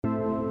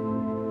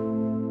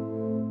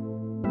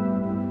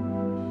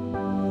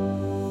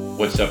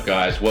What's up,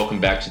 guys? Welcome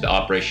back to the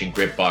Operation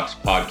Gritbox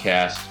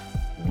podcast.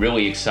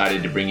 Really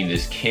excited to bring you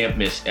this can't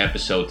miss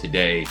episode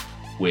today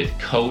with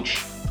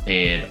coach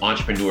and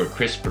entrepreneur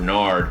Chris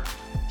Bernard,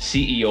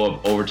 CEO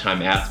of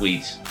Overtime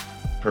Athletes,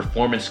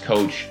 performance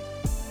coach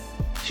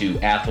to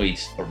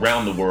athletes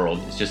around the world.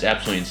 It's just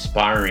absolutely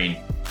inspiring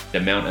the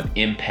amount of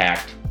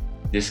impact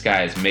this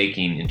guy is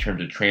making in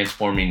terms of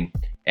transforming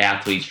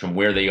athletes from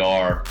where they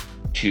are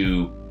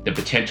to the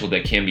potential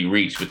that can be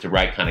reached with the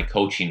right kind of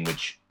coaching,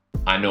 which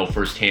I know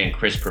firsthand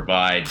Chris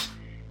provides.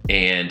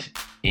 And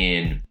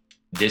in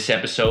this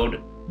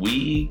episode,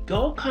 we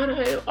go kind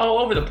of all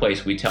over the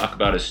place. We talk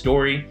about his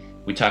story,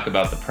 we talk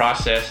about the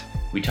process,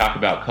 we talk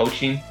about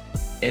coaching,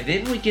 and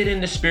then we get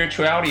into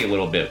spirituality a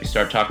little bit. We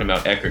start talking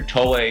about Eckhart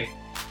Tolle,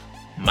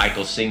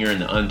 Michael Singer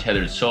and the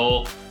Untethered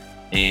Soul,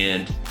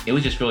 and it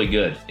was just really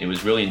good. It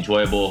was really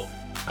enjoyable.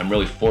 I'm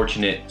really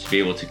fortunate to be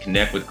able to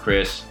connect with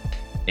Chris,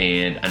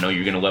 and I know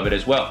you're going to love it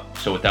as well.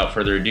 So without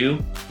further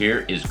ado,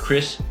 here is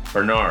Chris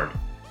Bernard.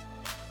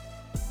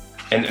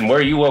 And where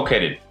are you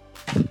located?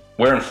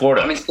 Where in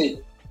Florida? I'm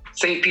in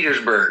St.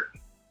 Petersburg.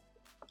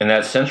 And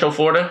that's Central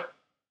Florida?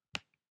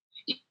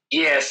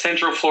 Yeah,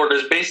 Central Florida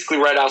is basically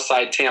right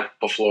outside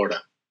Tampa,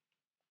 Florida.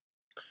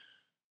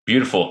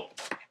 Beautiful.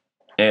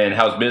 And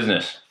how's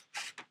business?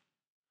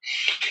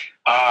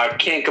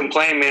 Can't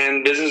complain,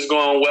 man. Business is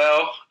going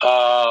well.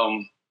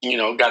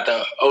 Got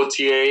the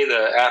OTA,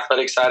 the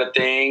athletic side of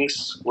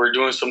things. We're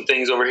doing some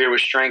things over here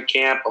with Strength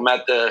Camp. I'm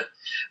at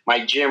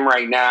my gym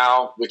right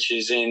now, which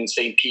is in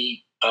St.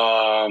 Pete,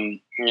 and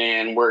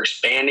we're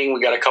expanding.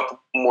 We got a couple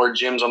more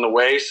gyms on the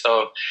way,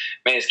 so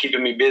man, it's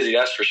keeping me busy.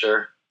 That's for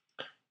sure.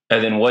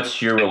 And then,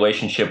 what's your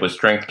relationship with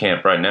Strength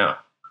Camp right now?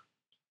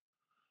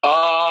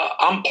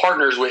 I'm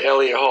partners with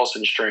Elliot Hulse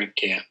in Strength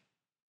Camp.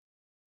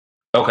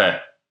 Okay,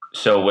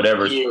 so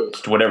whatever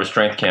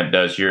Strength Camp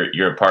does,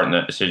 you're a part in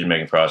that decision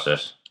making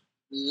process.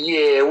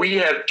 Yeah, we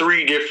have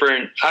three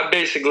different. I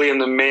basically am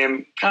the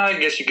man, I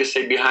guess you could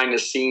say, behind the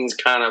scenes,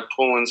 kind of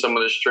pulling some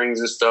of the strings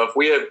and stuff.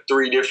 We have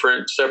three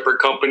different separate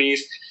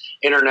companies,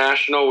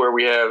 international, where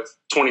we have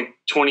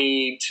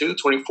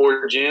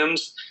 24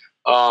 gyms.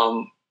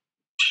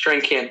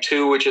 Strength Camp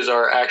 2, which is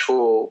our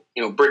actual,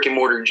 brick and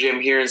mortar gym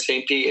here in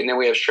St. Pete, and then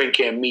we have Strength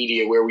Camp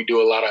Media, where we do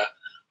a lot of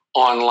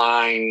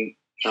online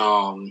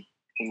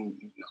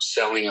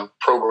selling of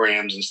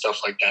programs and stuff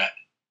like that.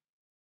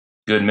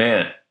 Good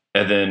man.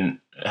 And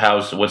then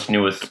what's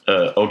new with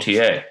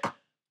OTA?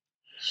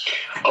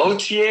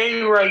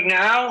 OTA right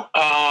now,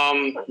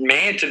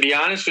 man, to be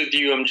honest with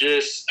you, I'm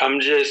just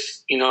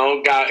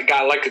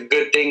got like a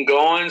good thing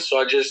going. So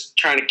I just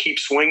trying to keep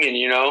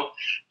swinging,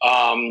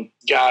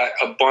 got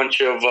a bunch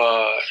of,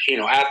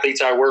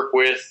 athletes I work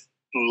with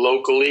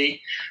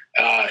locally,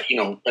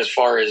 as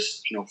far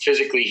as,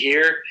 physically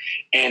here.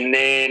 And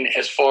then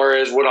as far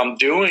as what I'm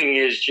doing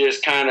is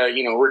just kind of,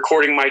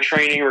 recording my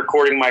training,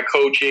 recording my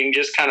coaching,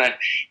 just kind of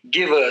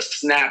give a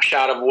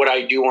snapshot of what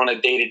I do on a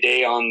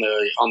day-to-day on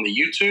the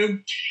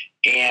YouTube.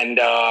 And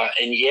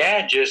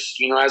yeah,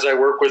 just, as I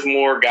work with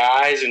more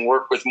guys and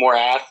work with more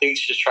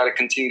athletes, just try to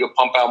continue to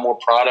pump out more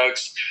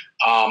products.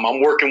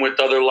 I'm working with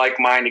other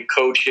like-minded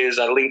coaches.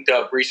 I linked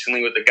up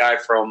recently with a guy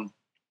from,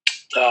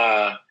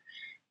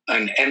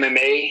 an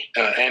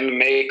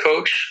MMA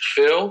coach,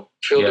 Phil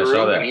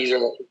DeRue, and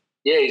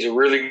he's a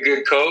really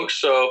good coach.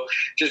 So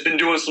just been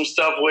doing some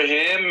stuff with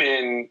him,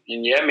 and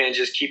yeah, man,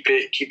 just keep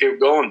it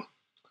going.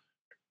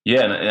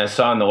 Yeah, and I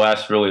saw in the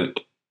last really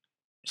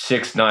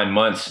 6-9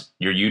 months,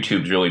 your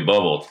YouTube's really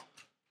bubbled.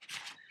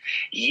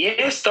 Yeah,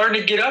 it's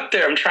starting to get up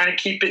there. I'm trying to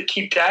keep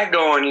that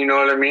going. You know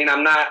what I mean?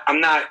 I'm not.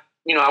 I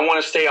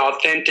want to stay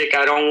authentic.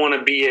 I don't want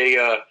to be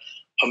a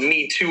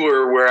Me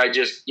Tooer where I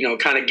just,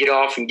 kind of get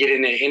off and get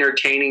into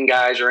entertaining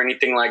guys or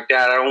anything like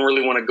that. I don't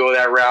really want to go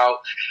that route.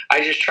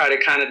 I just try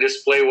to kind of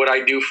display what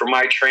I do for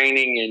my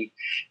training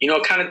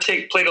and, kind of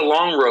play the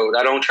long road.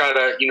 I don't try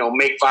to,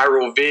 make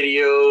viral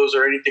videos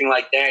or anything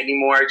like that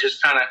anymore. I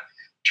just kind of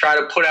try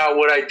to put out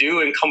what I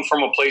do and come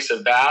from a place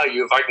of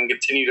value. If I can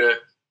continue to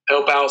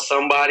help out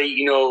somebody,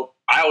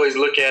 I always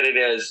look at it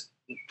as,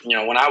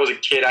 when I was a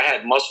kid, I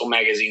had muscle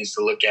magazines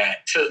to look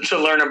at to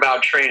learn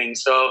about training.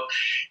 So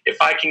if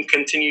I can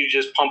continue to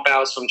just pump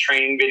out some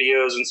training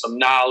videos and some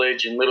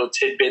knowledge and little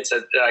tidbits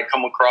that I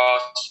come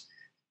across,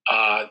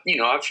 I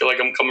feel like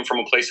I'm coming from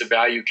a place of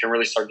value, can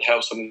really start to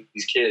help some of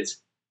these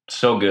kids.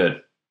 So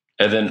good.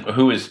 And then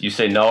you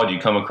say knowledge you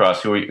come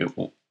across,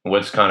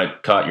 what's kind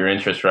of caught your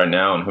interest right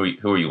now, and who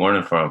are you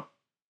learning from?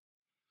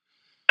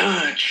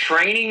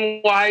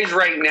 Training wise,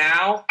 right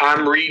now,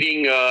 I'm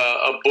reading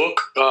a book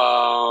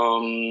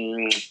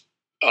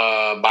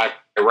by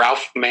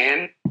Ralph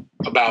Mann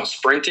about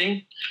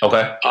sprinting.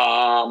 Okay.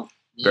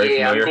 Very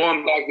familiar. I'm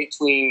going back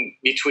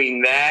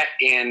between that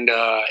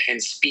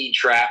and Speed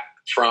Trap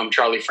from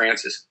Charlie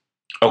Francis.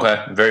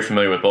 Okay, very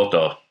familiar with both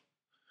those.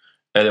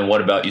 And then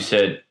what about, you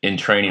said in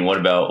training,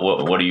 what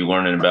are you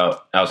learning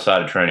about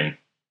outside of training?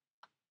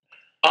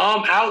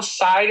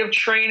 Outside of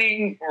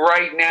training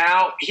right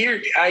now,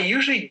 here I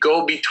usually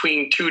go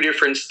between two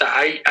different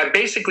styles. I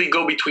basically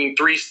go between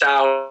three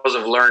styles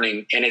of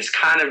learning, and it's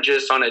kind of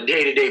just on a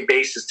day-to-day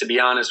basis, to be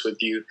honest with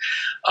you.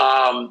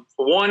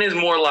 One is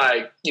more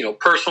like,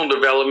 personal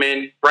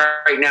development.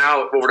 Right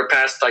now, over the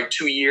past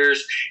 2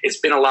 years, it's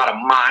been a lot of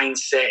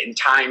mindset and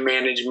time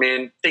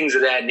management, things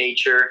of that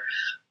nature.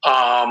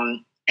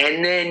 And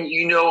then,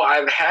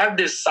 I've had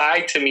this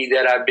side to me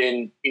that I've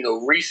been,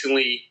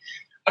 recently,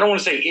 I don't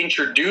want to say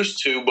introduced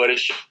to, but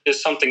it's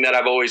just something that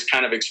I've always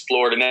kind of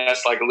explored. And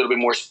that's like a little bit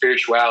more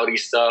spirituality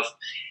stuff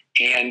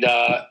and,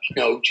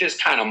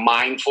 just kind of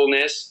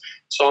mindfulness.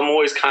 So I'm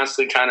always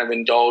constantly kind of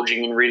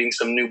indulging and reading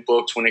some new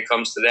books when it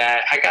comes to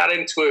that. I got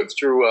into it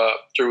through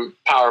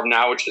Power of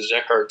Now, which is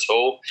Eckhart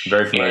Tolle.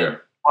 Very familiar. And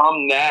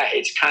from that,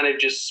 it's kind of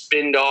just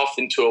spinned off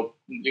into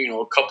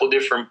a couple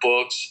different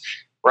books.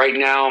 Right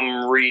now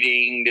I'm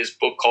reading this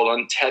book called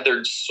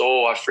Untethered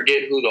Soul. I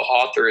forget who the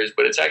author is,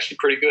 but it's actually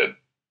pretty good.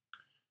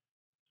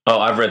 Oh,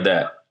 I've read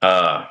that.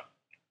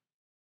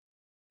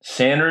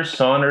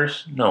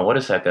 Saunders? No, what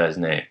is that guy's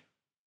name?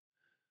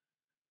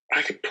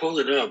 I could pull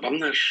it up. I'm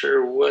not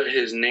sure what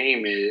his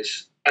name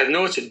is. I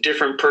know it's a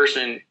different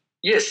person.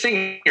 Yeah,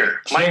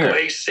 Singer. Michael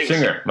A.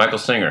 Singer. Michael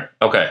Singer.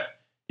 Okay.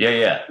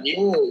 Yeah. Yeah,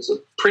 it's a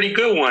pretty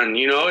good one.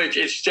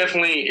 It's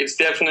definitely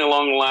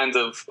along the lines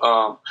of,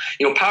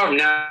 Power of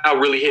Now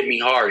really hit me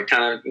hard. It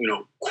kind of,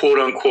 quote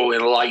unquote,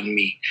 enlightened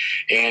me.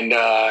 And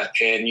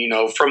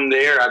from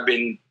there I've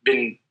been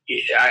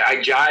I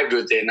jived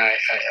with it, and I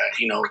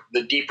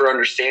the deeper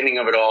understanding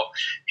of it all.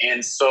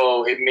 And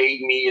so it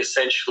made me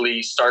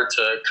essentially start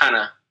to kind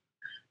of,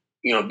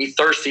 be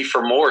thirsty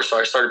for more. So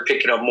I started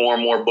picking up more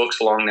and more books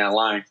along that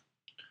line.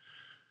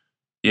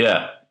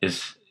 Yeah,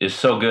 it's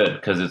so good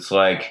because it's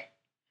like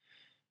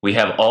we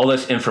have all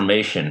this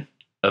information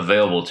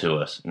available to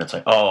us, and it's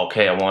like, oh,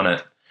 okay, I want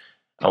to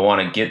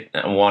get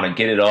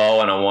it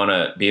all, and I want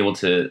to be able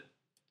to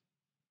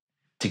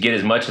get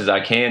as much as I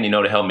can,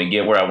 to help me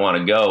get where I want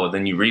to go.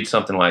 Then you read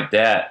something like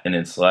that, and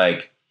it's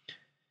like,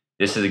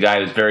 this is a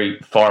guy who's very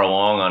far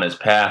along on his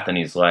path, and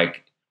he's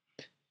like,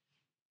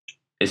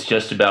 it's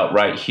just about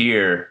right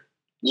here.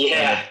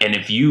 Yeah. And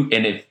if you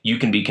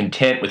can be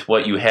content with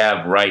what you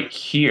have right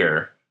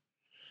here,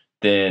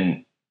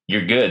 then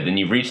you're good. Then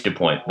you've reached a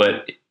point.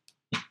 But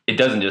it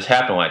doesn't just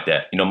happen like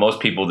that. Most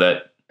people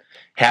that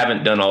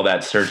haven't done all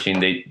that searching,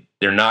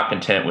 they're not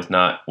content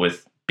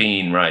with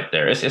being right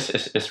there.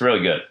 It's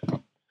really good.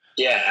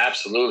 Yeah,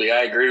 absolutely.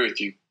 I agree with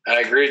you.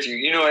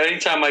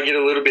 Anytime I get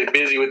a little bit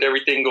busy with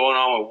everything going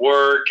on with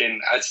work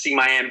and I see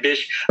my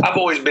ambition, I've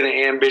always been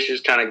an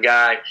ambitious kind of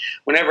guy.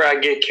 Whenever I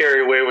get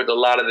carried away with a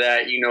lot of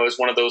that, it's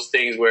one of those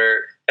things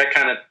where that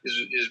kind of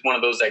is one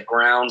of those that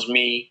grounds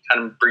me,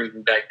 kind of brings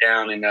me back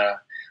down and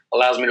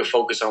allows me to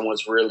focus on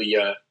what's really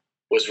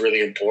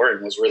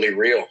important, what's really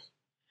real.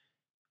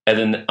 And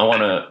then I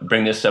want to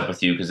bring this up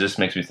with you because this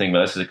makes me think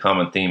about, this is a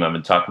common theme I've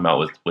been talking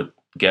about with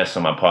guests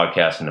on my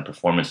podcast in the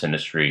performance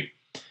industry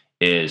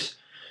is,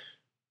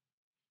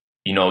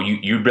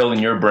 you're building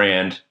your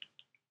brand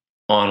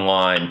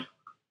online,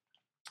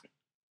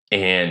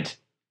 and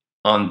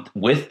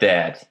with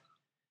that,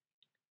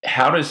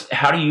 how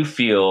do you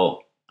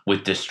feel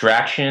with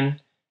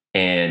distraction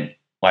and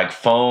like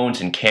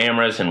phones and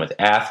cameras and with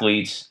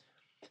athletes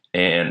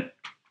and,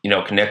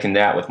 connecting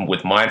that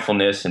with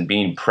mindfulness and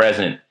being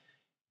present?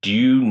 Do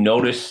you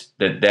notice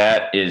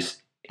that is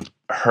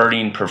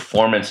hurting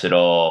performance at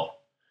all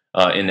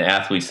in the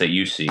athletes that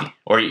you see,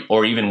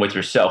 or even with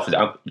yourself?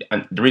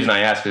 The reason I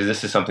ask is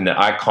this is something that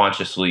I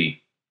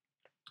consciously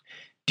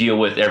deal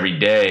with every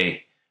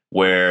day,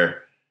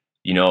 where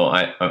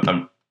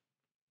I'm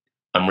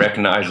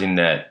recognizing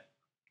that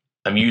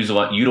I'm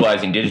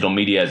utilizing digital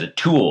media as a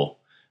tool,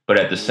 but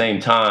at the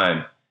same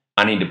time,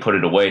 I need to put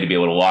it away to be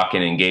able to walk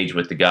in and engage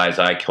with the guys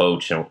I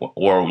coach,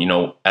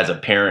 or as a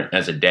parent,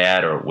 as a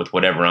dad, or with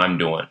whatever I'm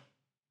doing.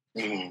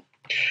 Mm-hmm.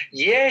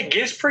 Yeah, it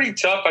gets pretty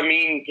tough. I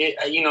mean,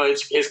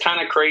 it's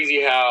kind of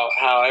crazy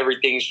how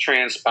everything's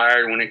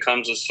transpired when it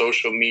comes to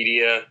social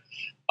media,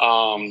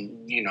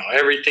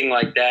 everything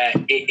like that.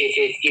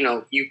 If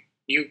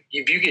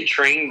you get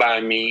trained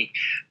by me,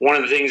 one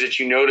of the things that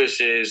you notice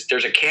is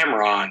there's a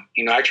camera on.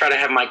 I try to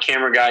have my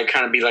camera guy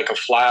kind of be like a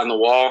fly on the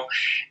wall.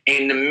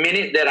 And the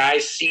minute that I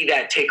see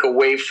that take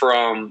away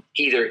from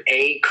either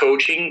A,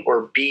 coaching,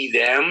 or B,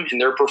 them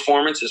and their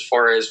performance as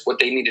far as what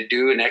they need to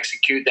do and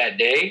execute that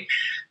day,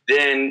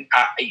 then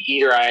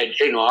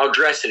I'll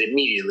address it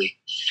immediately.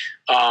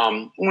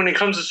 When it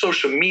comes to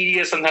social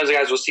media, sometimes the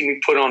guys will see me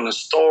put on a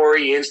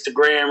story,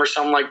 Instagram or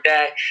something like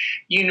that.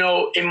 In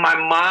my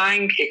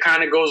mind, it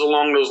kind of goes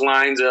along those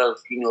lines of,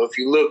 if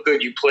you look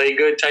good, you play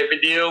good type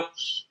of deal.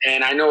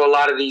 And I know a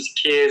lot of these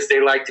kids,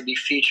 they like to be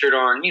featured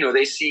on,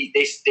 they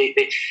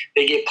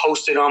get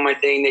posted on my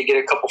thing, they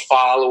get a couple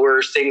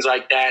followers, things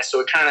like that. So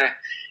it kind of,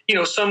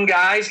 some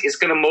guys, it's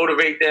going to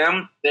motivate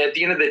them. At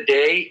the end of the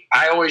day,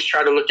 I always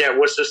try to look at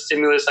what's the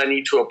stimulus I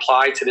need to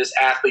apply to this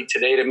athlete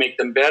today to make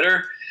them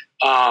better.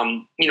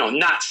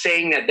 Not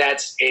saying that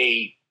that's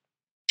a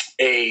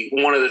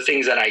one of the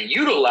things that I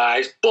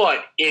utilize.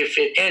 But if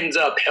it ends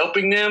up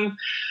helping them,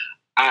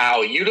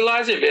 I'll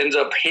utilize it. If it ends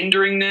up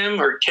hindering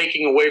them or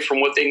taking away from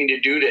what they need to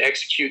do to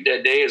execute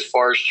that day as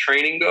far as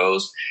training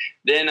goes,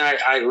 then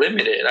I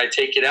limit it. I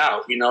take it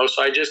out,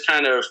 So I just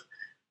kind of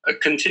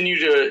continue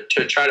to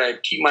try to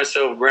keep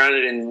myself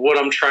grounded in what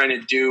I'm trying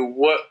to do.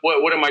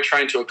 What am I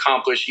trying to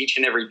accomplish each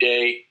and every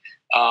day?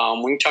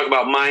 When you talk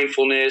about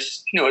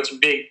mindfulness, it's a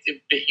big,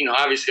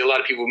 obviously a lot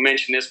of people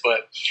mention this,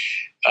 but,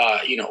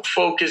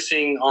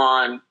 focusing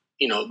on,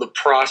 the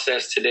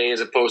process today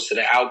as opposed to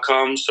the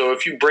outcome. So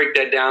if you break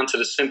that down to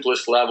the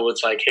simplest level,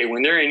 it's like, hey,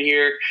 when they're in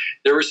here,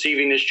 they're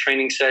receiving this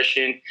training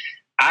session.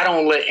 I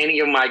don't let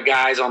any of my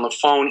guys on the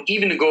phone,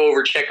 even to go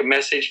over, check a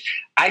message.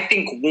 I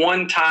think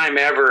one time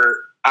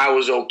ever, I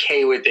was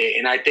okay with it.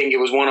 And I think it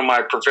was one of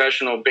my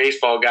professional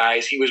baseball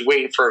guys. He was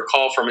waiting for a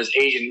call from his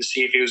agent to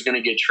see if he was going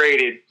to get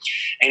traded.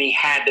 And he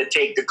had to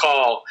take the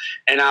call.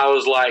 And I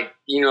was like,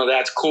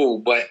 that's cool.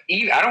 But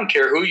I don't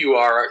care who you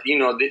are.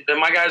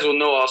 My guys will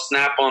know I'll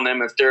snap on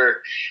them if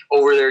they're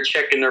over there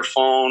checking their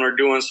phone or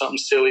doing something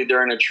silly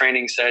during a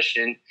training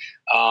session.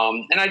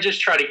 And I just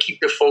try to keep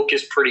the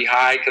focus pretty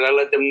high because I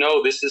let them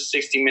know this is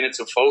 60 minutes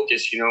of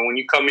focus. When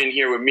you come in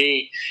here with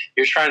me,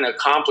 you're trying to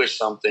accomplish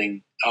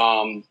something.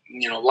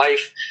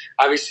 Life,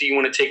 obviously you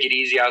want to take it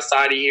easy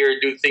outside of here,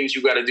 do things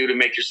you got to do to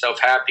make yourself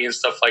happy and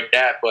stuff like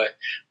that. But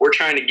we're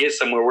trying to get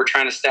somewhere. We're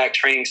trying to stack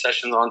training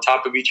sessions on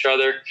top of each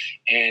other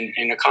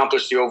and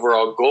accomplish the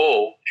overall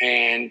goal.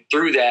 And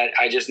through that,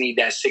 I just need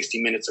that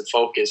 60 minutes of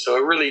focus. So I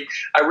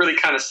really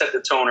kind of set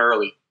the tone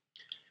early.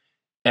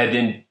 And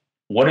then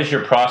what is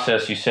your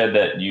process? You said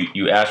that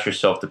you ask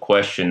yourself the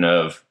question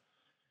of,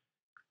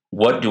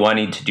 what do I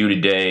need to do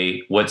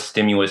today? What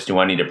stimulus do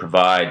I need to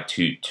provide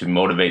to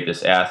motivate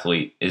this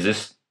athlete? Is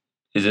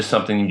this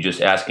something you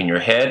just ask in your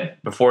head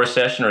before a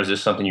session, or is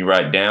this something you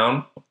write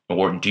down?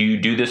 Or do you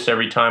do this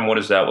every time? What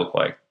does that look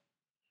like?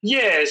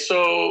 Yeah,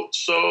 so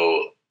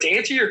to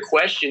answer your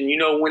question,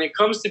 when it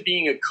comes to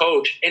being a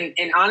coach, and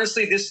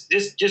honestly, this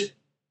just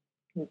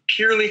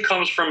purely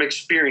comes from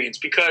experience,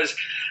 because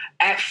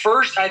at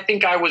first, I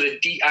think I was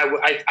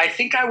I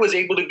think I was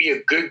able to be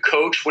a good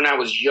coach when I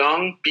was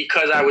young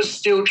because I was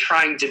still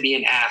trying to be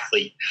an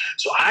athlete.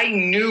 So I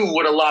knew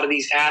what a lot of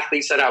these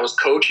athletes that I was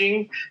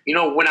coaching,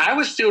 when I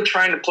was still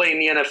trying to play in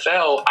the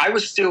NFL, I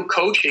was still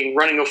coaching,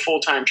 running a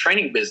full-time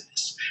training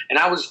business. And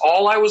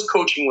all I was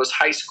coaching was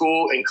high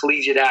school and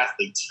collegiate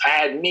athletes. I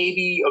had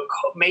maybe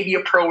a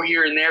pro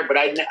here and there, but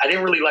I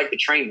didn't really like to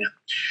train them.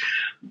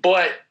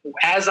 But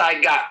as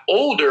I got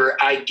older,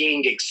 I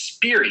gained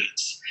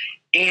experience.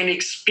 And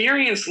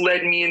experience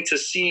led me into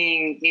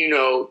seeing,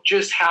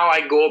 just how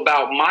I go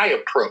about my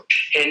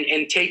approach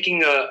and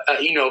taking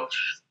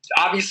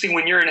obviously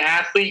when you're an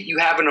athlete, you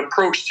have an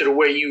approach to the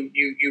way you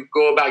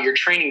go about your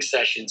training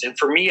sessions. And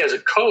for me as a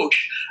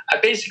coach, I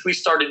basically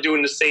started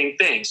doing the same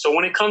thing. So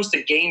when it comes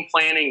to game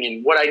planning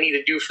and what I need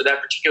to do for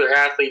that particular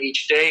athlete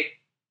each day,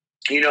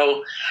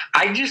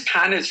 I just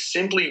kind of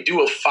simply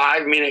do a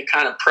 5-minute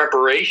kind of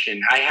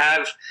preparation. I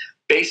have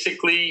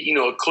basically,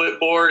 a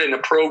clipboard and a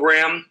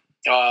program,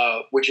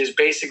 which is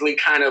basically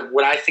kind of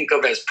what I think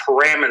of as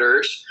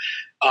parameters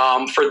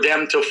for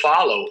them to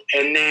follow.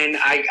 And then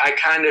I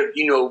kind of,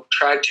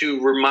 try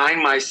to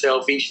remind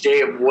myself each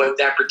day of what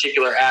that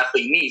particular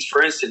athlete needs.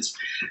 For instance,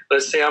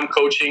 let's say I'm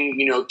coaching,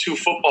 2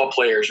 football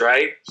players,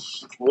 right?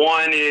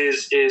 One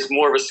is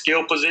more of a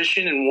skill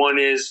position and one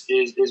is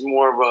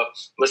more of a,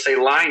 let's say,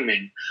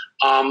 lineman.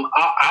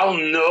 I'll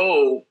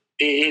know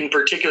in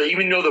particular,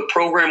 even though the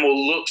program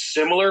will look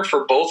similar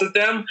for both of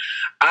them,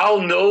 I'll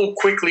know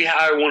quickly how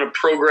I want to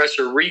progress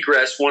or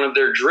regress one of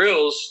their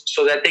drills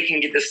so that they can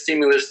get the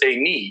stimulus they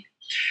need.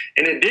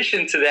 In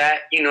addition to that,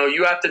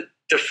 you have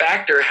to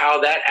factor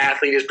how that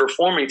athlete is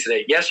performing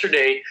today.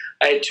 Yesterday,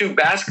 I had 2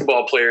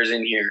 basketball players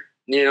in here.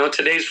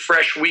 Today's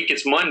fresh week.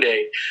 It's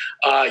Monday.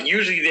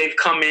 Usually they've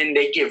come in,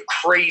 they give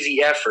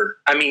crazy effort.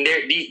 I mean,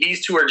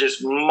 these 2 are just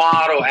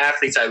model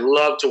athletes I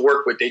love to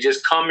work with. They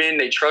just come in,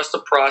 they trust the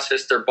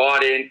process, they're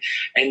bought in,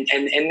 and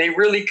they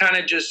really kind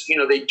of just,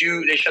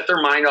 they shut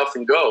their mind off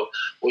and go.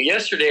 Well,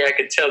 yesterday I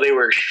could tell they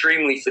were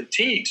extremely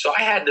fatigued. So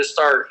I had to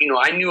start,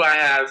 I knew I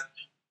have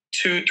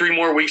 2-3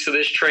 more weeks of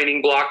this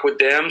training block with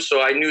them. So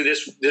I knew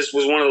this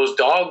was one of those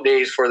dog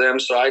days for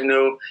them. So I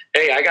know,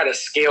 hey, I got to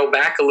scale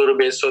back a little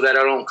bit so that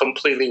I don't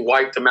completely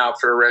wipe them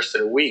out for the rest of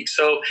the week.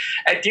 So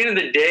at the end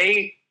of the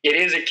day, it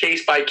is a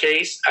case by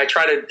case. I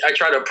try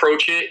to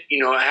approach it,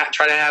 I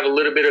try to have a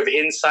little bit of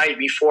insight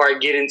before I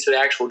get into the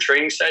actual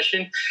training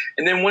session.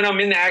 And then when I'm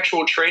in the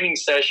actual training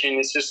session,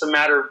 it's just a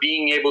matter of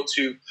being able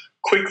to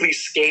quickly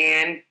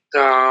scan,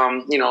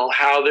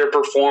 how they're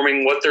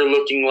performing, what they're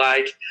looking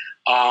like.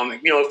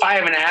 If I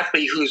have an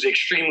athlete who's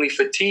extremely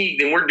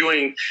fatigued and we're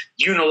doing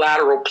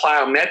unilateral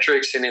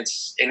plyometrics and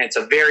it's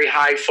a very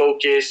high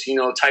focus,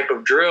 type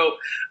of drill,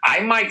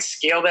 I might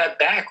scale that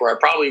back, or I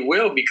probably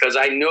will, because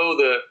I know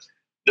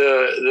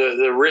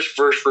the risk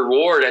versus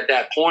reward at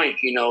that point,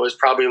 is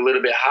probably a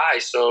little bit high.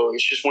 So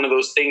it's just one of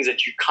those things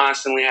that you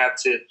constantly have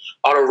to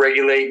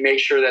auto-regulate, make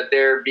sure that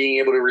they're being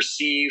able to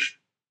receive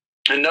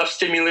enough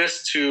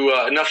stimulus to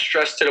enough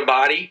stress to the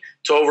body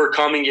to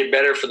overcome and get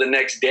better for the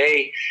next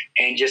day,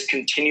 and just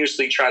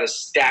continuously try to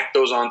stack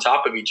those on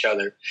top of each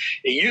other.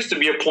 It used to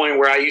be a point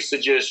where I used to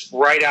just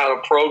write out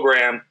a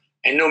program,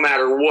 and no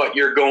matter what,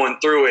 you're going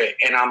through it.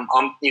 And I'm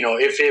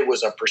if it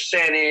was a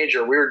percentage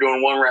or we were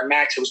doing 1 rep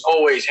max, it was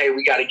always, hey,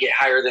 we got to get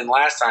higher than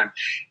last time.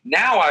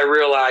 Now I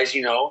realize,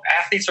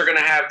 athletes are going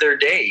to have their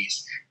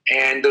days.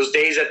 And those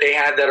days that they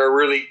have that are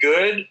really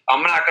good,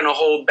 I'm not going to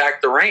hold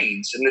back the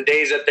reins. And the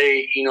days that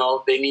they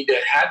need to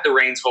have the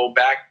reins hold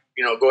back,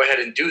 go ahead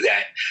and do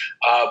that.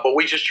 But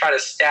we just try to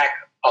stack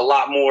a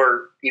lot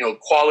more,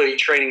 quality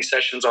training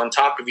sessions on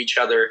top of each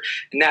other.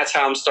 And that's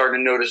how I'm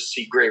starting to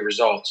see great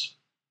results.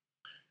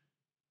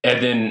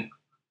 And then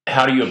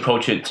how do you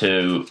approach it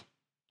to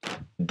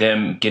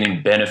them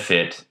getting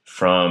benefit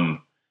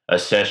from a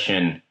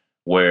session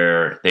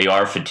where they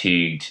are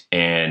fatigued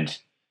and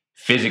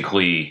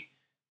physically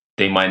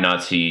they might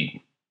not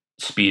see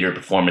speed or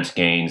performance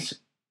gains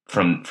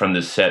from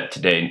the set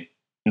today?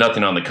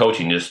 Nothing on the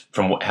coaching, just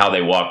from how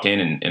they walked in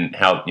and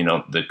how,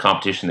 the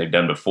competition they've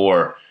done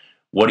before.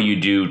 What do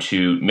you do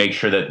to make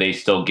sure that they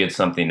still get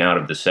something out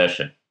of the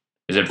session?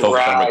 Is it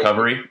focused on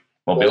recovery,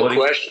 mobility?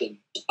 Good question.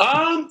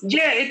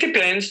 Yeah, it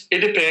depends. It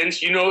depends.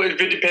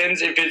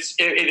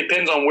 It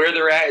depends on where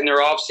they're at in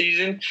their off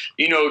season.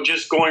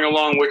 Just going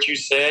along what you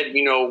said,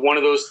 one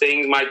of those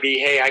things might be,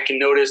 hey, I can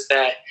notice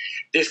that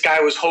this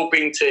guy was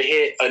hoping to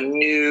hit a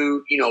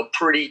new,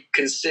 pretty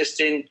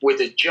consistent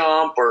with a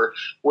jump or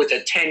with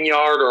a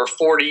 10-yard or a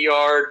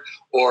 40-yard,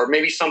 or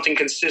maybe something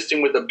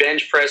consistent with a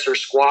bench press or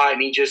squat,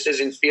 and he just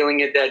isn't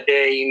feeling it that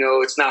day.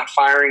 It's not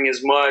firing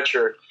as much,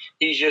 or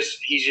he's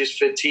just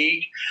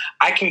fatigued.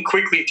 I can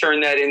quickly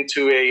turn that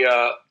into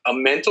a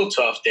mental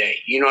tough day.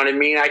 You know what I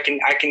mean? I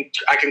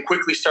can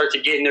quickly start to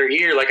get in their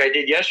ear like I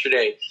did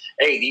yesterday.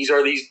 Hey, these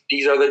are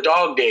the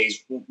dog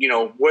days.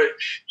 What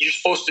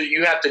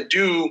you have to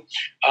do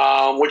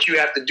what you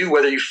have to do,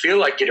 whether you feel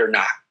like it or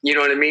not. You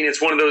know what I mean?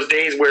 It's one of those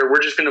days where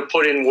we're just going to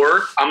put in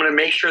work. I'm going to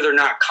make sure they're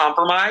not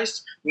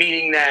compromised,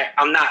 meaning that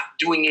I'm not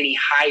doing any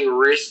high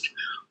risk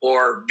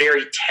or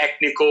very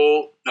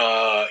technical,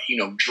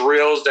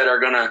 drills that are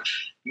going to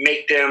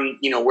make them,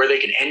 where they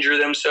can injure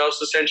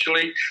themselves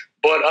essentially.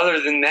 But other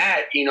than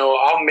that,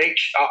 I'll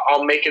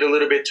make it a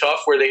little bit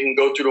tough where they can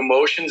go through the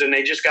motions and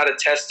they just got to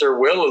test their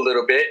will a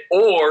little bit.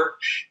 Or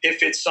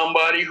if it's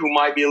somebody who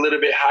might be a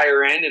little bit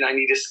higher end and I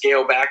need to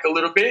scale back a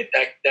little bit,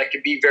 that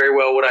could be very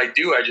well what I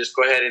do. I just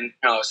go ahead and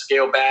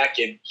scale back,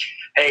 and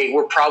hey,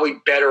 we're probably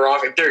better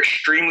off if they're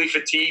extremely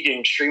fatigued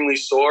and extremely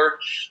sore.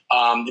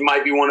 It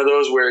might be one of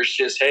those where it's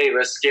just, hey,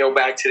 let's scale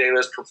back today.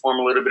 Let's perform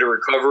a little bit of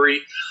recovery.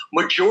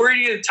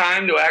 Majority of the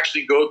time, they'll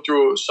actually go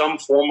through some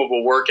form of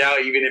a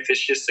workout, even if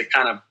it's just to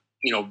kind of,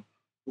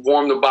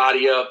 warm the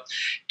body up,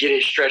 get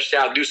it stretched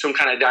out, do some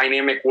kind of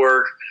dynamic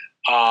work.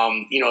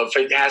 If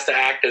it has to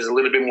act as a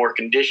little bit more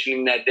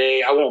conditioning that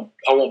day, I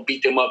won't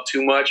beat them up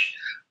too much.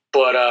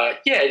 But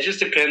it just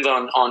depends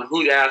on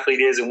who the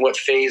athlete is and what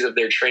phase of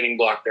their training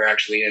block they're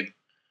actually in.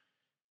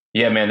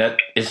 Yeah, man,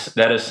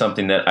 that is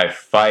something that I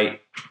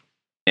fight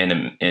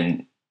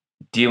and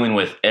dealing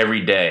with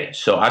every day.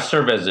 So I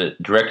serve as a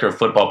director of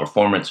football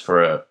performance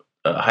for a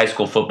high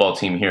school football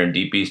team here in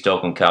Deep East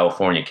Oakland,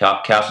 California,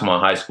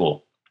 Castlemont High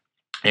School,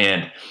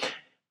 and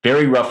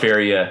very rough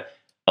area.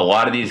 A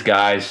lot of these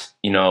guys,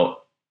 I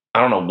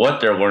don't know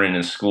what they're learning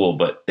in school,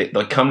 but they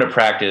come to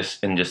practice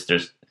and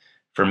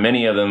for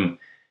many of them,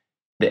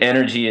 the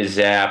energy is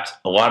zapped.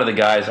 A lot of the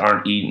guys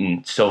aren't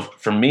eating. So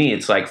for me,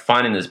 it's like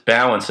finding this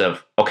balance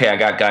of, okay, I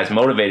got guys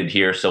motivated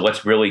here, so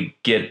let's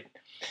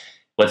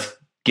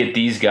get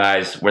these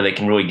guys where they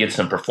can really get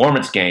some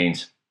performance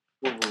gains.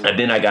 Mm-hmm. And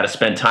then I got to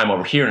spend time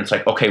over here. And it's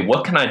like, okay,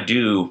 what can I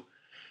do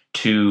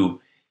to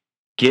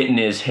get in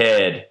his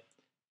head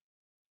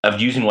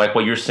of using like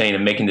what you're saying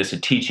and making this a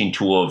teaching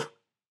tool of,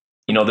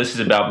 this is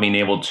about being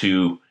able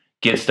to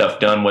get stuff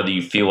done, whether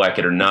you feel like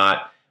it or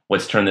not.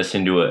 Let's turn this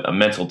into a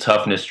mental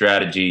toughness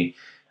strategy,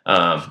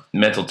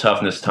 mental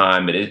toughness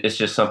time. But it's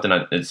just something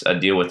I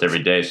deal with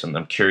every day. So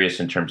I'm curious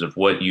in terms of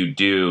what you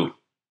do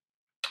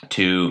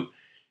to,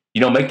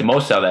 make the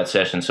most out of that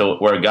session. So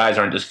where guys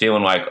aren't just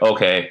feeling like,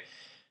 okay,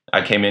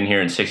 I came in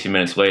here and 60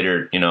 minutes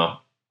later,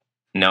 now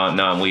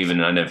I'm leaving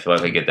and I didn't feel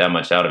like I get that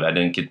much out of it. I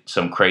didn't get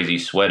some crazy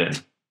sweat in.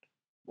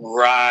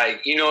 Right.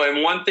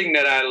 And one thing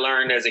that I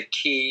learned as a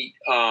key,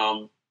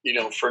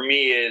 for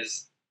me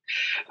is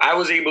I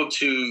was able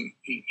to,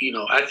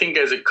 I think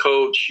as a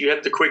coach, you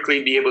have to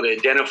quickly be able to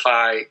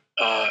identify,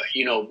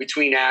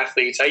 between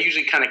athletes. I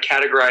usually kind of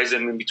categorize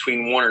them in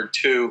between one or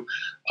two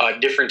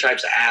different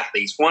types of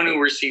athletes. One who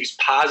receives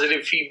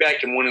positive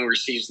feedback and one who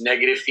receives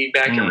negative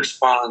feedback and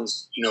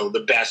responds,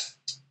 the best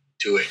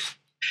to it.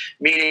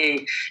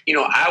 Meaning,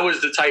 I was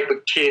the type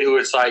of kid who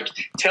it's like,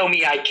 tell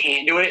me I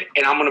can't do it,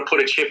 and I'm going to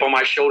put a chip on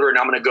my shoulder, and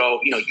I'm going to go,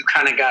 you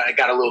kind of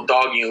got a little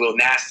doggy, a little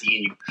nasty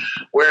in you.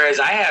 Whereas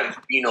I have,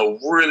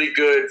 really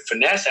good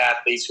finesse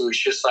athletes who is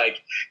just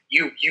like,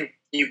 you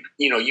you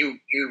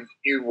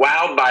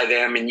wowed by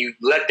them, and you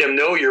let them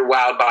know you're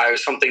wowed by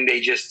something they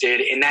just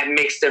did, and that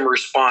makes them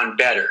respond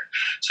better.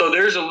 So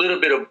there's a little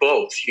bit of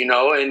both,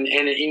 and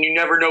you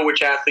never know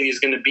which athlete is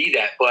going to be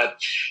that. But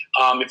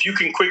if you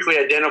can quickly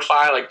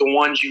identify like the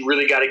ones you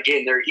really got to get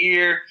in their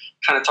ear,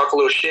 kind of talk a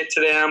little shit to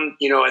them,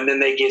 and then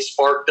they get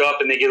sparked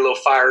up and they get a little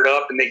fired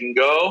up and they can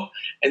go.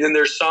 And then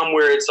there's some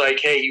where it's like,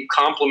 hey, you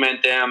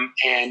compliment them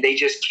and they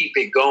just keep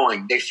it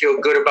going. They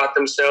feel good about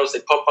themselves.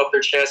 They puff up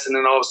their chest, and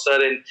then all of a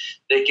sudden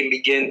they can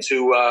begin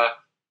to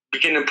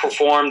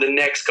perform the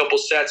next couple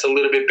sets a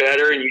little bit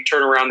better, and you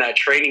turn around that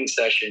training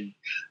session.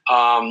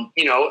 And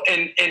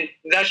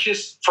that's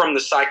just from the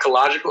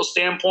psychological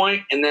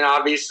standpoint. And then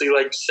obviously,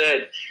 like you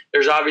said,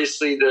 there's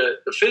obviously the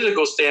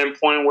physical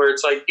standpoint where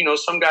it's like,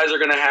 some guys are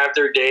going to have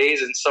their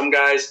days and some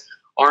guys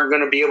aren't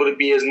going to be able to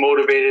be as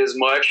motivated as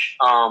much.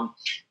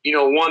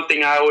 One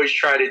thing I always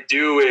try to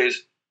do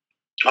is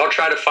I'll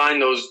try to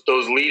find those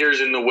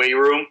leaders in the weight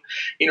room.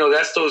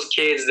 That's those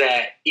kids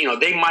that,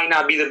 they might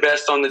not be the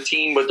best on the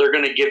team, but they're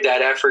going to give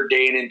that effort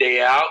day in and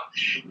day out.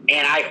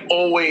 And I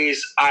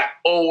always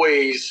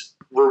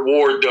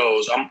reward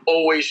those. I'm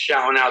always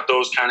shouting out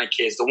those kind of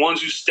kids, the ones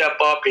who step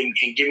up and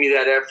give me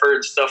that effort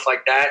and stuff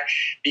like that,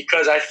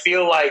 because I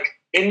feel like,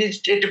 and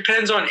it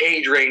depends on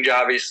age range,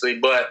 obviously,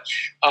 but,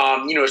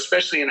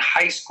 especially in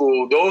high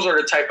school, those are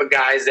the type of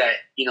guys that,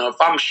 if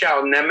I'm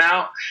shouting them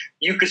out,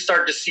 you could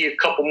start to see a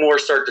couple more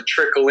start to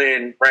trickle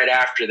in right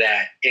after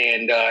that.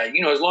 And,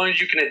 as long as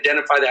you can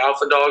identify the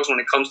alpha dogs when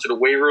it comes to the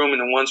weight room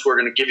and the ones who are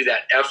going to give you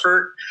that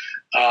effort,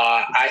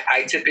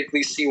 I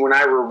typically see when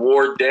I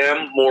reward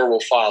them, more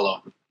will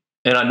follow.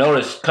 And I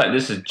noticed,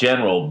 this is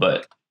general,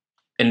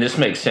 and this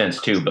makes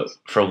sense too, but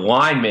for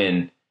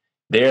linemen,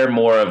 they're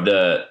more of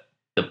the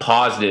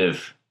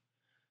positive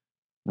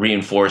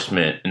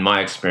reinforcement in my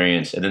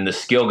experience, and then the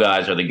skill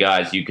guys are the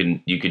guys you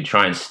could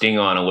try and sting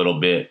on a little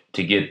bit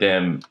to get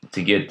them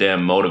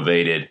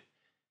motivated.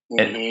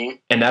 Mm-hmm.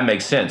 And that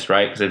makes sense,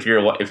 right? Because if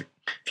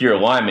you're a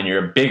lineman,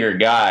 you're a bigger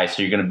guy,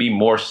 so you're going to be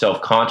more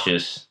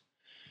self-conscious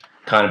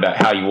kind of about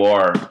how you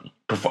are.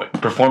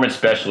 Performance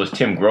specialist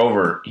Tim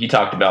Grover, he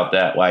talked about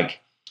that, like,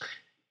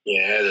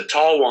 yeah, the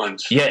tall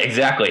ones. Yeah,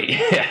 exactly.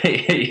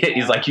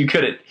 He's like,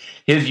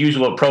 his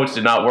usual approach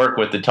did not work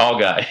with the tall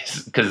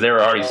guys because they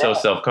were already so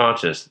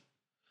self-conscious.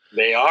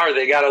 They are.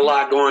 They got a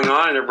lot going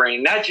on in their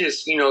brain. That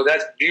just,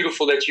 that's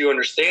beautiful that you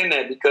understand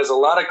that, because a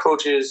lot of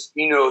coaches,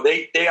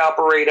 they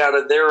operate out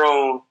of their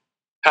own,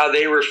 how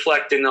they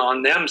reflect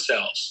on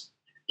themselves.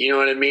 You know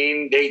what I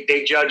mean?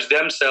 They judge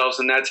themselves,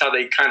 and that's how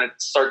they kind of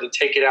start to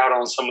take it out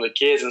on some of the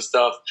kids and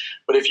stuff.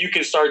 But if you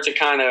can start to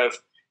kind of,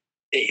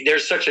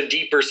 there's such a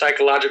deeper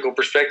psychological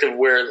perspective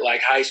where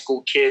like high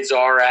school kids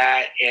are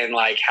at, and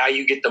like how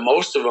you get the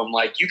most of them.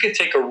 Like you could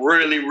take a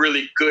really,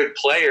 really good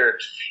player,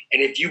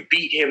 and if you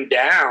beat him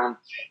down,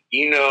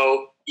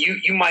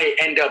 you might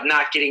end up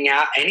not getting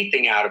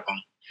anything out of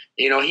him.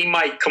 He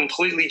might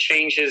completely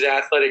change his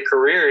athletic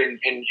career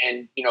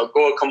and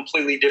go a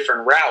completely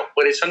different route.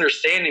 But it's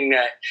understanding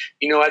that,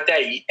 at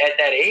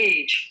that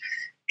age,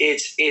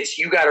 it's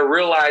you got to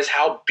realize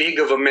how big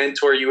of a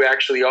mentor you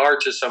actually are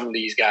to some of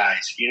these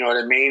guys. You know what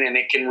I mean? And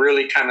it can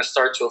really kind of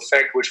start to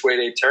affect which way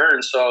they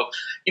turn. So,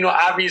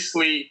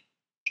 obviously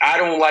I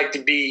don't like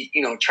to be,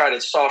 try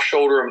to soft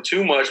shoulder them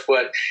too much,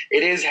 but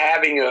it is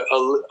having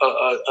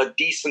a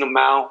decent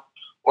amount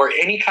or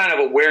any kind of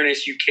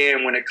awareness you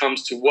can when it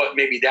comes to what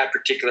maybe that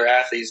particular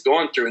athlete is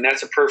going through. And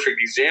that's a perfect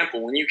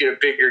example. When you get a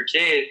bigger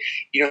kid,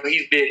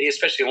 he's been,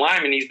 especially a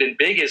lineman, he's been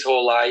big his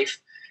whole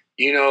life.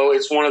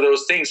 It's one of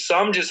those things.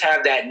 Some just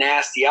have that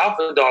nasty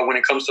alpha dog when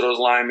it comes to those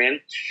linemen.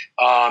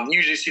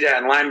 Usually see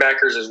that in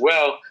linebackers as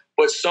well.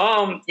 But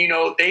some,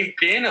 they've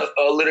been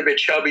a little bit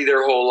chubby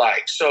their whole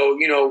life. So,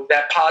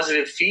 that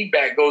positive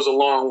feedback goes a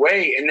long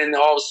way. And then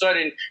all of a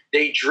sudden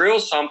they drill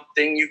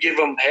something. You give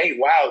them, hey,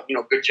 wow,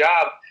 good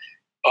job.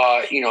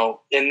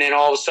 And then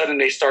all of a sudden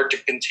they start to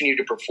continue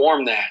to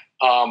perform that.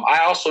 I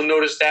also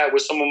noticed that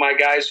with some of my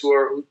guys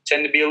who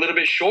tend to be a little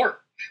bit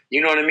short.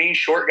 You know what I mean?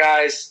 Short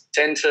guys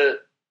tend to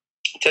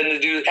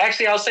do,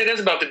 actually, I'll say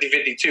that's about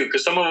 50-50 too,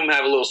 because some of them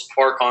have a little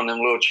spark on them,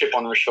 a little chip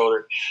on their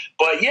shoulder.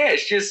 But yeah,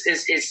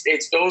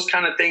 it's those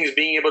kind of things,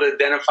 being able to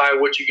identify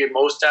what you get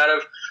most out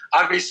of.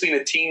 Obviously, in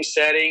a team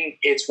setting,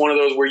 it's one of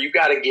those where you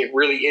got to get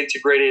really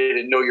integrated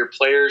and know your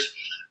players.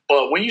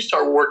 But when you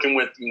start working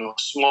with,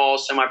 small,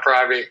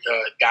 semi-private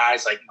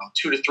guys, like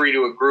 2 to 3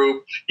 to a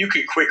group, you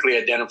could quickly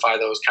identify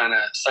those kind of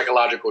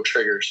psychological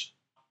triggers.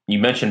 You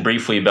mentioned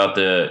briefly about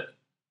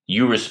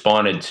you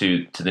responded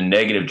to the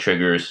negative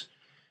triggers.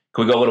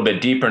 Could we go a little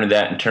bit deeper into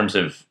that in terms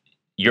of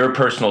your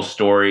personal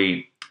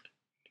story?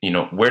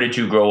 Where did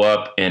you grow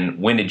up and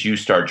when did you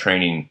start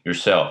training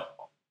yourself?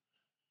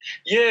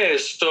 Yeah,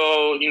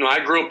 so, I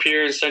grew up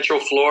here in Central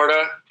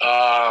Florida,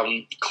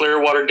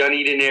 Clearwater,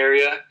 Dunedin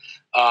area.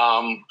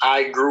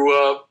 I grew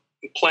up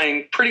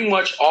playing pretty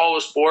much all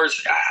the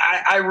sports.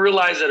 I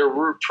realized at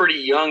a pretty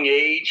young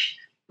age,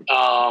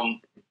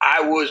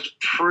 I was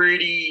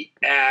pretty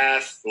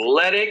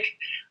athletic.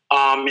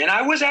 And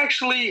I was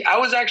actually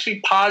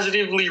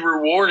positively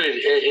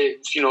rewarded,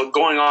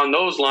 going on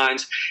those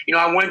lines.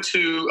 I went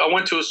to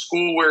a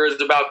school where it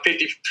was about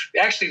 50.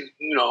 Actually,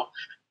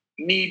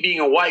 me being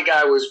a white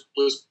guy was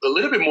a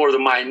little bit more the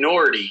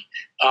minority.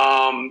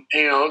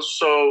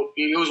 So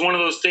it was one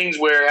of those things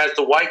where, as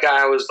the white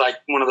guy, I was like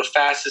one of the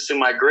fastest in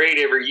my grade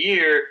every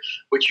year,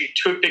 which you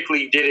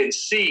typically didn't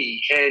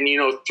see. And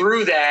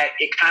through that,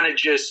 it kind of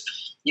just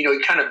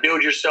you kind of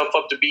build yourself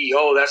up to be,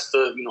 oh, that's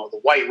the the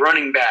white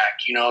running back.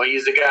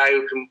 He's the guy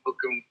who can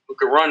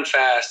run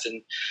fast so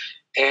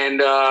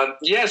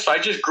I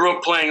just grew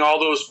up playing all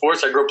those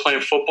sports. I grew up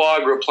playing football.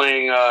 I grew up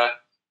playing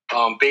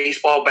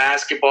baseball,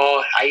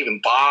 basketball. I even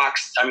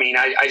boxed. I mean,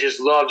 I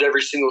just loved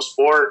every single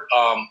sport.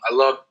 I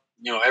loved,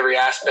 every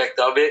aspect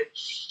of it.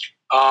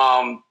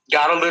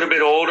 Got a little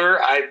bit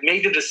older. I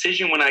made the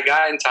decision when I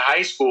got into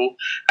high school.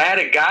 I had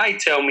a guy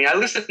tell me, I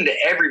listened to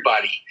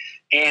everybody.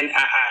 And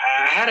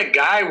I had a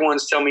guy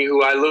once tell me,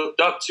 who I looked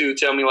up to,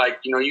 tell me, like,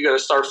 you got to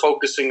start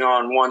focusing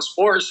on one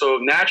sport. So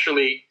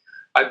naturally,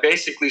 I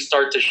basically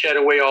start to shed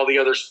away all the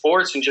other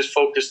sports and just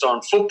focused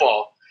on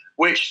football.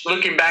 Which,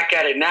 looking back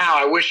at it now,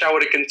 I wish I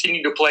would have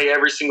continued to play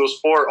every single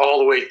sport all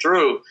the way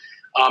through,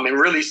 and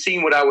really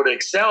seen what I would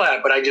excel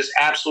at. But I just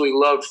absolutely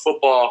loved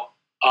football.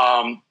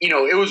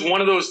 It was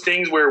one of those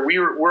things where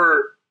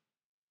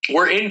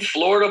we're in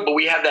Florida, but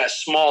we have that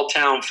small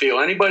town feel.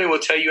 Anybody will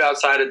tell you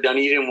outside of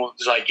Dunedin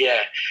was like, yeah,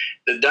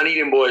 the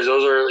Dunedin boys,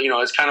 those are,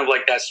 it's kind of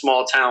like that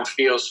small town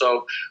feel.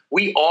 So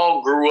we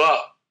all grew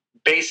up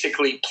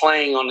basically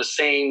playing on the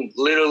same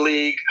little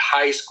league,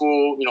 high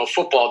school,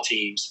 football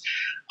teams.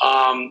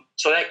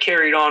 So that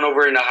carried on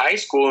over into high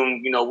school,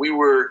 and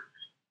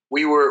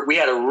we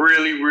had a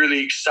really,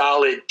 really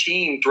solid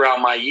team throughout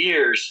my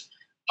years.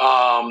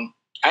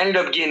 I ended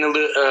up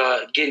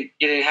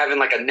having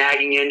like a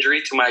nagging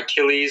injury to my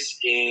Achilles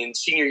in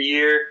senior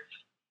year.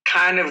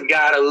 Kind of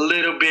got a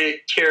little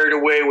bit carried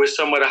away with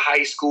some of the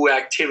high school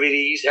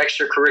activities,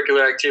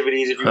 extracurricular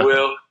activities, if you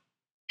will.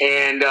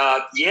 And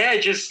I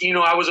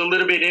was a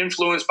little bit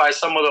influenced by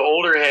some of the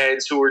older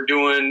heads who were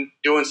doing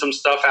some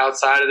stuff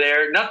outside of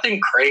there.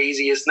 Nothing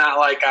crazy. It's not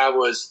like I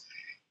was,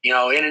 in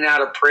and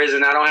out of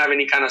prison. I don't have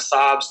any kind of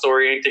sob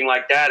story or anything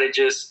like that. It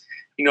just,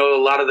 a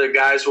lot of the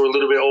guys who were a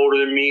little bit older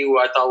than me, who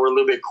I thought were a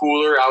little bit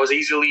cooler, I was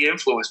easily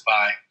influenced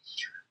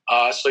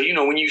by. So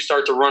when you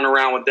start to run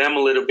around with them a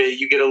little bit,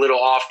 you get a little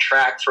off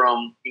track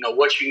from,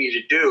 what you need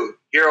to do.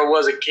 Here I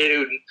was, a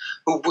kid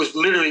who was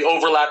literally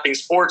overlapping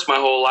sports my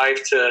whole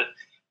life to,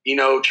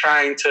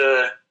 trying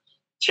to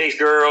chase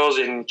girls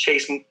and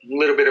chase a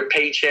little bit of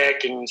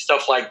paycheck and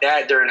stuff like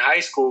that during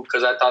high school,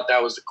 because I thought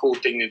that was the cool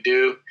thing to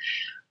do.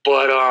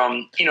 But,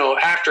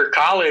 after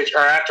college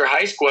or after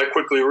high school, I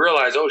quickly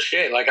realized, oh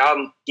shit, like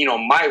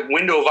my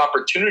window of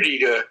opportunity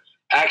to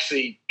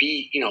actually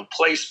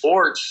play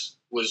sports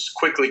was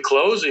quickly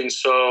closing.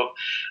 So,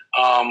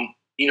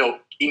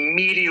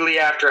 immediately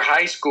after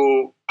high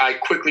school, I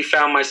quickly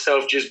found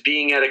myself just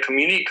being at a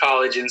community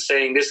college and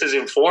saying, this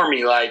isn't for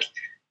me. Like,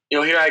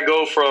 here I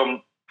go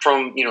from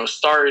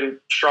starting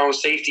strong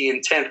safety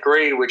in 10th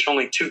grade, which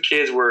only 2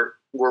 kids were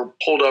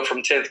pulled up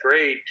from 10th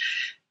grade,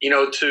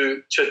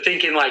 to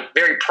thinking like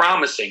very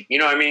promising,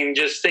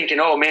 just thinking,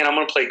 oh man, I'm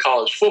going to play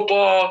college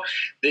football.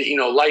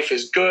 Life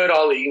is good.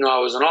 I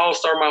was an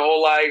all-star my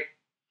whole life,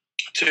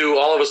 to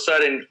all of a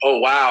sudden, oh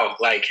wow,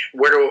 like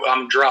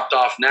I'm dropped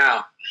off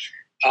now.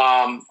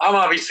 I'm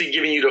obviously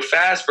giving you the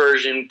fast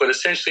version, but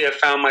essentially I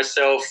found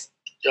myself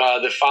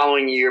the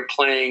following year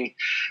playing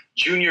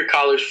junior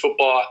college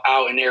football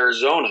out in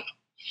Arizona.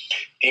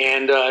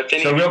 And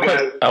real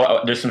quick,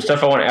 there's some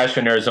stuff I want to ask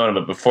you in Arizona,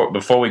 but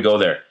before we go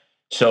there,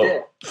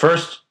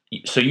 first,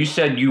 you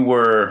said you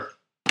were,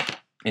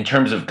 in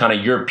terms of kind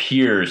of your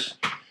peers,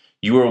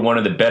 you were one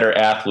of the better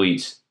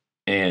athletes,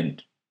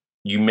 and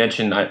you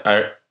mentioned,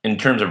 in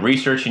terms of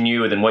researching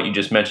you, and then what you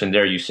just mentioned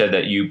there, you said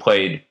that you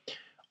played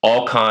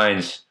all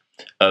kinds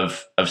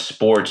of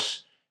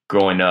sports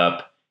growing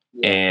up,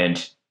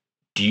 and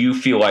do you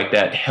feel like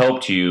that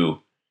helped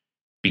you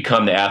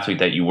become the athlete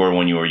that you were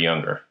when you were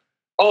younger?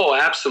 Oh,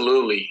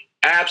 absolutely.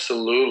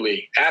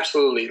 Absolutely.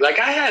 Absolutely. Like,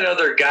 I had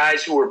other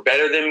guys who were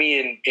better than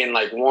me in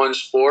like one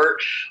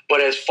sport,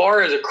 but as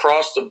far as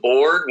across the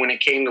board, when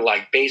it came to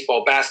like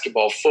baseball,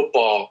 basketball,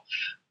 football,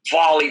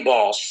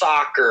 volleyball,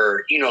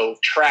 soccer,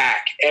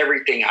 track,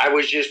 everything, I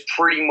was just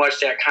pretty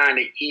much that kind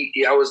of,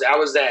 I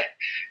was that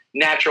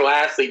natural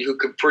athlete who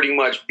could pretty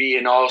much be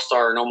an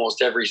all-star in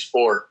almost every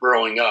sport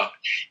growing up.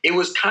 It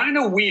was kind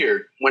of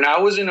weird. When I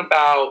was in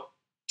about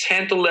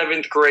 10th,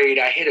 11th grade,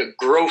 I hit a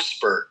growth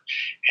spurt,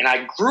 and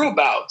I grew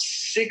about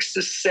 6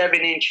 to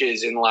 7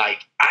 inches in I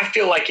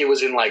feel like it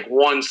was in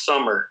one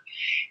summer.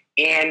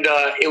 And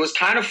it was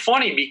kind of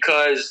funny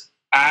because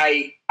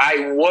I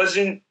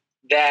wasn't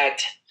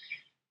that,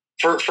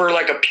 for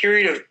like a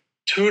period of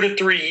 2 to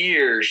 3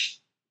 years,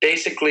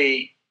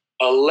 basically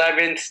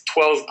 11th,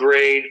 12th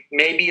grade,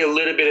 maybe a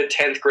little bit of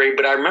 10th grade,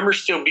 but I remember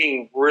still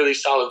being a really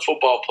solid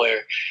football player.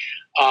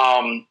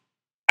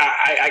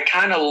 I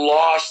kind of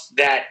lost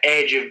that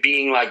edge of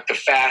being like the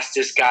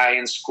fastest guy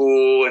in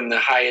school and the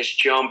highest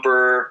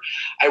jumper.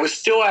 I was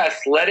still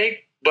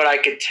athletic, but I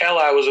could tell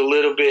I was a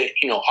little bit,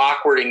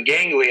 awkward and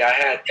gangly.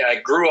 I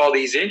grew all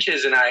these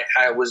inches, and I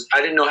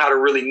didn't know how to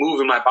really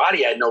move in my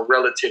body. I had no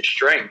relative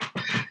strength.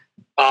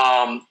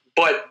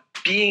 But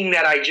being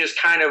that I just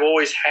kind of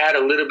always had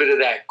a little bit of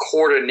that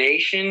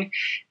coordination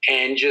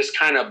and just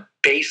kind of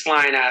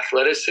baseline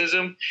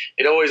athleticism,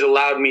 it always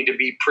allowed me to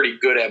be pretty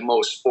good at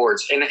most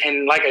sports.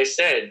 And like I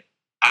said,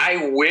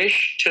 I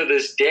wish to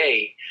this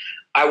day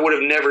I would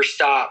have never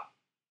stopped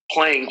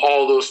playing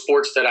all those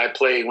sports that I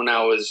played when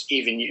I was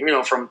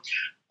even, from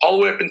all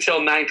the way up until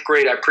 9th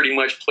grade, I pretty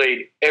much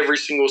played every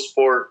single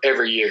sport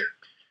every year.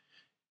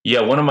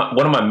 Yeah, one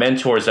of my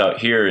mentors out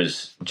here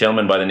is a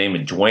gentleman by the name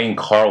of Dwayne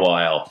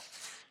Carlisle.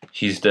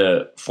 He's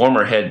the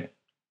former head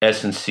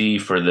S&C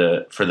for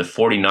the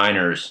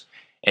 49ers,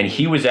 and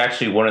he was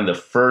actually one of the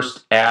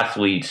first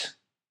athletes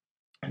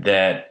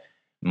that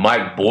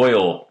Mike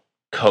Boyle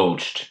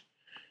coached,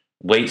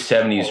 late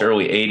 70s,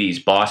 early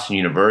 80s, Boston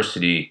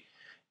University.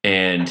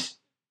 And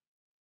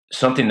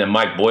something that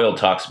Mike Boyle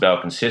talks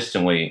about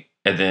consistently,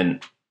 and then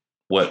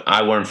what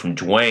I learned from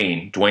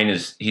Dwayne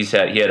is he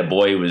had a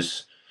boy who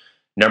was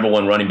number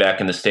one running back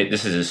in the state.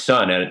 This is his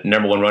son,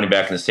 number one running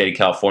back in the state of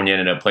California,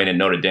 ended up playing at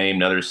Notre Dame.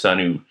 Another son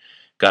who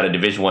got a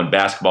Division I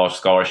basketball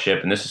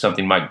scholarship. And this is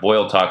something Mike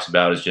Boyle talks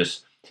about, is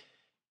just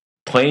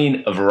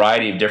playing a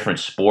variety of different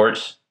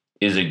sports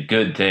is a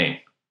good thing.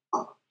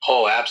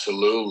 Oh,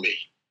 absolutely.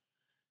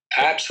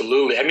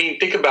 Absolutely. I mean,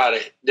 think about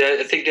it.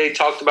 I think they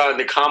talked about in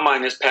the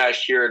combine this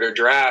past year at their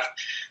draft,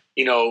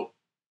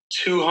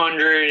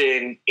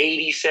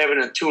 287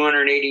 or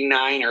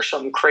 289 or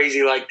something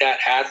crazy like that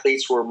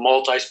athletes were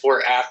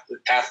multi-sport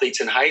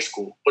athletes in high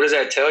school. What does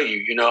that tell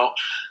you?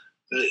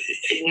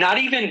 Not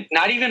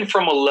even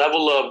from a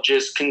level of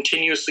just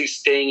continuously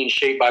staying in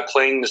shape by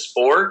playing the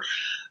sport,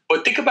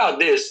 but think about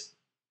this.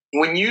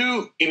 When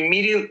you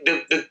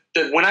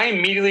when I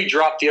immediately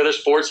dropped the other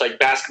sports like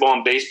basketball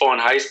and baseball in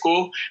high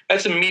school,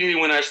 that's immediately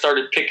when I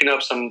started picking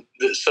up some of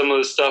the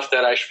stuff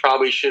that I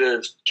probably should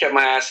have kept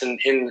my ass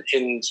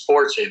in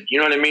sports in. You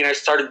know what I mean? I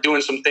started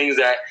doing some things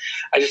that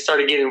I just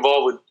started getting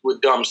involved with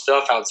dumb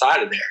stuff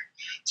outside of there.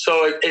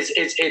 So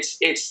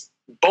it's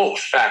both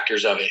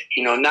factors of it.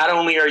 Not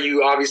only are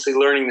you obviously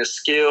learning the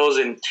skills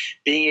and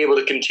being able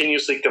to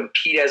continuously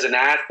compete as an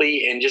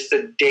athlete and just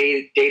the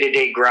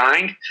day-to-day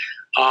grind,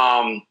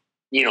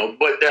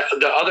 but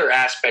the other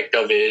aspect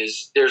of it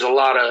is there's a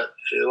lot of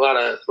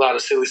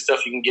silly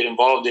stuff you can get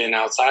involved in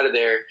outside of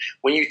there.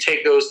 When you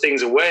take those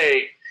things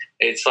away,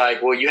 it's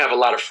like, well, you have a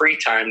lot of free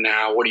time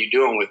now. What are you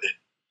doing with it?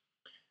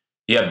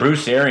 Yeah,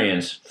 Bruce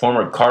Arians,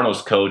 former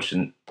Cardinals coach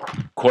and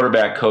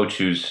quarterback coach,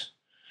 who's,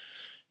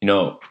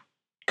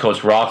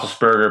 Coach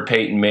Roethlisberger,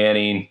 Peyton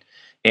Manning,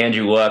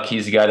 Andrew Luck.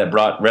 He's the guy that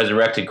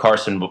resurrected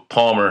Carson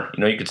Palmer.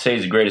 You could say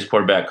he's the greatest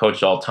quarterback coach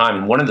of all time.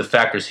 And one of the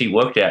factors he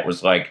looked at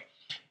was like,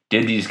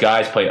 did these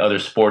guys play other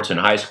sports in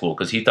high school?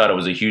 Because he thought it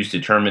was a huge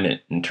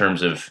determinant in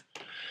terms of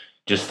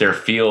just their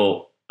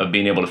feel of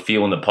being able to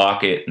feel in the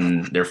pocket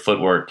and their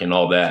footwork and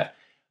all that.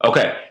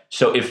 Okay,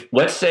 so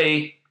let's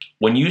say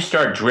when you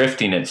start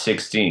drifting at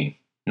 16,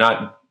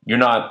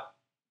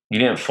 you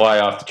didn't fly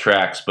off the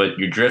tracks, but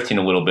you're drifting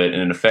a little bit,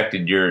 and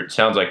it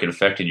sounds like it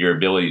affected your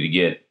ability to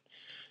get,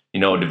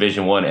 a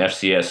Division I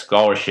FCS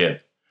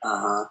scholarship.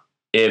 Uh-huh.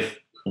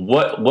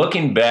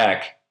 Looking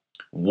back,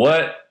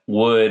 what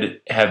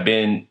would have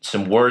been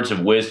some words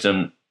of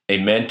wisdom a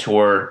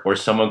mentor or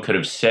someone could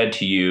have said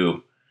to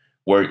you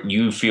where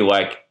you feel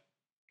like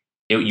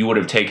you would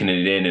have taken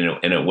it in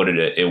and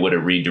it would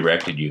have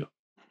redirected you?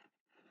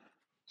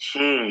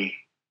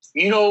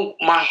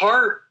 My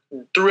heart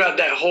throughout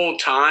that whole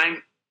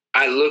time,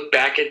 I look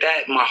back at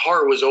that, my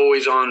heart was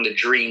always on the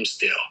dream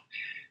still.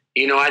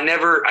 I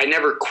never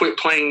quit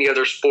playing the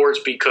other sports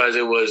because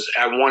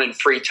I wanted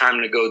free time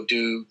to go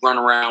run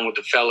around with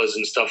the fellas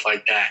and stuff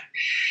like that.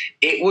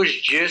 It was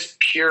just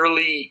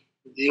purely,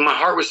 my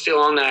heart was still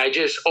on that. I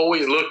just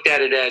always looked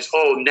at it as,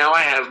 oh, now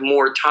I have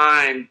more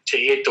time to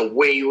hit the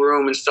weight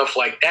room and stuff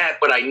like that.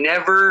 But I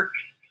never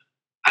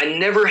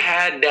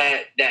had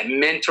that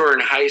mentor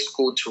in high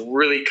school to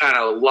really kind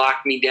of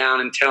lock me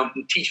down and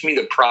teach me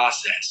the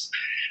process.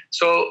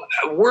 So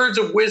words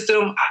of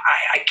wisdom,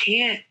 I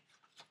can't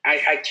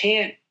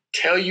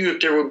tell you if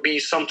there would be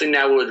something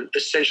that would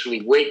essentially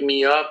wake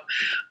me up,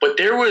 but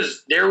there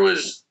was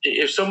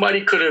if somebody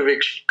could have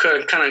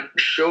kind of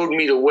showed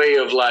me the way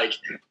of like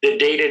the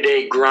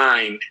day-to-day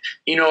grind.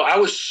 I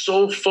was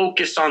so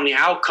focused on the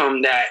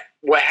outcome that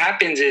what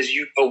happens is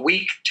a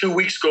week, 2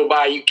 weeks go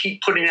by, you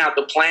keep putting out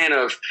the plan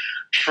of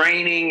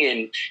training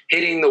and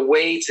hitting the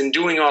weights and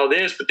doing all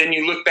this, but then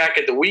you look back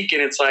at the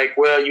weekend, it's like,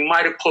 well, you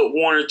might have put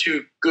 1 or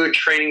 2 good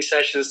training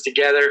sessions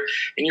together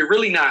and you're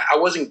really not, I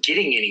wasn't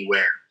getting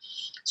anywhere.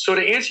 So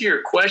to answer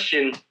your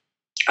question,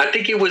 I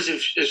think it was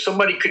if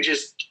somebody could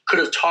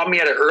have taught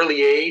me at an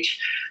early age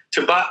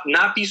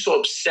not be so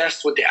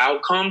obsessed with the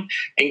outcome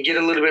and get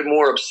a little bit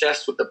more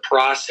obsessed with the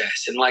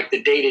process and like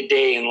the day to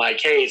day, and like,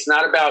 hey, it's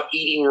not about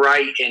eating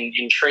right and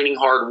training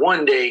hard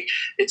one day.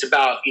 It's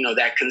about,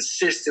 that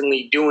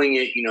consistently doing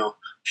it,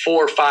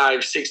 4,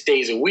 5, 6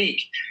 days a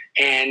week.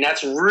 And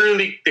that's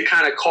really the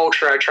kind of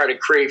culture I try to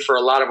create for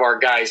a lot of our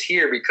guys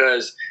here,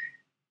 because,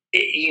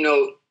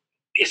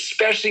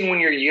 especially when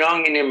you're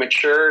young and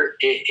immature,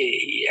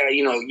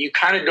 you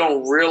kind of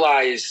don't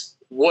realize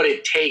what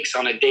it takes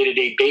on a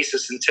day-to-day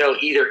basis until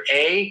either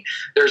A,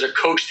 there's a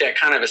coach that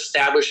kind of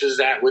establishes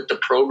that with the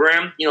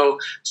program.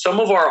 Some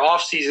of our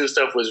off-season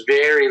stuff was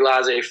very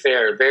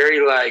laissez-faire,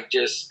 very like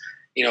just,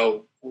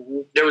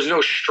 there was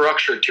no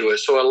structure to it.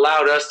 So it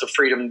allowed us the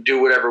freedom to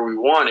do whatever we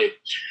wanted.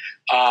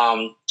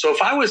 So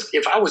if I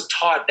was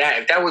taught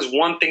that, if that was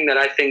one thing that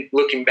I think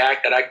looking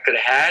back that I could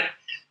have had,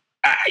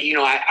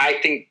 I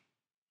think,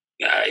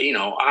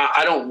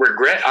 I don't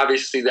regret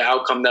obviously the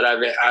outcome that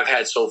I've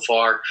had so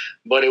far,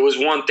 but it was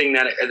one thing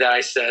that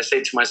I say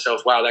to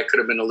myself, wow, that could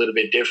have been a little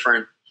bit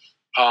different.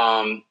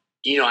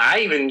 I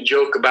even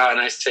joke about,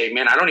 and I say,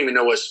 man, I don't even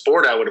know what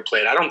sport I would have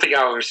played. I don't think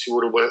I obviously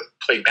would have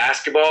played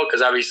basketball,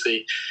 because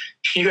obviously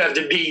you have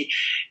to be,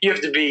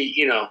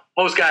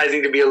 most guys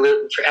need to be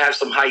have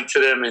some height to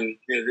them, and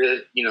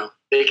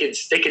they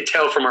could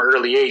tell from an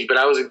early age. But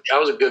I was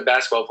a good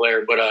basketball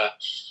player. But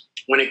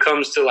when it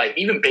comes to like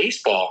even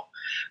baseball,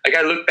 like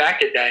I look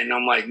back at that and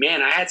I'm like,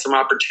 man, I had some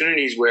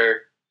opportunities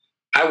where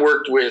I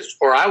worked with,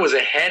 or I was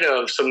ahead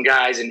of some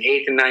guys in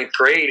 8th and 9th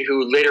grade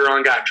who later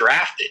on got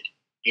drafted.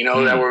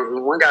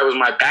 One guy was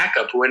my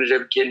backup who ended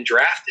up getting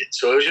drafted.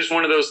 So it was just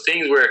one of those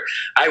things where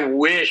I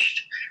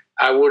wished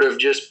I would have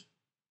just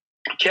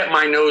kept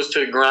my nose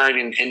to the grind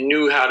and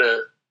knew how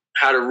to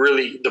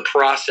really the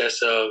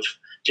process of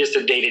just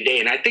a day to day.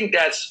 And I think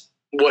that's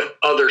what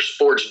other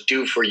sports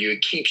do for you.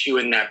 It keeps you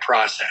in that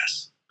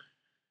process.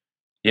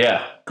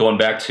 Yeah, going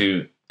back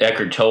to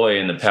Eckhart Tolle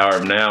and the power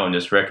of now, and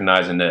just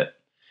recognizing that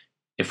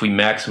if we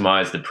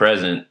maximize the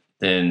present,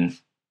 then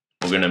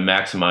we're going to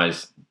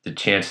maximize the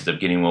chances of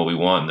getting what we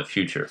want in the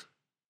future.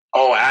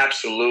 Oh,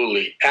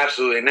 absolutely.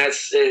 Absolutely. And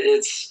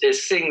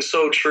it's sing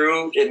so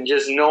true. And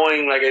just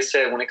knowing, like I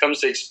said, when it comes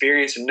to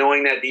experience and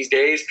knowing that these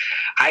days,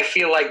 I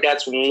feel like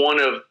that's one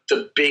of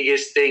the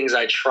biggest things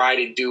I try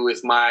to do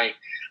with my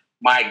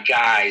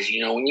guys.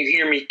 When you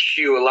hear me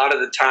cue, a lot of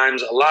the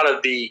times, a lot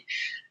of the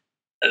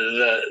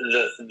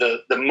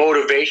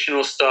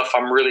motivational stuff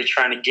I'm really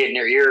trying to get in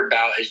their ear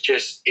about is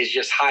just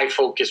high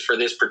focus for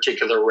this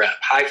particular rep,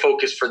 high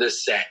focus for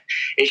this set.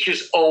 It's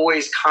just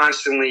always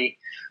constantly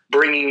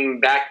bringing them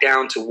back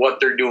down to what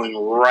they're doing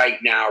right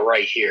now,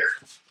 right here.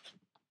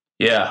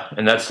 Yeah,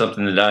 and that's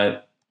something that I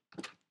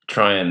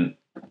try and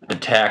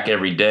attack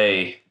every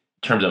day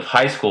in terms of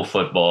high school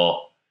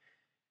football.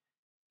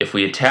 If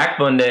we attack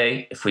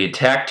Monday, if we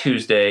attack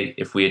Tuesday,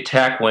 if we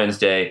attack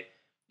Wednesday,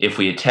 if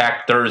we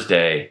attack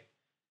Thursday,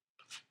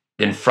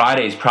 then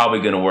Friday is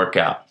probably going to work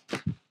out.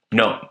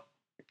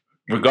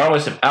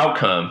 Regardless of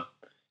outcome,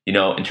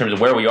 in terms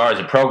of where we are as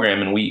a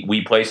program, and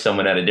we play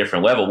someone at a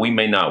different level, we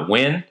may not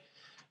win,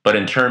 but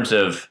in terms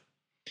of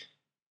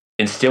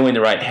instilling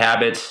the right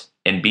habits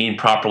and being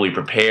properly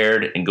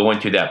prepared and going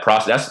through that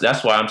process,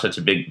 that's why I'm such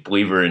a big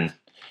believer in,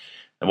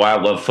 and why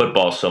I love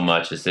football so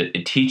much, is that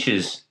it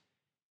teaches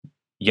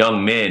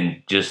young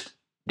men just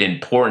the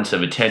importance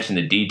of attention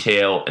to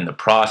detail and the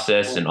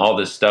process and all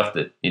this stuff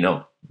that,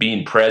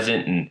 being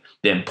present and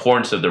the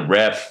importance of the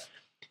rep,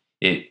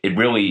 it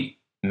really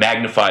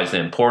magnifies the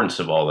importance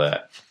of all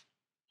that.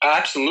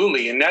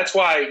 Absolutely. And that's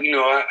why,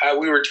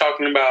 we were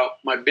talking about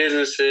my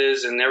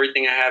businesses and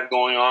everything I have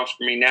going on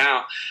for me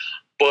now.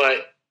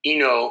 But,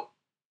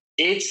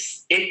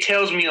 it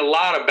tells me a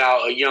lot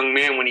about a young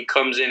man when he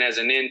comes in as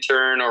an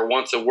intern or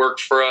wants to work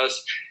for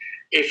us,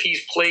 if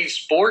he's played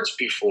sports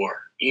before.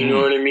 You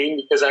know what I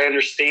mean? Because I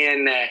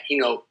understand that,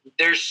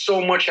 there's so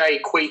much I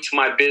equate to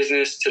my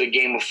business to the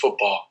game of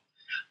football.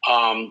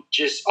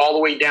 Just all the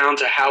way down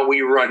to how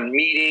we run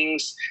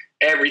meetings,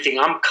 everything.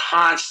 I'm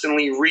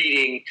constantly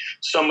reading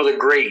some of the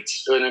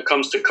greats when it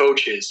comes to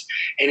coaches.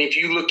 And if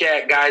you look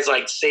at guys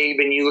like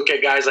Saban, you look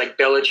at guys like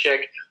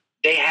Belichick,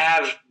 they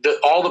have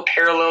all the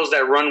parallels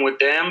that run with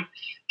them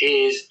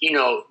is,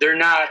 they're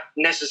not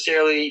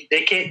necessarily,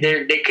 they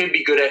could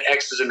be good at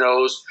X's and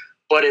O's,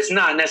 but it's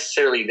not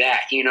necessarily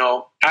that,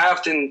 I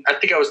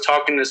think I was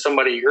talking to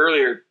somebody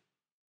earlier.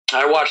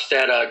 I watched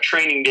that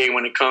training day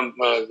when it comes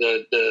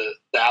the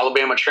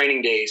Alabama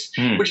training days,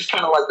 which is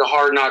kind of like the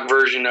hard knock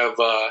version of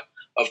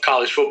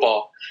college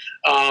football.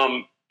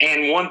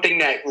 And one thing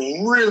that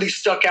really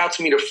stuck out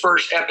to me, the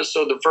first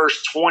episode, the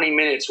first 20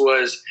 minutes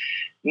was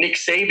Nick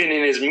Saban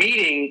in his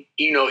meeting.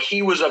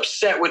 He was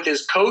upset with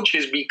his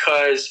coaches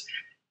because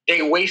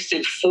they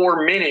wasted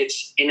 4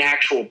 minutes in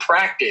actual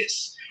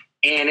practice.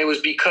 And it was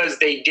because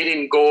they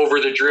didn't go over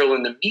the drill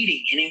in the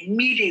meeting. And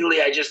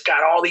immediately I just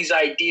got all these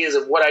ideas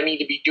of what I need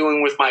to be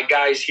doing with my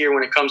guys here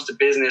when it comes to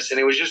business. And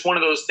it was just one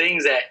of those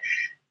things that,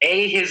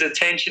 A, his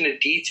attention to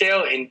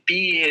detail, and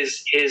B,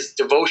 his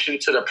devotion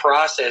to the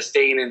process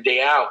day in and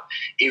day out,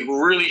 it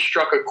really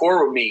struck a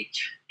chord with me.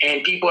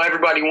 And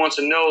everybody wants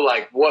to know,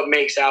 like, what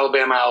makes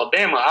Alabama,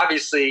 Alabama.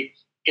 Obviously,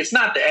 it's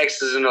not the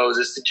X's and O's,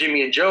 it's the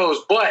Jimmy and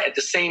Joe's. But at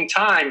the same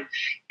time,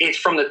 it's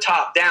from the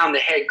top down. The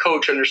head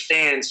coach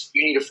understands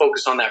you need to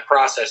focus on that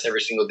process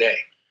every single day.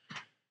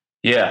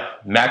 Yeah,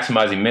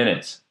 maximizing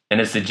minutes. And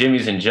it's the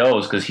Jimmys and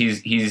Joes because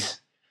he's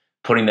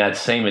putting that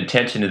same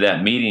attention to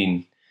that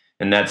meeting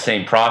and that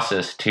same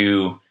process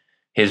to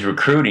his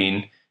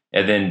recruiting,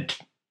 and then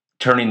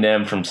turning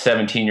them from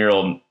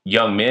 17-year-old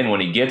young men when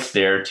he gets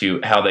there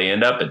to how they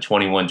end up at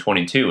 21,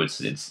 22.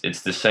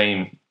 It's the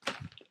same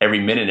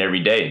every minute, every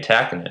day,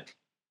 attacking it.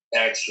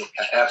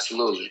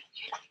 Absolutely.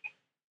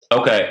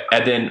 Okay,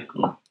 and then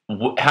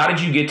how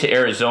did you get to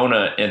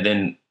Arizona, and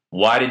then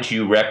why did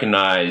you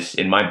recognize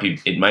it might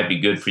be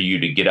good for you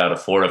to get out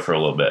of Florida for a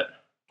little bit?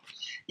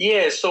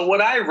 Yeah, so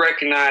what I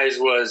recognized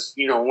was,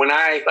 when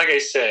I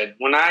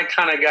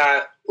kind of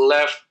got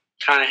left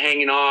kind of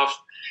hanging off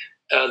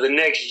the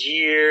next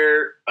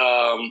year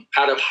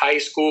out of high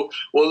school.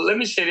 Well, let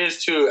me say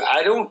this too.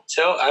 I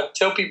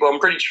tell people, I'm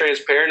pretty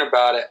transparent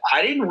about it.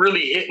 I didn't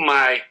really hit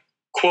my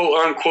quote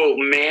unquote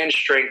man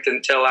strength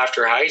until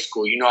after high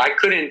school. I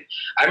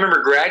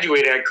remember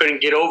graduating, I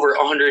couldn't get over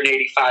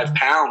 185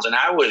 pounds. And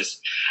I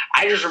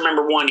just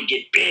remember wanting to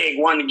get big,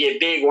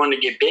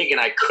 and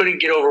I couldn't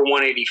get over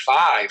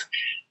 185.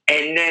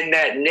 And then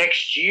that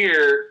next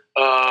year,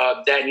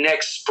 that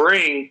next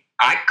spring,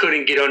 I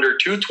couldn't get under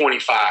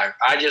 225.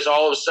 I just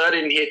all of a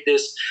sudden hit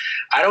this.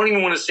 I don't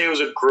even want to say it was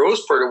a growth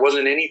spurt. It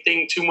wasn't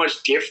anything too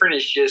much different.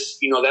 It's just,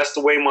 that's the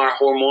way my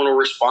hormonal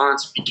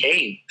response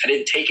became. I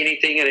didn't take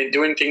anything. I didn't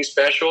do anything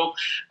special.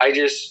 I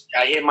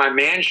hit my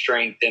man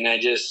strength. And I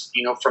just,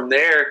 from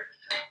there,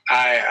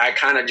 I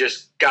kind of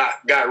just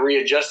got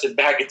readjusted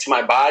back into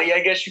my body,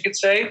 I guess you could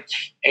say.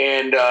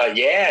 And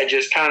I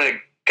just kind of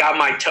got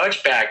my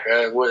touch back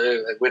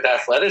with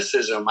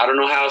athleticism. I don't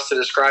know how else to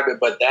describe it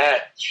but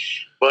that.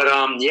 But,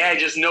 I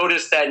just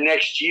noticed that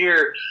next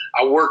year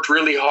I worked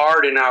really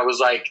hard, and I was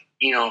like,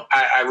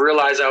 I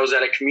realized I was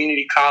at a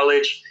community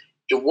college.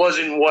 It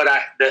wasn't what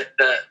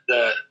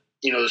the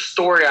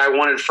story I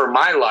wanted for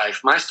my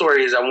life. My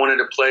story is I wanted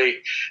to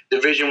play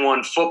Division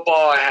I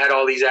football. I had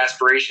all these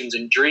aspirations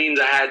and dreams.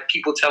 I had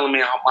people telling me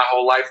my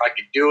whole life I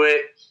could do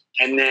it.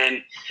 And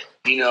then,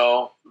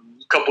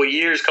 couple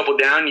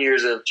down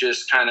years of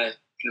just kind of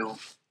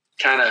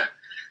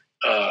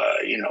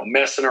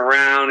messing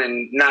around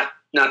and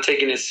not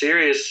taking it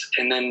serious.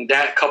 And then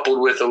that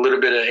coupled with a little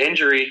bit of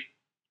injury,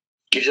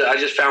 I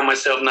just found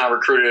myself not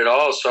recruited at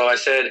all. So I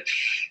said,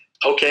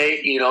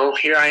 okay,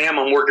 here I am.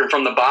 I'm working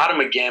from the bottom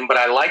again, but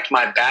I liked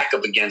my back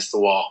up against the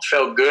wall.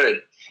 Felt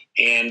good.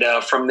 And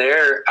from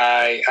there,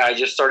 I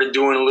just started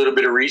doing a little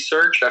bit of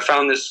research. I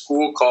found this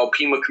school called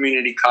Pima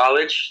Community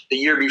College. The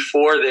year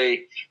before,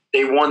 they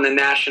won the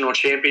national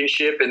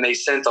championship, and they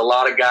sent a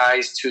lot of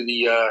guys to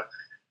the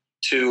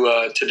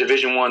to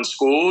Division I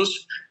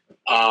schools.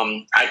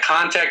 I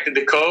contacted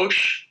the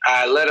coach.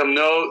 I let him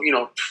know.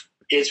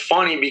 It's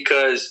funny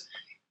because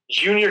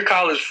junior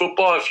college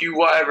football, if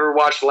you ever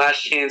watch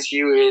Last Chance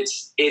U,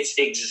 it's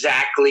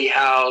exactly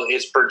how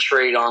it's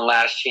portrayed on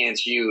Last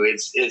Chance U.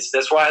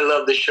 That's why I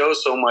love the show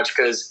so much,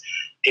 because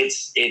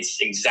it's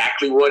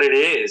exactly what it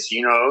is.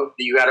 You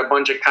got a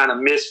bunch of kind of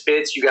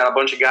misfits. You got a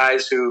bunch of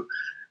guys who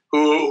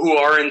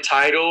are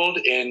entitled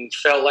and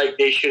felt like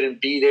they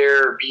shouldn't be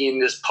there or be in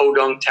this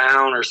podunk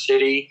town or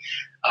city,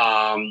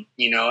 and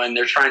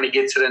they're trying to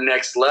get to the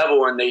next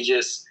level, and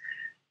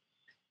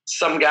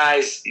some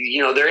guys,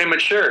 they're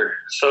immature.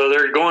 So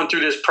they're going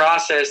through this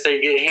process. They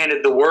get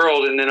handed the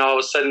world, and then all of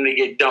a sudden they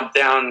get dumped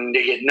down and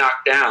they get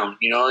knocked down,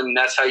 and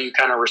that's how you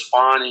kind of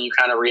respond and you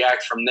kind of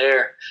react from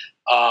there.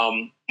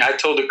 I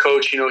told the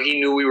coach, he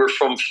knew we were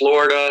from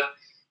Florida.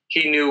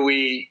 He knew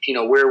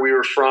where we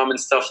were from and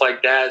stuff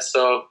like that.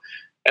 So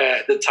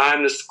at the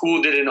time, the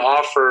school didn't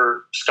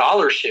offer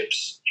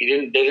scholarships.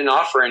 They didn't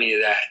offer any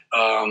of that.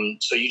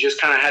 So you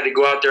just kind of had to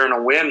go out there on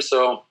a whim.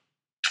 So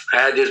I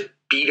had this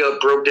beat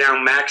up, broke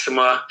down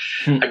Maxima.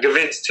 I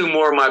convinced two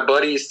more of my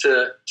buddies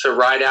to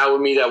ride out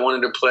with me that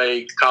wanted to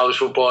play college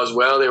football as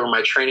well. They were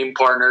my training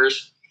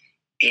partners.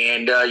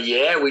 And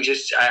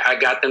I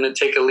got them to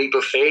take a leap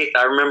of faith.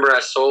 I remember I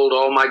sold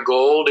all my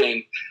gold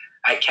and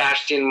I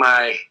cashed in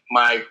my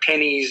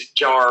pennies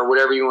jar,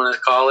 whatever you want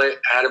to call it.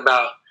 I had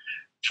about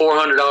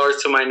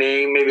 $400 to my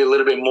name, maybe a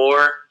little bit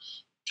more.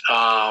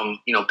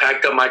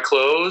 Packed up my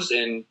clothes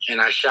and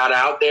I shot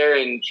out there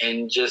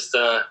and just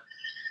kind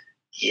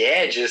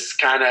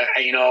of,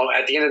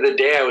 at the end of the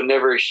day, I would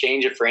never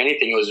exchange it for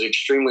anything. It was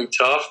extremely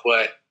tough,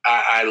 but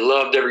I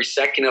loved every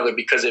second of it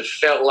because it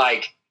felt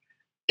like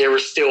there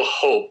was still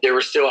hope. There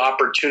was still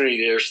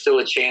opportunity. There was still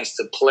a chance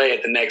to play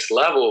at the next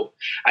level.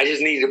 I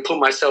just needed to put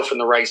myself in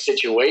the right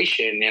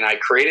situation, and I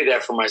created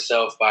that for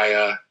myself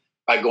by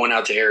going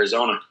out to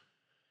Arizona.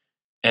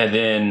 And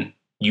then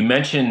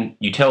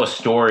you tell a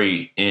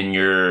story in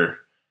your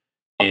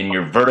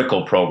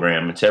vertical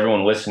program. And to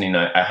everyone listening,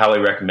 I highly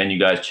recommend you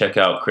guys check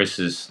out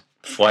Chris's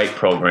flight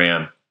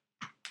program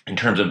in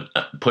terms of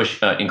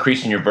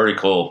increasing your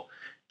vertical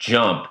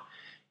jump.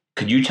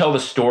 could you tell the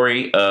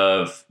story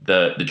of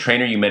the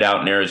trainer you met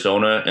out in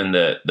Arizona and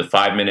the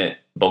 5-minute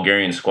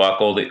Bulgarian squat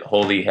hold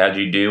that he had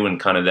you do, and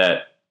kind of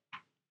that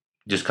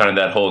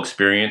whole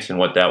experience and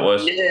what that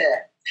was?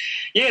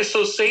 Yeah.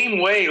 So same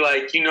way,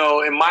 like, you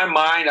know, in my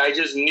mind, I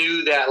just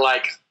knew that,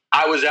 like,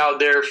 I was out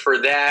there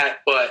for that,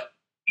 but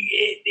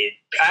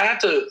I have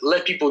to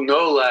let people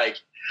know, like,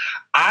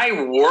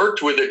 I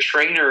worked with a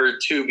trainer or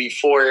two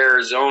before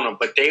Arizona,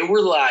 but they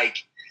were like,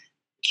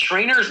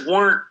 trainers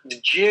weren't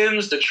the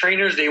gyms, the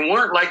trainers, they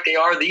weren't like they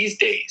are these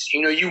days.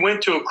 You know, you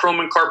went to a chrome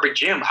and carpet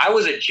gym. I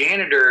was a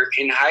janitor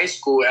in high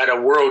school at a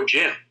world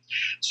gym.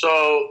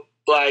 So,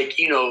 like,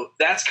 you know,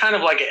 that's kind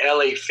of like an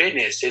LA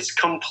Fitness. It's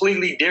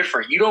completely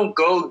different. You don't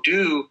go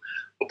do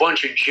a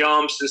bunch of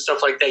jumps and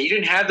stuff like that. You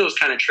didn't have those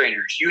kind of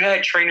trainers. You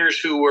had trainers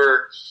who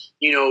were,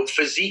 you know,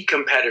 physique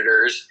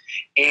competitors,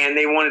 and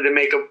they wanted to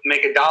make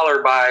a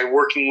dollar by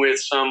working with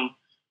some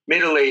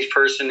middle-aged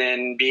person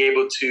and be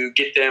able to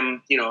get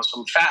them, you know,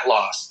 some fat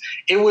loss.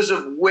 It was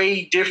a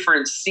way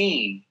different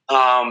scene.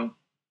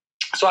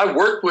 So I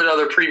worked with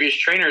other previous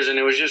trainers, and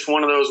it was just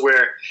one of those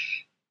where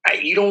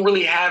you don't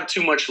really have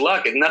too much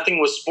luck, and nothing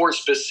was sports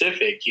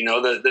specific. You know,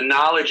 the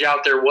knowledge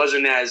out there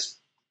wasn't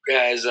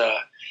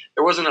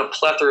there wasn't a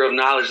plethora of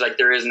knowledge like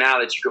there is now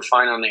that you could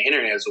find on the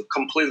internet. It's a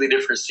completely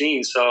different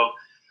scene. So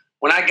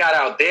when I got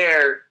out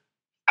there,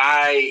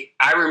 I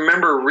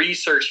remember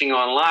researching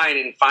online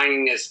and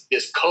finding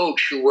this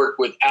coach who worked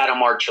with Adam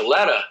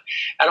Archuleta.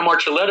 Adam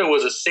Archuleta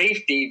was a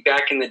safety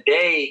back in the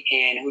day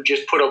and who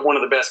just put up one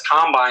of the best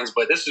combines,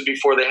 but this was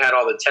before they had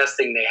all the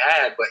testing they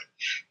had. But,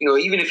 you know,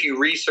 even if you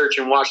research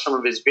and watch some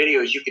of his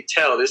videos, you could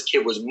tell this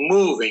kid was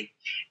moving.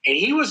 And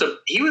he was a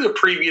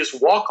previous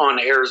walk-on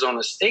to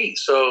Arizona State.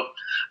 So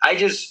I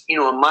just, you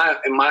know, in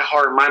my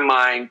heart, in my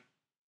mind,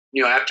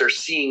 you know, after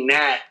seeing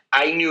that,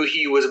 I knew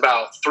he was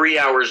about 3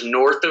 hours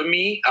north of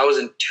me. I was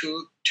in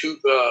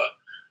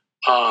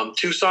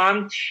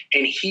Tucson,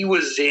 and he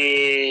was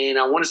in,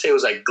 I want to say it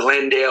was like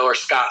Glendale or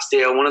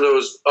Scottsdale, one of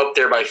those up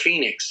there by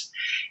Phoenix.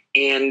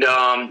 And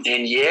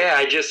yeah,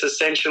 I just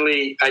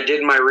essentially, I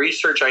did my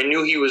research. I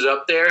knew he was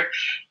up there,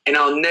 and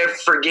I'll never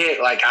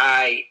forget, like,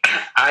 I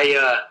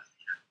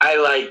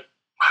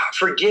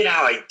forget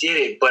how I did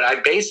it, but I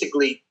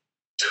basically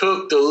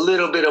took the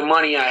little bit of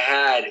money I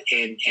had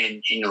and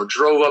you know,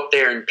 drove up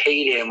there and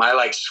paid him. I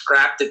like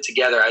scrapped it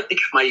together. I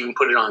think I might even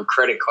put it on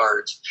credit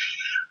cards.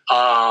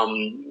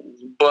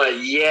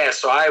 But yeah,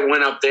 so I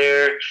went up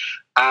there.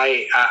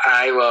 I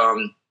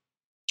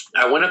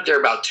went up there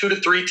about 2 to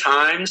 3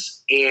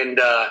 times, and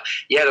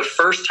yeah, the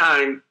first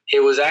time it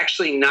was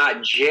actually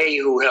not Jay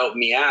who helped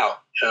me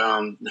out.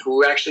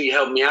 Who actually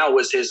helped me out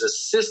was his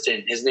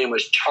assistant. His name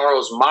was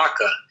Charles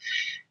Maka.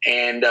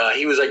 And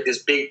he was like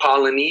this big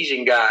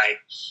Polynesian guy.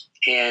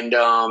 And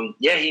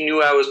yeah, he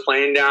knew I was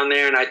playing down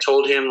there. And I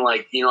told him,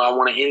 like, you know, I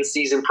want an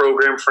in-season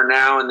program for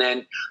now. And then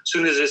as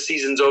soon as this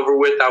season's over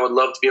with, I would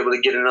love to be able to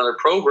get another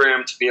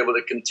program to be able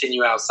to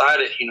continue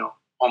outside it, you know,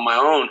 on my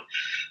own.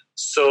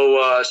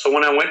 So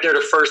when I went there the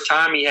first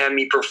time, he had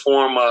me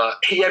perform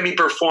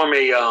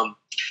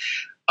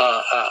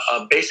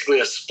basically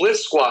a split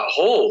squat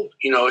hold.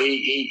 You know,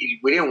 we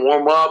didn't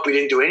warm up. We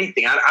didn't do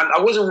anything. I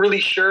wasn't really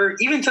sure.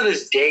 Even to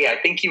this day, I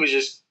think he was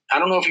just, I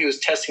don't know if he was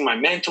testing my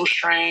mental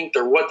strength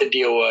or what the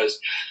deal was,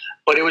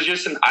 but it was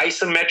just an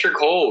isometric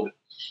hold.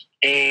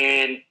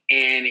 And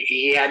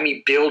he had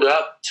me build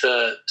up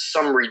to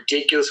some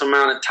ridiculous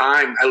amount of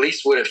time, at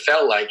least what it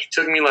felt like. It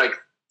took me like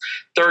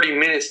 30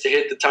 minutes to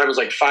hit the time. It was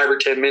like 5 or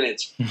 10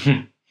 minutes.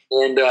 And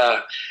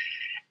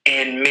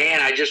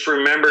man, I just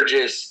remember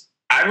just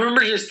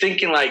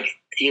thinking, like,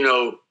 you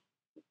know,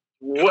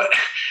 what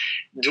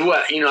do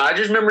I, you know, I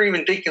just remember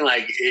even thinking,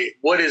 like,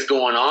 what is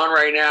going on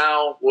right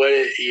now?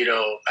 You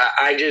know,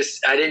 I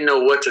didn't know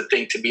what to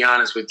think, to be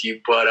honest with you.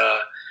 But,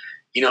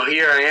 you know,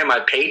 here I am. I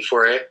paid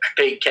for it. I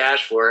paid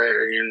cash for it.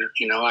 Or,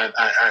 you know, I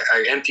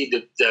emptied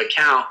the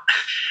account,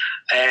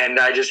 and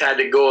I just had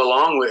to go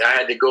along with it. I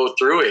had to go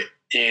through it.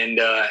 And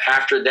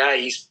after that,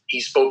 he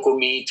spoke with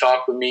me,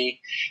 talked with me.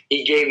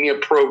 He gave me a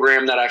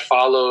program that I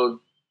followed.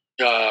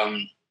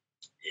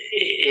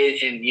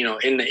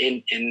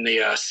 In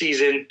the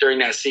season, during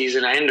that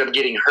season, I ended up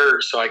getting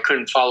hurt, so I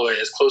couldn't follow it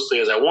as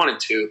closely as I wanted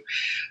to.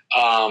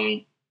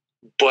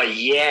 But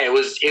yeah, it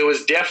was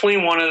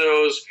definitely one of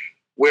those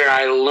where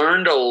I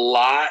learned a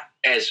lot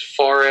as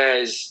far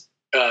as,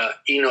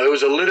 you know, it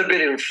was a little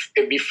bit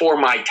before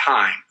my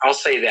time. I'll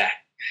say that.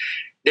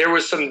 There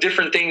was some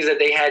different things that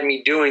they had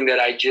me doing that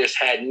I just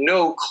had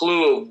no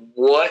clue of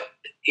what.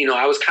 You know,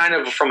 I was kind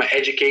of, from an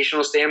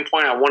educational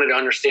standpoint, I wanted to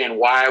understand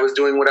why I was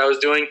doing what I was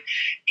doing.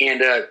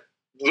 And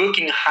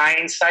looking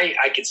hindsight,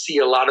 I could see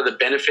a lot of the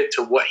benefit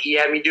to what he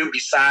had me do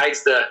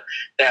besides that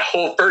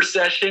whole first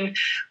session.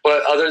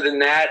 But other than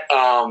that,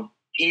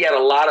 he had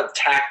a lot of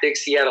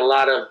tactics. He had a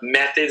lot of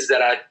methods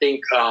that I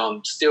think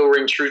still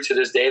ring true to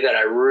this day that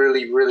I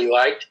really, really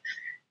liked.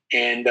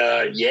 And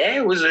yeah,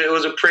 it was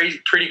a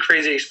pretty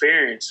crazy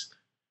experience.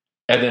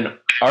 And then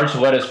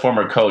Archuleta's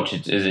former coach,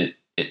 is it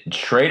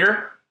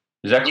Schrader?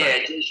 Is that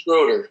correct? Yeah, Jay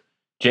Schroeder.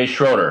 Jay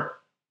Schroeder.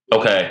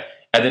 Okay.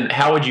 And then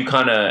how would you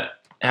kind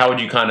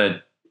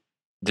of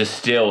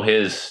distill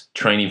his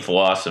training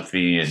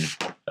philosophy in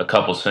a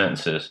couple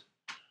sentences?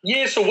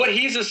 Yeah, so what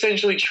he's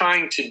essentially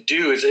trying to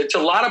do is it's a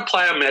lot of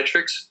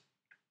plyometrics.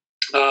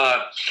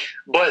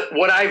 But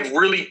what I've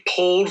really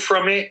pulled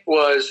from it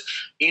was,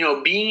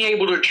 being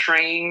able to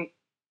train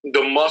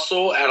the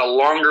muscle at a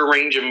longer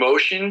range of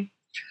motion,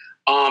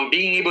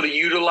 being able to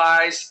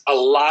utilize a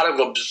lot of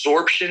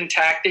absorption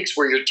tactics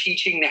where you're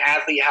teaching the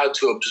athlete how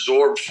to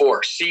absorb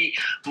force. See,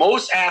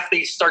 most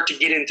athletes start to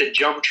get into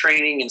jump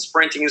training and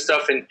sprinting and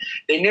stuff, and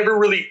they never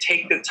really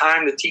take the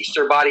time to teach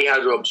their body how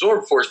to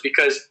absorb force,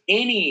 because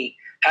any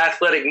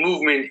athletic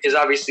movement is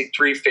obviously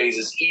three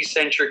phases: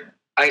 eccentric,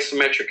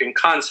 isometric, and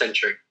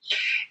concentric.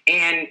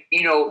 And,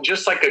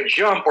 just like a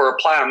jump or a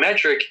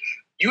plyometric,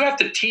 you have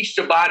to teach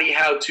the body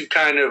how to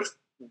kind of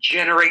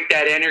generate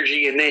that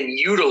energy and then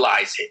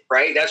utilize it,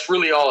 right? That's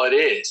really all it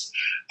is.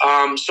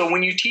 So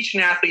when you teach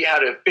an athlete how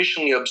to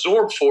efficiently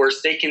absorb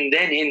force, they can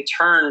then in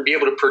turn be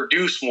able to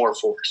produce more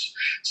force.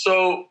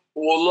 So a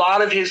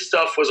lot of his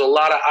stuff was a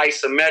lot of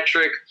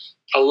isometric,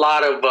 a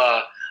lot of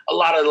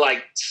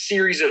like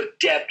series of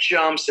depth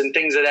jumps and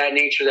things of that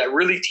nature that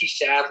really teach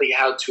the athlete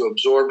how to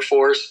absorb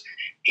force.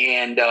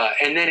 And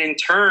then in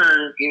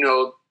turn,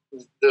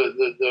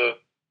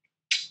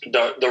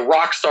 the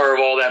rock star of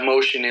all that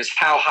motion is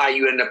how high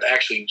you end up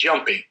actually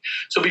jumping.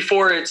 So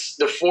before it's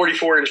the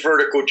 44-inch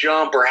vertical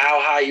jump or how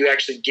high you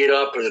actually get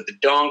up or the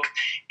dunk,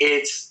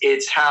 it's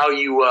how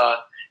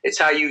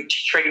you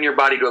train your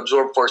body to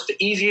absorb force. The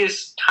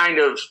easiest kind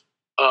of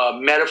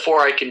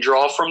metaphor I can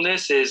draw from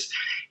this is,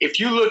 if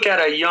you look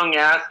at a young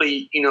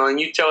athlete, and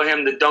you tell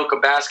him to dunk a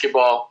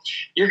basketball,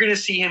 you're going to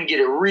see him get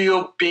a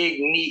real big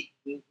knee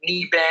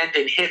bend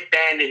and hip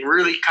bend and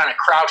really kind of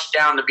crouch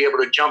down to be able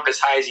to jump as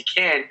high as he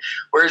can.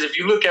 Whereas if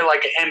you look at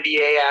like an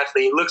NBA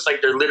athlete, it looks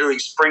like they're literally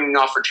springing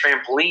off a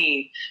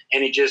trampoline,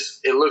 and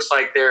it looks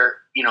like they're,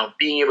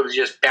 being able to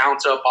just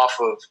bounce up off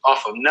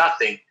of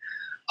nothing.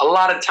 A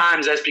lot of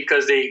times that's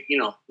because they,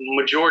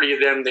 majority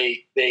of them,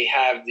 they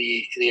have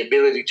the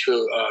ability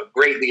to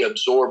greatly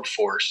absorb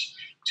force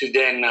to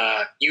then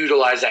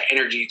utilize that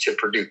energy to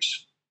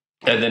produce.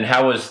 And then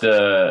how was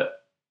the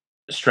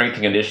strength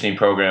and conditioning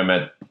program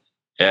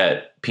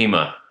at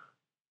Pima?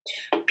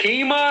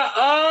 Pima,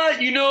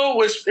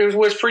 it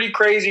was pretty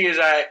crazy.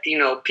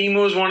 Pima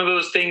was one of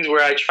those things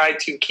where I tried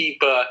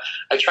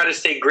to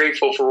stay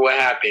grateful for what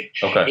happened.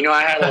 Okay.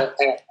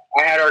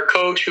 I had our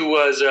coach who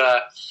was,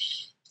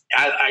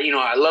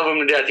 I love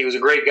him to death. He was a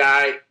great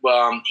guy.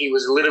 He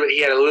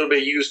had a little bit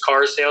of used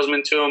car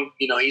salesman to him.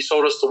 He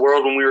sold us the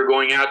world when we were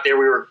going out there.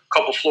 We were a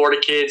couple Florida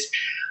kids.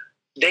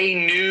 They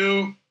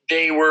knew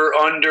they were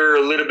under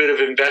a little bit of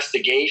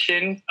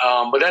investigation,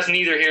 but that's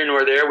neither here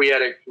nor there. I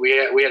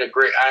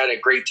had a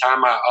great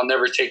time. I'll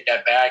never take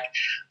that back.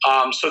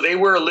 So they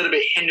were a little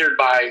bit hindered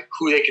by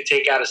who they could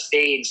take out of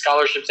state and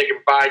scholarships they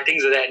could provide,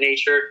 things of that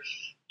nature.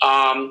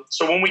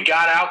 So when we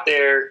got out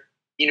there,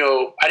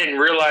 I didn't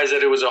realize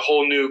that it was a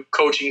whole new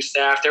coaching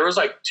staff. There was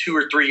like 2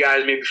 or 3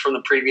 guys maybe from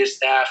the previous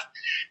staff.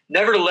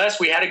 Nevertheless,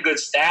 we had a good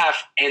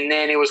staff, and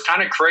then it was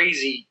kind of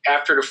crazy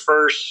after the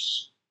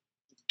first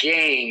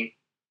game.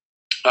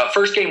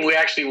 We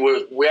actually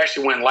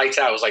went lights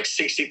out. It was like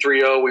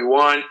 63-0. We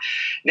won.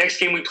 Next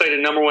game, we played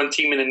a number 1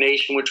 team in the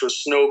nation, which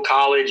was Snow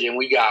College, and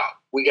we got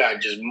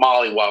just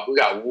mollywopped. We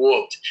got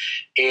whooped,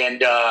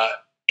 and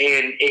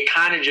it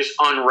kind of just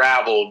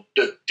unraveled.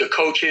 The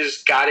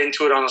coaches got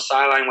into it on the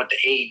sideline with the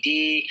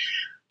AD.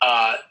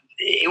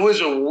 It was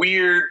a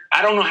weird.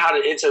 I don't know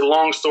it's a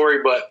long story,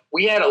 but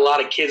we had a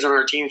lot of kids on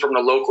our team from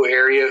the local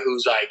area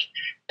whose like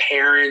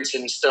parents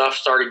and stuff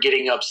started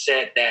getting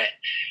upset that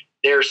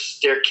their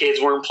kids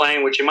weren't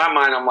playing, which in my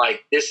mind, I'm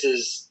like, this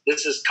is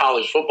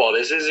college football.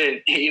 This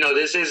isn't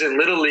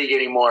Little League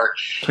anymore.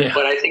 Yeah.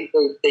 But I think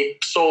they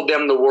sold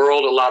them the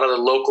world, a lot of the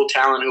local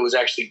talent who was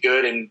actually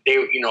good. And they,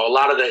 a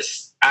lot of the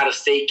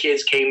out-of-state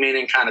kids came in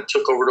and kind of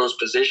took over those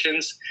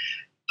positions.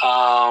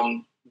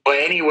 But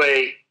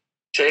anyway,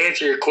 to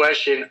answer your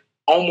question,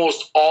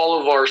 almost all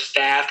of our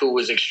staff who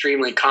was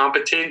extremely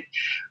competent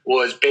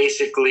was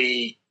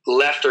basically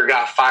left or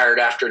got fired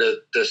after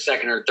the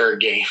second or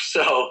third game.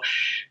 So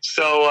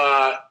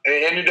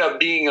it ended up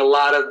being a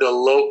lot of the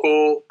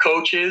local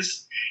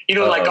coaches.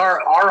 Like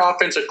our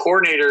offensive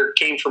coordinator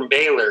came from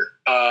Baylor.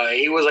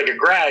 He was like a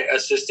grad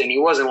assistant. He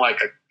wasn't like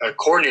a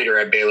coordinator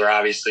at Baylor,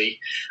 obviously.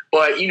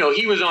 But,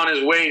 he was on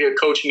his way to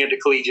coaching at the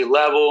collegiate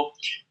level.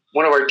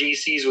 One of our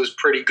DCs was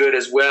pretty good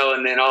as well.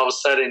 And then all of a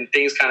sudden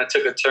things kind of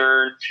took a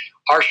turn.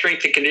 Our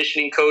strength and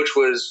conditioning coach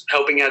was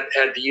helping at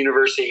the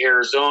University of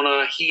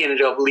Arizona. He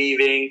ended up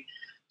leaving.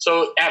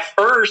 So at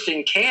first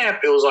in camp,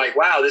 it was like,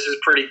 wow, this is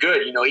pretty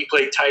good. He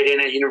played tight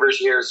end at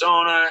University of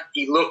Arizona.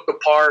 He looked the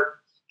part.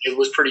 It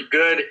was pretty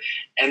good.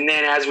 And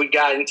then as we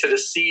got into the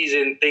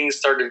season, things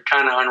started to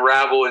kind of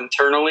unravel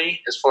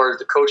internally as far as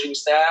the coaching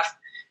staff.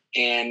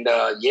 And,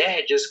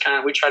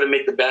 we try to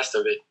make the best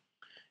of it.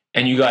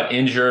 And you got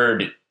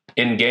injured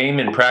In game,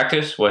 in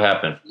practice, what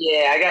happened?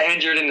 Yeah, I got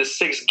injured in the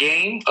 6th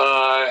game.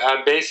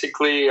 I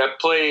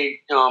played.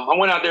 I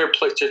went out there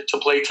to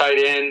play tight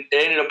end.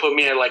 They ended up putting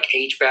me at like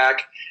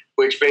H-back,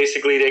 which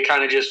basically they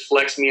kind of just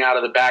flexed me out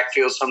of the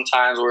backfield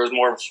sometimes, where it was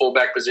more of a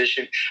fullback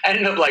position. I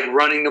ended up like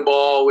running the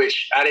ball,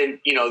 which I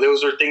didn't.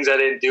 Those are things I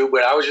didn't do,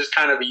 but I was just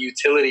kind of a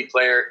utility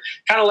player,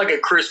 kind of like a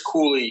Chris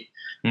Cooley.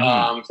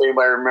 If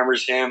anybody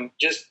remembers him,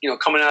 just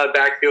coming out of the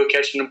backfield,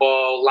 catching the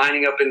ball,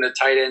 lining up in the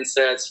tight end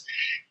sets.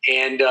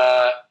 And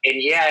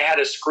yeah, I had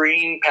a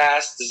screen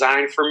pass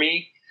designed for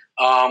me,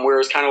 where it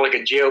was kind of like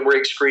a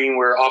jailbreak screen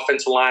where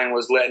offensive line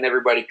was letting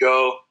everybody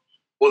go.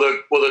 Well,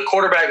 the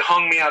quarterback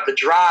hung me out to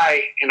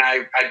dry, and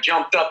I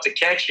jumped up to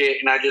catch it,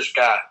 and I just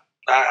got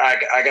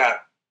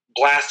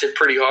blasted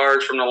pretty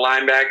hard from the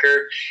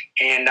linebacker,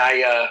 and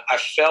I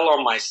fell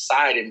on my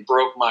side and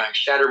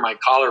shattered my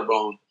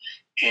collarbone,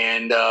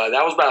 and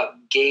that was about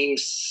game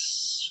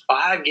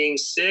 5, game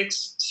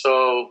 6.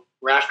 So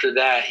after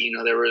that,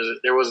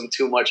 there wasn't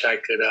too much I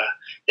could.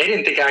 They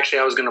didn't think actually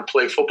I was going to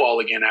play football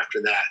again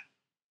after that.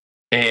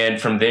 And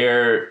from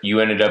there, you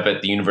ended up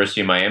at the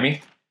University of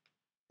Miami?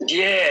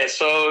 Yeah,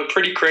 so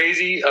pretty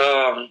crazy.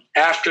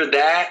 After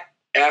that,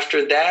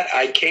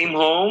 I came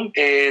home,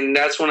 and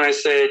that's when I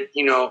said,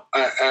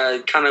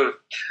 I kind of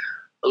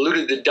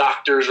eluded the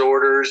doctor's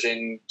orders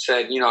and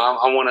said, I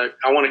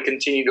want to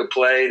continue to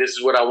play. This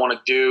is what I want to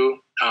do.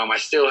 I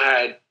still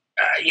had,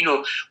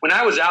 when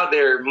I was out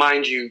there,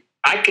 mind you,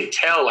 I could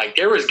tell like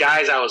there was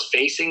guys I was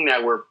facing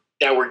that were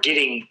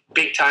getting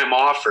big time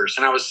offers,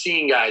 and I was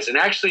seeing guys, and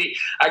actually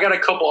I got a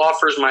couple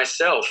offers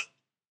myself.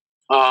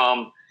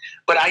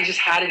 But I just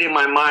had it in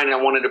my mind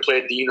I wanted to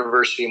play at the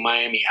University of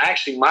Miami.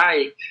 Actually,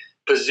 my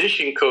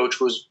position coach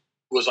was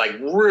like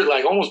we're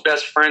like almost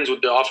best friends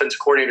with the offensive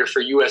coordinator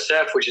for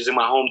USF, which is in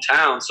my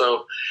hometown.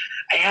 So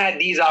I had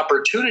these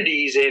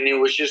opportunities, and it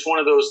was just one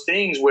of those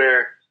things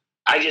where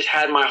I just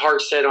had my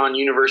heart set on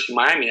University of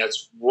Miami.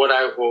 That's what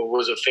I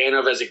was a fan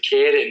of as a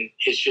kid, and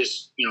it's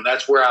just,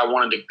 that's where I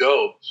wanted to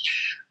go.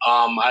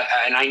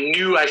 And I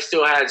knew I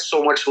still had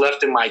so much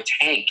left in my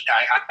tank.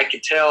 I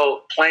could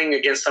tell playing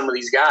against some of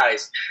these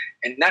guys,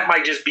 and that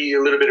might just be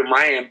a little bit of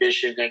my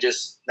ambition.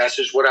 That's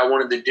just what I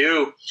wanted to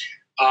do.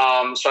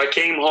 So I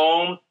came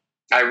home,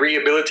 I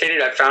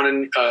rehabilitated. I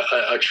found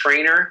a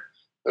trainer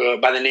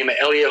by the name of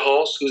Elliot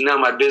Hulse, who's now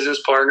my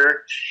business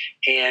partner.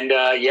 And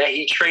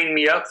he trained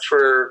me up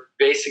for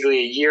basically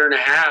a year and a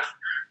half,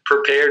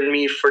 prepared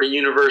me for the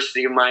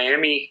University of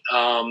Miami.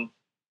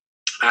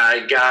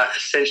 I got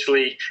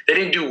essentially, they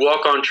didn't do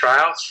walk-on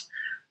tryouts.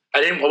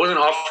 I wasn't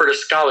offered a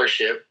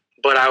scholarship,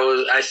 but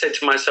I said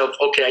to myself,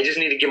 okay, I just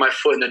need to get my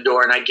foot in the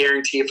door, and I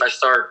guarantee if I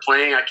start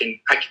playing, I can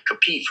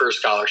compete for a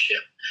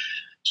scholarship.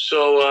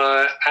 So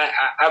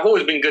I've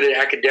always been good at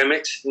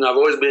academics. I've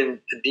always been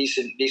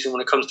decent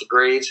when it comes to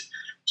grades.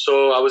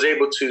 So I was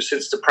able to,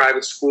 since the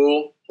private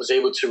school, was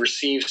able to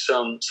receive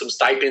some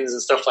stipends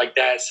and stuff like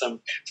that,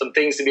 some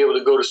things to be able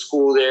to go to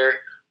school there,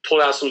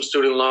 pull out some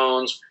student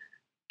loans.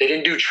 They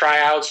didn't do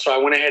tryouts, so I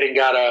went ahead and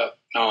got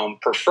a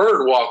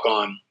preferred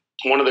walk-on.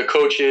 One of the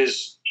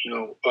coaches,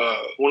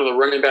 one of the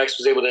running backs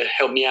was able to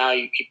help me out.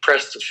 He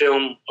pressed the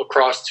film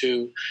across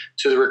to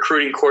the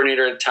recruiting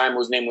coordinator at the time,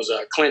 whose name was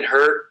Clint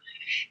Hurt.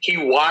 He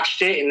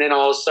watched it, and then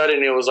all of a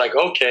sudden it was like,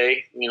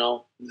 okay,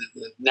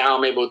 now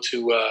I'm able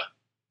to.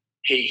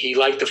 He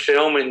liked the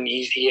film, and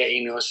he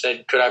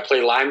said, could I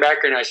play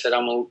linebacker? And I said, I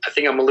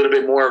think I'm a little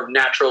bit more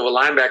natural of a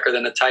linebacker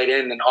than a tight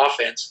end in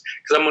offense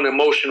because I'm an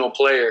emotional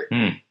player.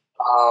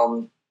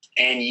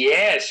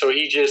 So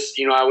he just,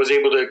 I was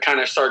able to kind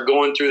of start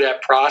going through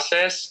that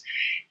process.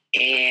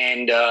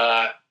 And,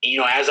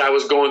 as I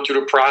was going through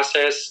the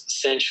process,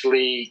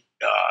 essentially,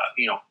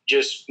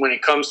 just when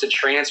it comes to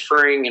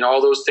transferring and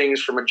all those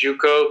things from a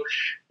JUCO,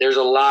 there's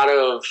a lot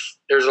of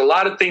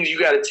things you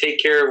got to take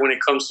care of when it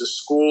comes to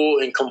school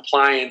and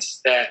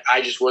compliance that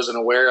I just wasn't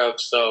aware of.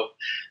 So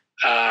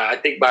I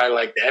think by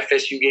like the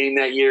FSU game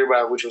that year,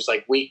 which was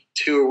like week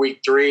 2 or week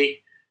 3,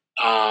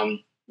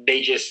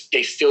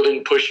 they still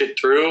didn't push it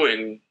through,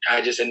 and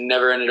I just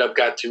never ended up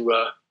got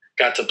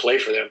to play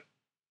for them.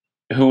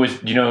 Do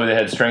you know who the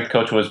head strength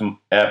coach was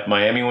at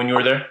Miami when you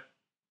were there?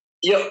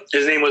 Yep,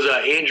 his name was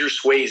Andrew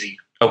Swayze.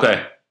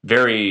 Okay,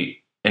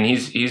 and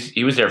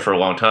he was there for a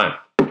long time.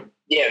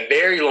 Yeah,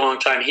 very long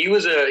time. He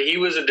was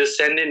a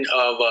descendant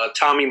of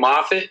Tommy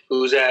Moffitt,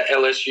 who's at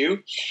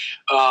LSU,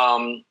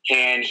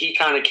 and he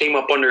kind of came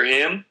up under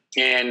him.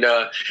 And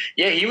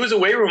he was a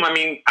weight room. I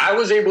mean, I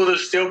was able to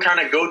still kind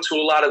of go to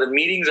a lot of the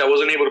meetings. I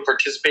wasn't able to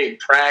participate in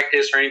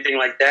practice or anything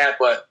like that,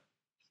 but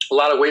a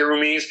lot of weight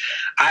room meetings.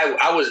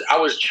 I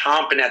was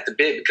chomping at the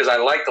bit because I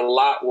liked a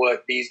lot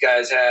what these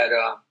guys had.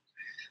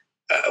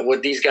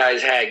 What these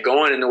guys had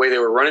going and the way they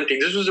were running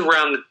things. This was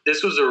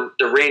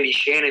the Randy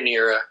Shannon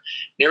era.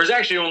 There was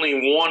actually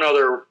only one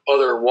other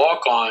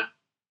walk-on,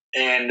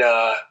 and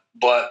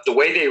but the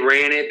way they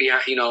ran it,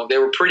 they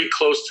were pretty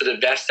close to the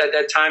vest at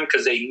that time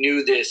because they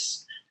knew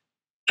this.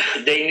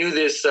 They knew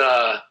this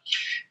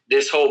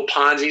whole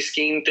Ponzi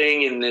scheme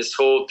thing and this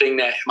whole thing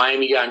that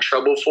Miami got in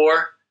trouble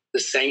for. the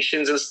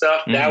sanctions and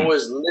stuff, that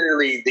was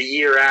literally the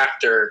year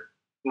after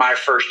my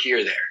first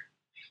year there.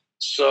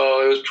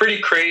 So it was pretty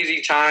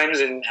crazy times,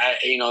 and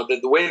the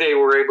way they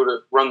were able to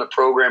run the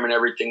program and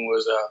everything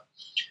was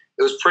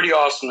it was pretty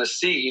awesome to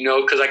see,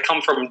 because I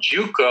come from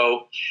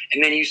JUCO,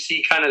 and then you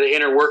see kind of the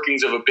inner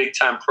workings of a big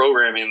time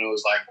program, and it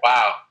was like,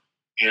 wow,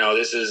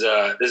 this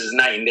is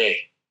night and day.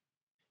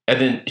 And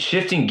then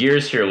shifting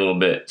gears here a little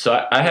bit.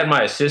 So I had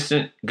my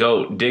assistant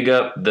go dig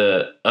up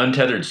the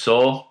Untethered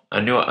Soul.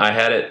 I knew I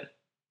had it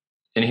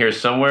in here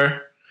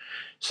somewhere.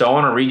 So I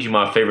want to read you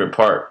my favorite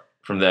part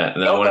from that,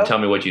 and then I want to tell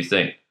me what you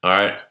think. All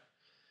right.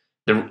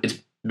 It's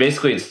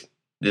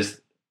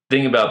this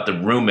thing about the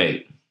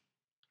roommate.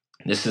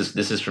 This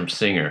is from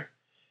Singer.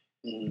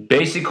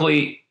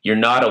 Basically, you're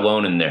not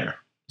alone in there.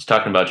 It's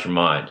talking about your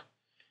mind.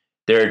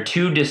 There are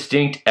two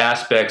distinct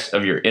aspects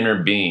of your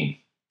inner being.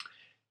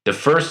 The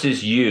first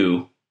is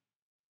you,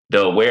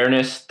 the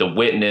awareness, the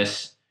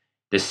witness,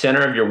 the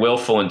center of your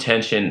willful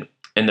intention,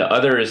 and the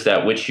other is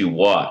that which you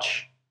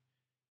watch.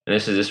 And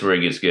this is where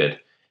it gets good.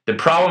 The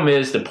problem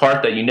is the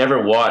part that you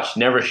never watch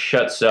never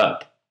shuts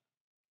up.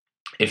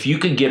 If you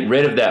could get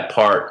rid of that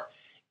part,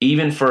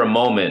 even for a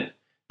moment,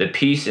 the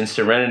peace and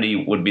serenity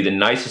would be the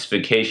nicest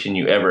vacation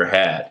you ever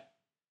had.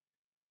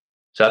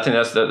 So I think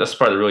that's the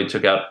part that really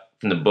took out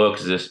from the book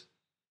is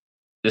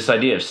this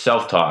idea of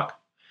self-talk,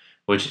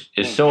 which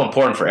is so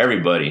important for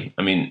everybody.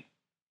 I mean,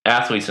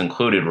 athletes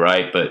included,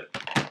 right? But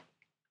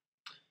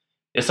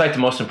it's like the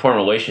most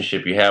important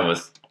relationship you have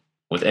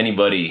with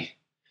anybody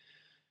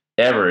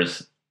ever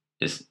is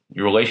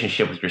your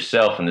relationship with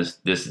yourself and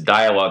this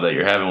dialogue that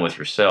you're having with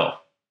yourself.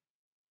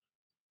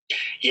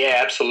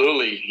 Yeah,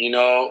 absolutely.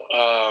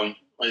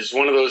 It's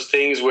one of those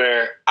things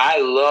where I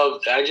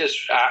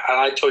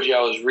told you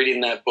I was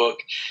reading that book,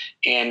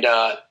 and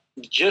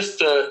just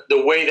the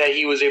way that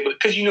he was able to,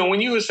 because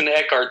when you listen to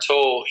Eckhart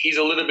Tolle, he's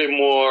a little bit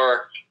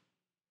more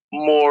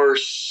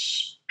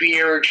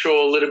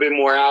spiritual, a little bit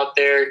more out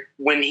there.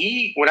 When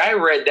I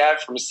read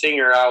that from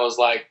Singer, I was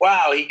like,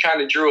 wow, he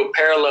kind of drew a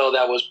parallel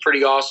that was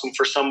pretty awesome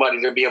for somebody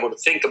to be able to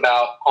think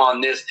about on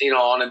this,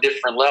 on a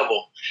different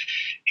level.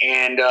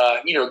 And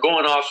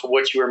going off of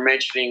what you were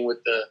mentioning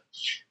with the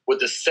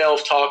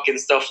self-talk and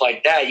stuff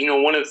like that,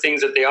 one of the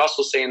things that they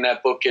also say in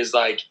that book is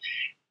like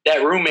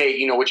that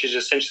roommate, which is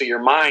essentially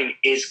your mind,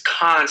 is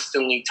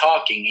constantly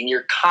talking, and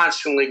you're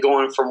constantly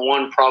going from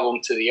one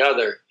problem to the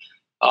other.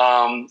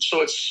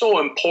 So it's so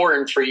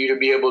important for you to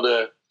be able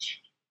to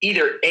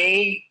either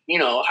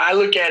I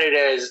look at it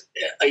as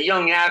a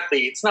young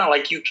athlete. It's not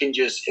like you can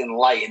just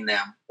enlighten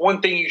them.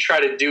 One thing you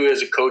try to do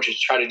as a coach is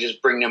try to just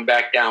bring them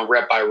back down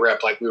rep by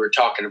rep, like we were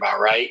talking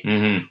about, right?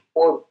 Mm-hmm.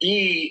 Or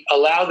B,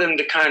 allow them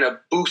to kind of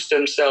boost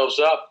themselves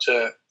up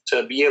to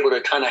be able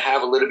to kind of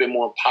have a little bit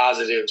more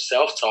positive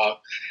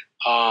self-talk,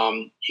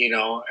 and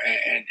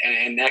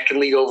that can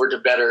lead over to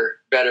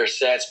better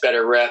sets,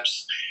 better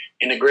reps.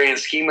 In the grand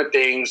scheme of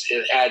things,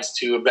 it adds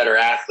to a better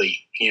athlete,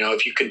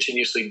 if you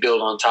continuously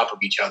build on top of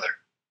each other.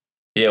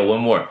 Yeah, one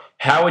more.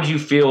 How would you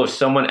feel if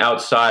someone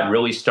outside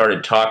really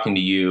started talking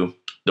to you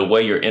the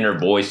way your inner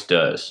voice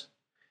does?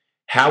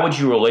 How would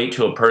you relate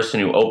to a person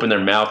who opened their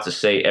mouth to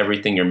say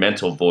everything your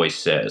mental voice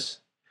says?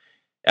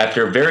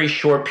 After a very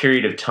short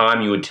period of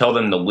time, you would tell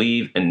them to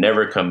leave and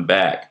never come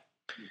back.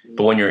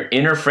 But when your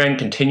inner friend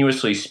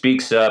continuously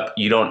speaks up,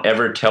 you don't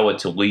ever tell it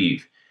to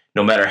leave.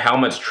 No matter how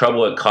much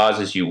trouble it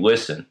causes, you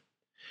listen.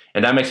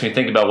 And that makes me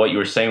think about what you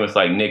were saying with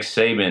like Nick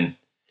Saban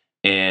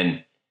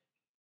and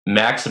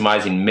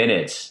maximizing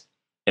minutes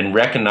and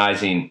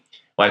recognizing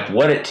like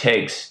what it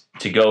takes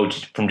to go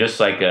from just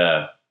like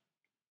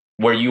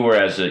where you were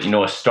as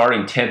a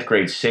starting 10th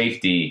grade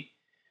safety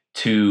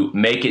to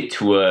make it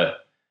to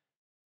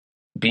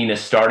being a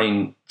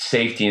starting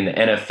safety in the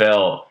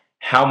NFL.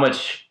 How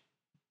much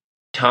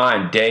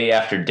time day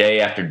after day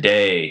after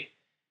day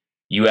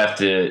you have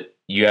to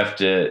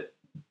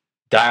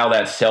dial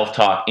that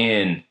self-talk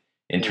in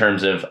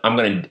terms of I'm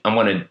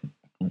gonna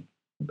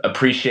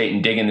appreciate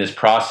and dig in this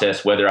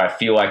process whether I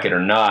feel like it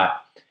or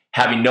not,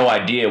 having no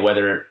idea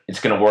whether it's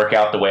going to work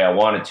out the way I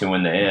want it to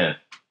in the end.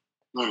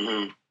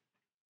 Mm-hmm.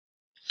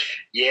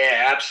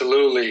 Yeah,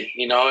 absolutely.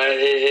 And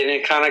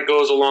it kind of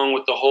goes along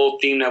with the whole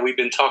theme that we've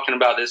been talking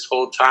about this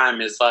whole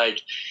time is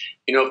like,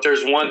 if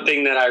there's one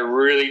thing that I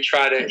really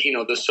try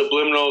to, the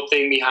subliminal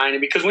thing behind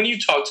it, because when you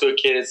talk to a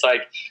kid, it's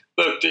like,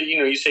 look,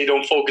 you say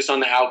don't focus on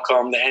the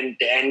outcome, the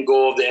end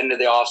goal of the end of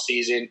the off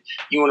season.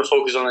 You want to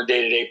focus on the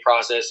day-to-day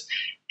process.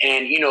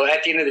 And,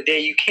 at the end of the day,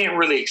 you can't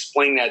really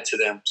explain that to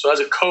them. So as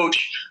a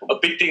coach, a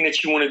big thing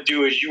that you want to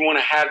do is you want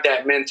to have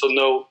that mental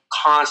note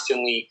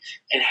constantly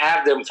and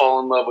have them fall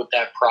in love with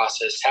that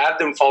process, have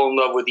them fall in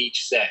love with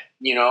each set,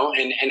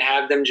 and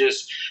have them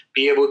just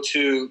be able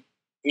to,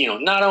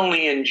 not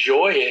only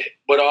enjoy it,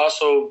 but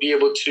also be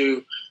able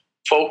to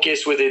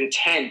focus with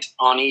intent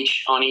on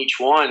each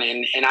one.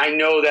 And I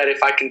know that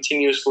if I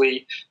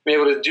continuously be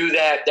able to do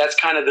that, that's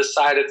kind of the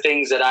side of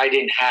things that I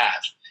didn't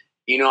have.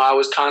 I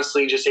was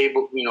constantly just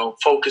able,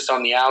 focus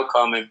on the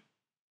outcome. And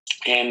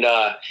And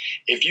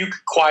if you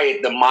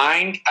quiet the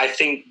mind, I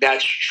think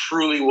that's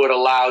truly what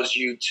allows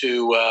you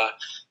to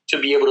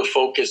be able to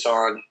focus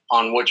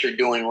on what you're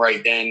doing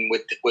right then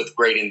with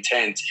great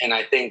intent. And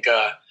I think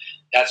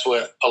that's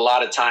what a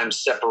lot of times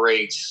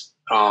separates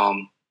a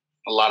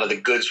lot of the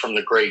goods from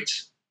the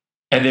greats.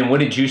 And then when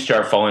did you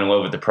start falling in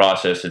love with the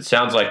process? It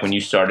sounds like when you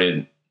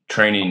started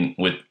training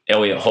with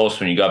Elliot Hulse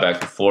when you got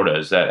back to Florida.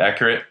 Is that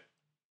accurate?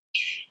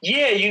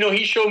 Yeah,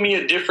 he showed me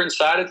a different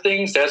side of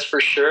things, that's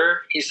for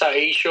sure. He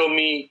showed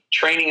me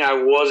training I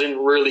wasn't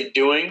really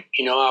doing.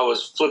 I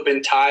was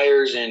flipping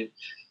tires and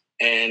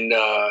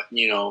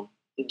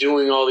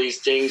doing all these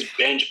things,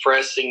 bench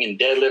pressing and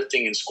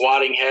deadlifting and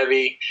squatting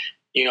heavy,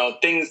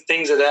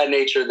 things of that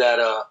nature that,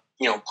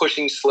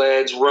 pushing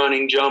sleds,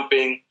 running,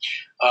 jumping.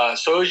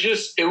 So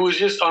it was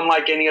just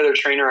unlike any other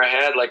trainer I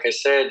had. Like I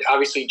said,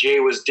 obviously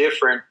Jay was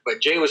different, but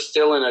Jay was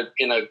still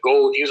in a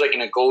gold. He was like in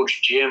a Gold's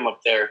Gym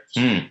up there.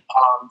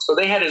 So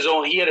he had his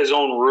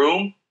own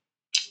room.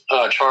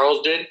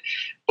 Charles did,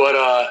 but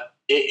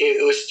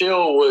it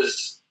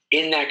was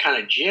in that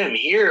kind of gym.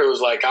 Here it was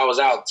like I was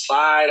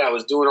outside. I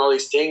was doing all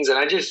these things, and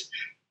I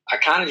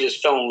kind of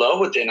just fell in love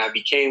with it. And I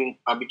became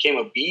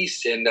a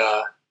beast. And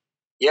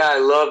yeah, I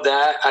love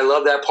that. I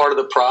love that part of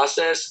the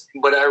process.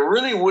 But I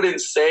really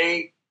wouldn't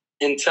say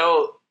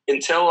until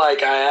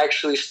like I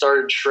actually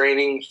started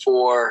training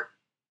for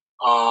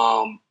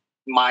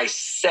my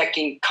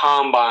second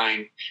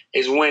combine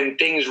is when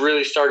things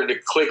really started to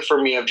click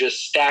for me of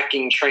just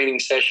stacking training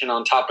session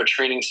on top of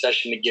training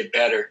session to get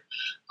better.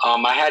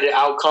 I had an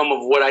outcome of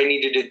what I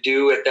needed to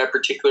do at that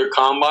particular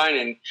combine,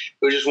 and it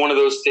was just one of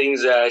those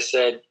things that I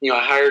said, I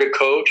hired a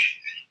coach,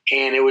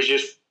 and it was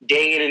just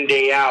day in and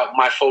day out.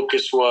 My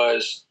focus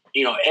was,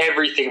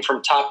 everything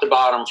from top to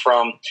bottom.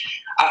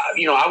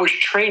 I was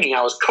training,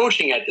 I was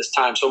coaching at this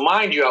time, so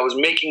mind you, I was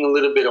making a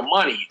little bit of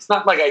money. It's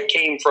not like I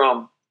came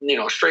from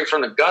straight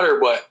from the gutter,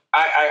 but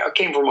I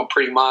came from a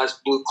pretty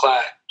modest blue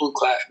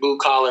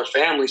collar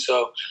family.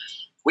 So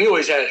I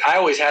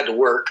always had to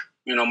work.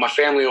 My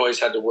family always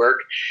had to work,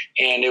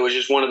 and it was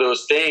just one of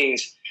those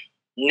things.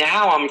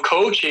 Now I'm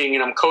coaching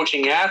and I'm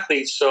coaching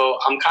athletes, so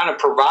I'm kind of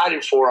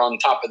provided for on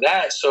top of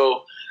that.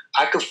 So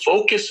I could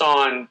focus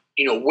on,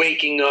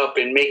 waking up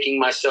and making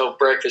myself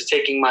breakfast,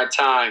 taking my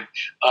time,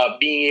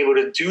 being able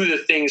to do the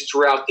things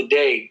throughout the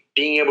day,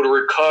 being able to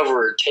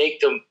recover, take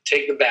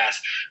the bath,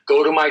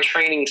 go to my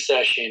training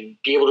session,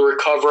 be able to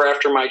recover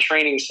after my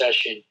training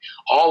session,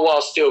 all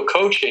while still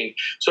coaching.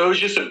 So it was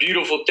just a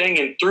beautiful thing.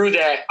 And through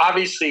that,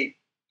 obviously,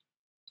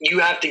 you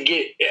have to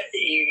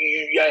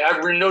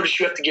I've noticed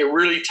you have to get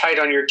really tight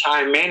on your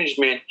time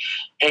management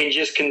and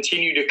just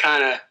continue to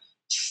kind of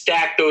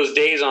stack those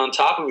days on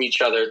top of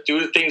each other. Do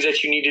the things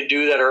that you need to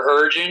do that are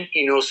urgent,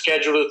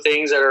 schedule the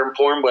things that are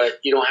important, but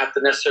you don't have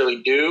to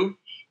necessarily do,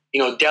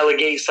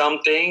 delegate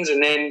some things,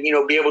 and then,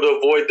 be able to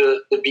avoid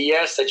the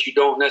BS that you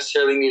don't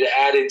necessarily need to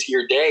add into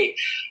your day.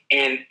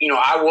 And,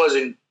 I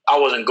wasn't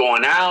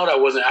going out.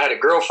 I had a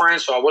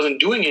girlfriend, so I wasn't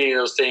doing any of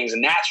those things.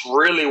 And that's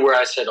really where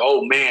I said,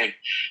 oh man,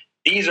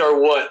 these are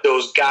what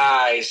those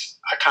guys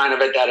are kind of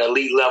at that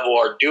elite level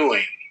are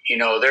doing.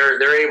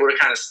 They're able to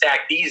kind of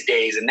stack these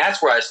days. And that's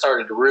where I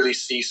started to really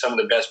see some of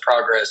the best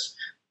progress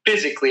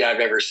physically I've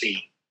ever seen.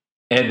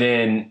 And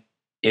then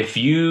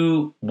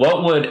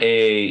what would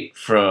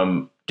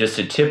from just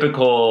a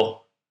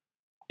typical,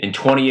 in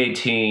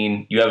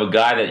 2018, you have a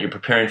guy that you're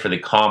preparing for the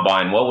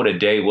combine, what would a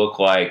day look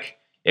like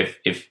if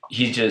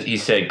he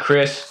said,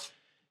 Chris,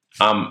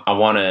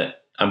 you're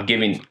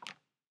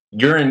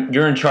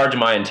in charge of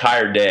my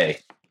entire day.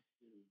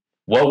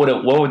 What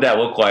would that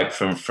look like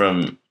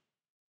from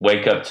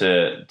wake up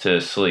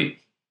to sleep?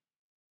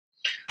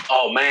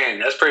 Oh man,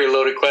 that's a pretty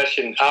loaded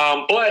question.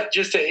 But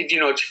just to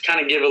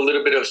kind of give a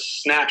little bit of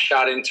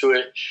snapshot into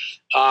it,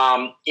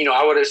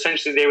 I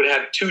would they would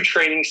have 2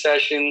 training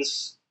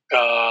sessions,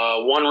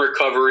 1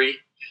 recovery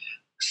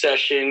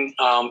session.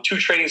 2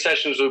 training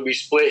sessions would be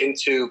split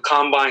into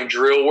combine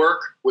drill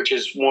work, which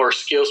is more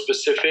skill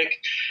specific.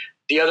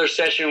 The other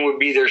session would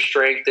be their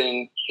strength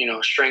and,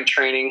 strength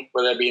training,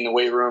 whether that be in the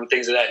weight room,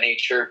 things of that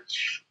nature.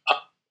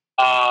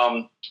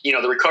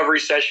 The recovery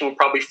session will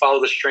probably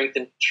follow the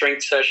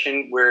strength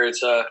session, where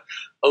it's a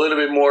little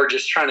bit more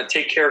just trying to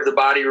take care of the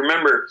body.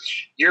 Remember,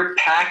 you're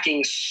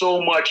packing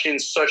so much in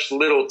such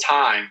little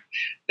time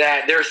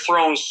that they're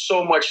throwing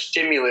so much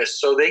stimulus,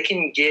 so they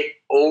can get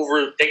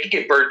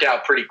burnt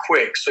out pretty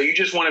quick. So you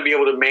just want to be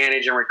able to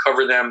manage and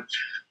recover them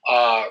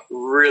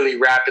really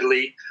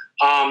rapidly.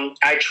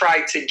 I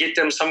try to get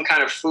them some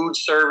kind of food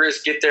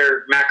service, get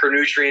their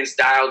macronutrients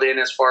dialed in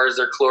as far as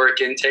their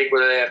caloric intake,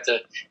 whether they have to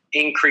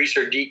increase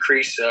or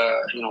decrease,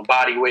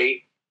 body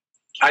weight.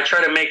 I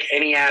try to make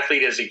any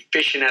athlete as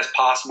efficient as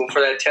possible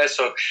for that test.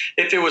 So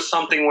if it was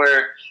something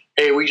where,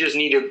 hey, we just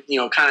need to,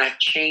 kind of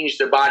change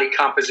the body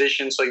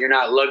composition so you're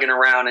not lugging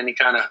around any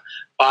kind of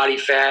body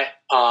fat.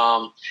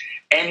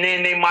 And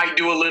then they might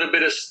do a little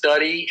bit of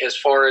study as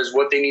far as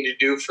what they need to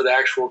do for the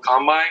actual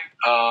combine.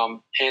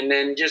 And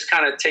then just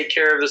kind of take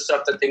care of the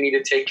stuff that they need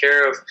to take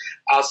care of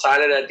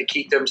outside of that to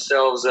keep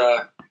themselves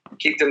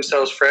keep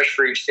themselves fresh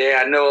for each day.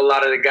 I know a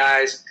lot of the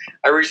guys.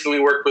 I recently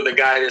worked with a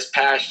guy this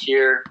past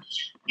year.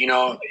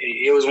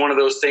 It was one of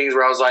those things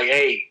where I was like,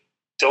 hey,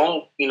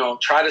 don't,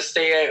 try to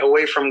stay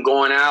away from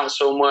going out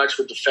so much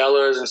with the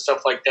fellas and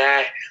stuff like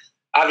that.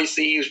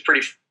 Obviously, he was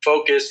pretty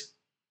focused.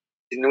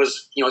 And it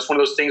was, it's one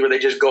of those things where they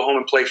just go home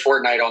and play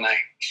Fortnite all night.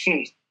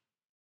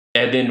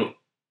 And then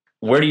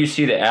where do you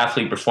see the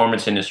athlete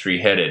performance industry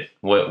headed?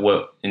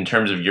 What in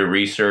terms of your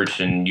research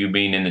and you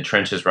being in the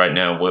trenches right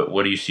now,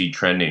 what do you see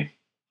trending?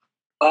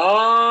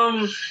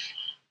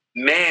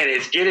 Man,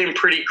 it's getting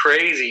pretty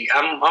crazy.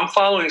 I'm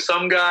following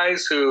some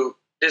guys who,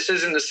 this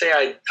isn't to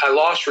say I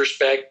lost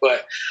respect,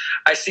 but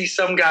I see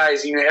some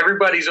guys,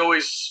 everybody's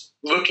always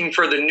looking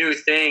for the new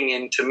thing.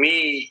 And to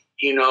me,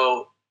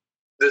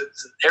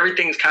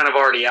 everything's kind of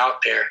already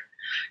out there.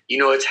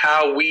 It's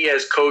how we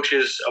as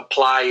coaches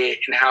apply it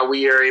and how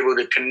we are able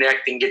to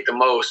connect and get the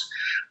most.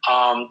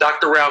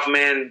 Dr. Ralph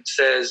Mann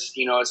says,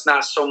 it's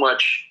not so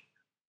much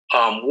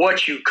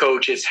what you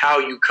coach, it's how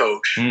you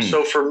coach.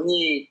 So for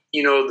me,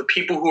 the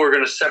people who are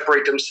going to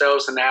separate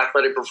themselves in the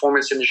athletic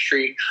performance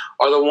industry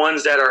are the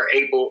ones that are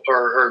able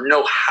or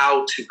know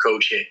how to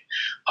coach it.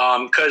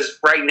 Because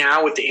right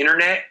now with the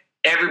internet,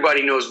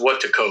 everybody knows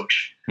what to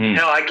coach.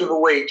 Hell, I give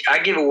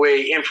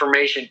away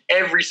information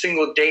every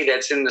single day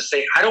that's in the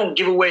same. I don't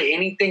give away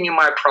anything in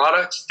my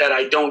products that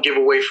I don't give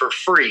away for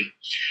free.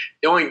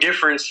 The only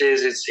difference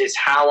is it's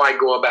how I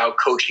go about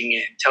coaching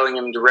it and telling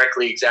them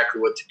directly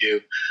exactly what to do.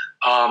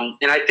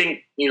 And I think,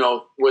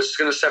 what's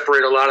going to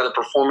separate a lot of the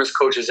performance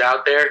coaches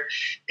out there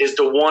is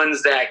the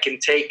ones that can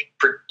take,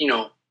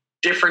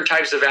 different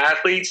types of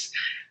athletes,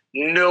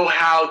 know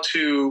how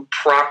to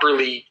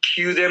properly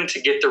cue them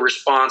to get the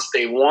response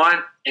they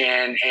want.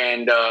 And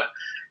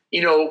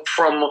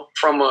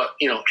from a,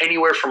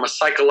 anywhere from a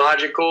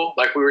psychological,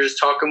 like we were just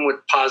talking with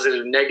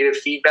positive, negative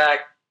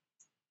feedback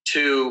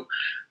to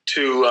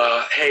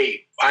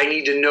hey, I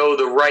need to know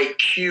the right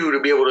cue to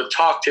be able to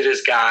talk to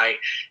this guy,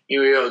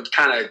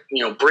 kind of,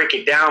 break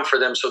it down for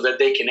them so that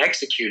they can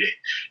execute it.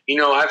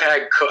 I've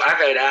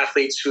had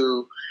athletes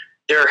who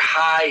they're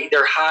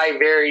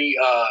very,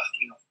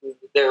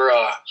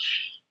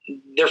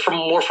 they're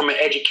from an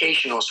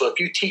educational. So if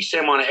you teach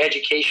them on an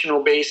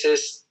educational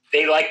basis,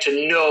 they like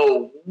to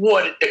know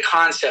what the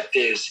concept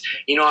is.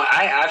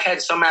 I've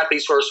had some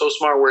athletes who are so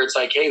smart where it's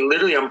like, hey,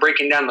 literally I'm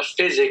breaking down the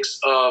physics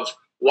of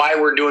why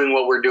we're doing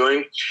what we're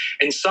doing.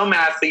 And some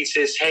athletes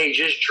is, hey,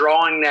 just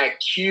drawing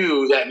that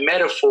cue, that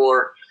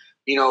metaphor,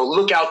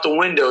 look out the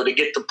window to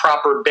get the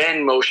proper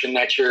bend motion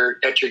that you're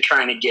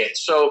trying to get.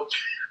 So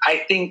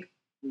I think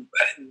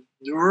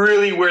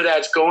really where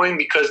that's going,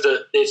 because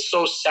it's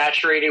so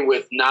saturated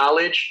with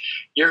knowledge,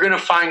 you're going to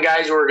find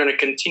guys who are going to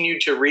continue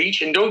to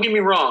reach. And don't get me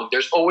wrong,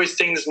 there's always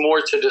things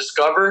more to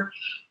discover.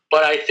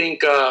 But I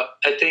think a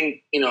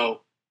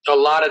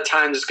lot of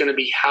times it's going to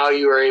be how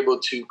you are able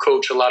to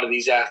coach a lot of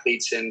these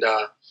athletes. And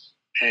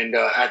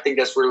I think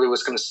that's really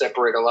what's going to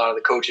separate a lot of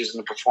the coaches in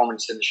the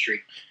performance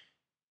industry.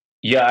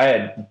 Yeah, I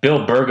had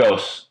Bill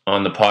Burgos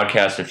on the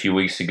podcast a few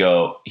weeks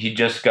ago. He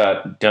just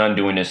got done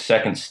doing his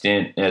second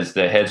stint as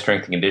the head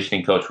strength and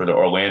conditioning coach for the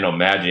Orlando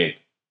Magic.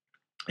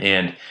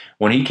 And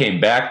when he came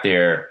back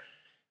there,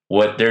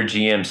 what their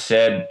GM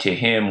said to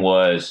him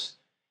was,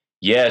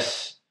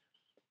 yes,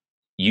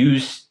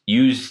 use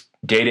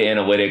data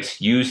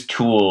analytics, use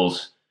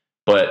tools,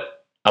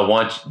 but I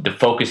want the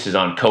focus is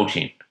on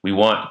coaching. We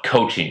want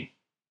coaching,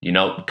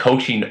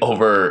 coaching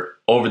over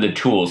the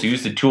tools.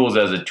 Use the tools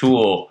as a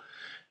tool.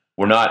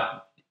 We're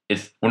not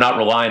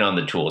relying on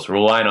the tools. We're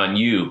relying on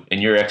you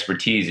and your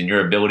expertise and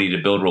your ability to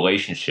build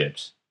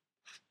relationships.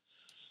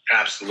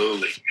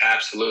 Absolutely.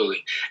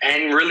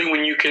 And really,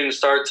 when you can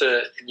start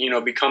to,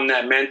 become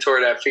that mentor,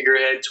 that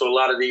figurehead to a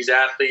lot of these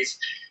athletes,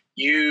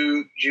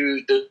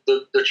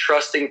 the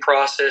trusting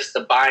process,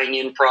 the buying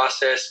in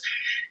process.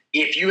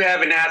 If you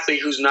have an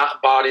athlete who's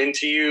not bought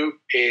into you,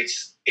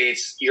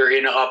 you're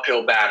in an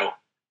uphill battle.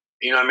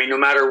 No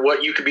matter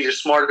what, you could be the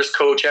smartest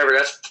coach ever.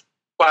 That's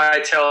why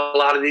I tell a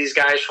lot of these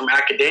guys from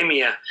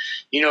academia,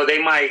 they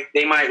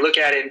might look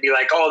at it and be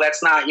like, oh,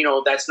 that's not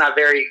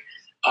very,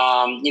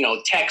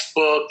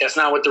 textbook. That's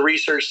not what the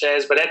research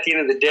says. But at the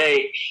end of the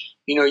day,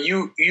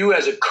 you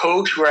as a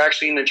coach who are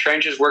actually in the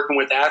trenches working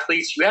with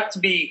athletes, you have to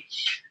be,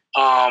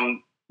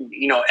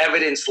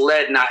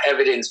 evidence-led, not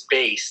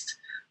evidence-based.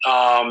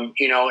 And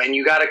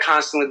you got to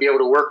constantly be able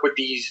to work with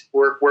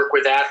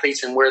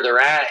athletes and where they're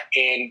at.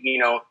 And,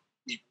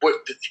 what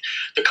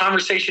the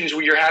conversations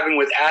you're having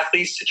with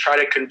athletes to try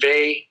to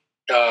convey,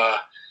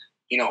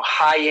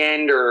 high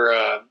end, or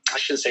I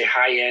shouldn't say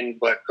high end,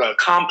 but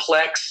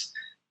complex,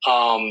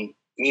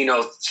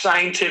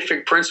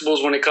 scientific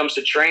principles when it comes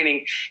to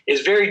training is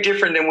very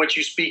different than what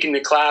you speak in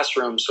the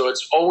classroom. So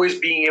it's always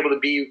being able to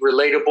be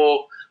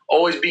relatable,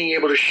 always being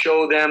able to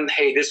show them,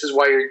 hey, this is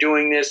why you're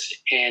doing this,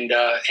 and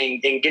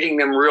getting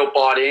them real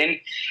bought in.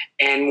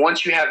 And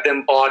once you have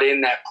them bought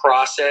in that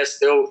process,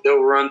 they'll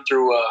run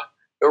through a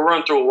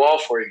wall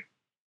for you.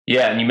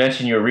 Yeah, and you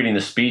mentioned you were reading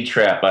The Speed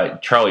Trap by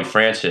Charlie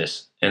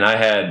Francis, and I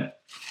had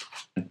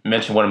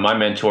mentioned one of my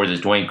mentors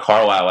is Dwayne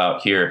Carlisle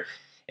out here,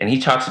 And he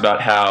talks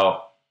about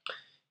how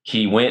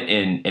he went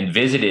and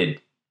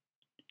visited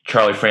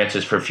Charlie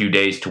Francis for a few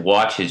days to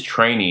watch his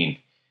training.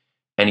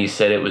 And he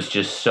said it was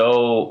just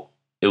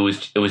it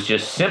was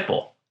just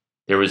simple.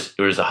 There was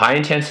a high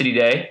intensity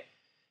day.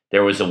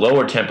 There was a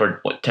lower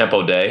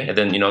tempo day. And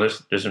then,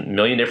 there's a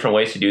million different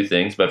ways to do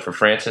things. But for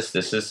Francis,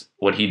 this is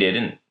what he did,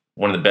 and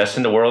one of the best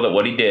in the world at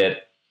what he did.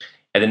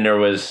 And then there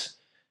was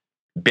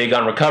big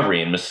on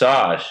recovery and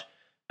massage.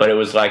 But it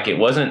was like, it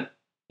wasn't,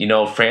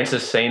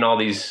 Francis saying all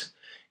these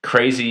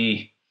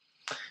crazy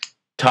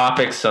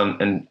topics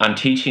on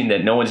teaching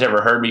that no one's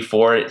ever heard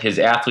before. His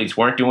athletes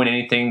weren't doing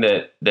anything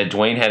that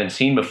Dwayne hadn't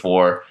seen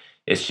before.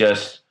 It's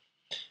just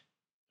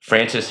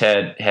Francis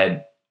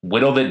had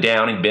whittled it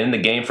down. He'd been in the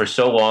game for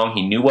so long.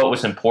 He knew what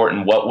was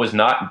important, what was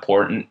not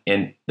important,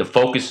 and the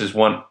focus is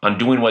on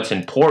doing what's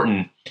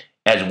important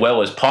as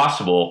well as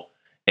possible,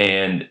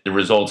 and the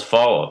results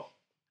follow.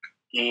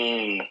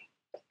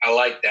 I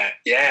like that.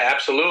 Yeah,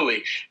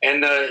 absolutely.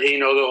 And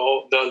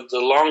the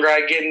longer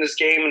I get in this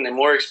game and the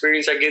more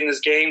experience I get in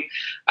this game,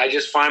 I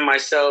just find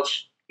myself,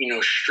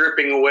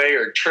 stripping away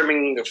or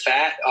trimming the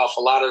fat off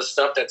a lot of the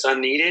stuff that's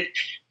unneeded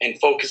and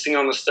focusing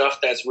on the stuff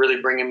that's really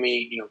bringing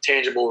me,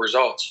 tangible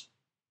results.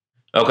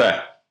 Okay,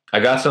 I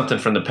got something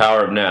from the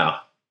Power of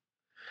Now.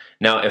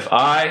 Now, if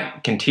I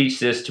can teach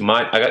this to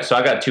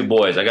I got two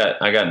boys. I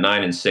got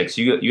 9 and 6.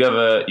 You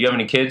have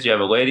any kids? You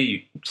have a lady?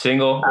 You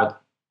single?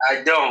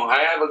 I don't. I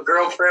have a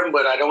girlfriend,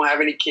 but I don't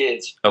have any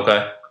kids.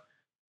 Okay.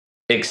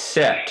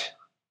 Accept,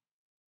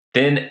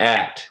 then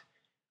act.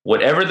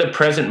 Whatever the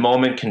present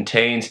moment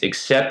contains,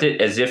 accept it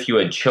as if you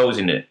had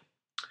chosen it.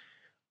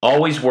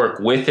 Always work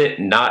with it,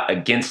 not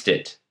against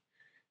it.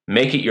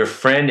 Make it your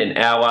friend and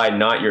ally,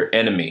 not your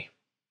enemy.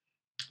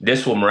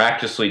 This will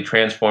miraculously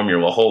transform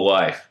your whole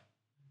life.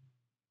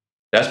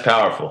 That's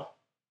powerful.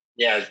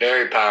 Yeah, it's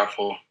very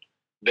powerful.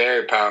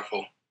 Very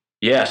powerful.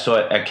 Yeah, so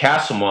at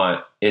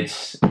Castlemont,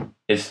 it's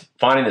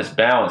finding this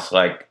balance.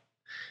 Like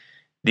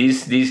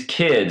these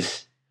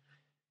kids,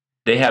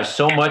 they have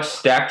so much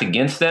stacked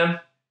against them,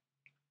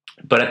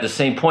 but at the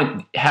same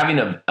point, having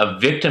a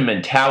victim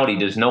mentality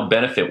does no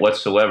benefit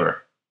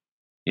whatsoever.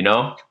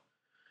 100%.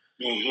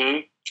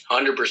 100%.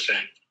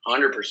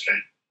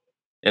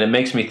 And it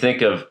makes me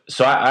think of,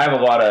 so I have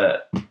a lot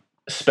of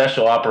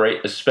special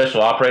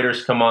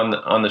operators come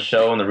on the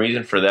show, and the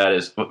reason for that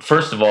is,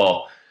 first of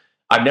all,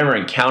 I've never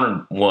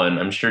encountered one.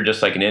 I'm sure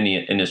just like in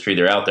any industry,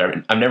 they're out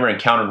there. I've never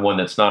encountered one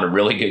that's not a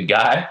really good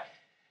guy.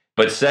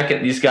 But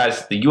second, these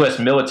guys, the U.S.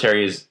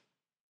 military has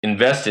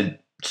invested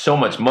so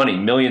much money,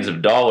 millions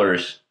of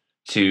dollars,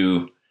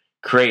 to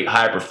create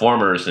high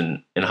performers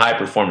and high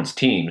performance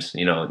teams.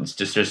 It's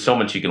just, there's so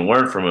much you can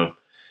learn from them.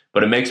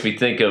 But it makes me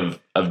think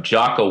of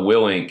Jocko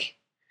Willink,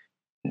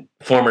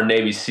 former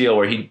Navy SEAL,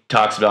 where he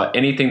talks about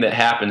anything that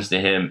happens to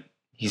him,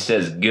 he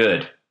says,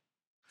 good.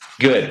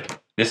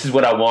 This is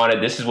what I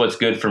wanted. This is what's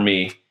good for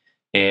me,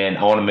 and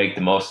I want to make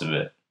the most of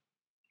it.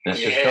 And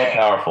it's just so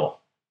powerful.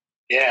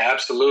 Yeah,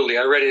 absolutely.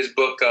 I read his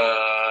book.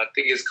 I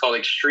think it's called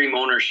Extreme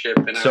Ownership,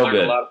 and so I learned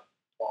good. a lot.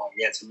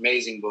 Yeah, it's an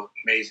amazing book.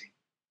 Amazing.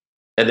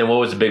 And then what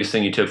was the biggest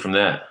thing you took from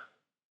that?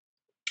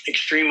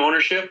 Extreme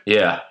Ownership?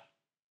 Yeah.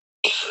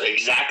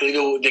 Exactly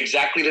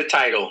the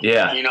title.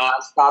 Yeah.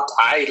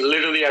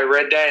 I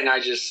read that and I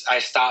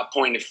stopped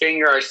pointing the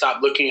finger. I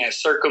stopped looking at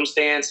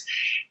circumstance,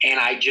 and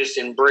I just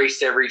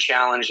embraced every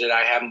challenge that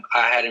I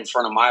had in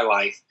front of my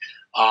life.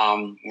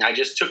 I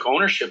just took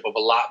ownership of a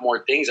lot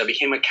more things. I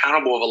became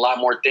accountable of a lot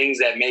more things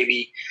that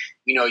maybe,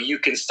 you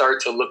can start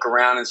to look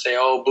around and say,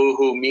 oh,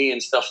 boo-hoo me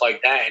and stuff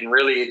like that. And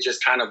really, it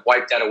just kind of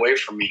wiped that away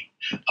from me.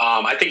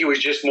 I think it was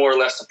just more or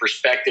less the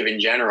perspective in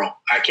general.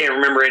 I can't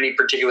remember any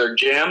particular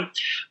gem,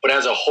 but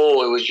as a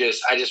whole, it was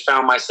just, I just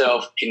found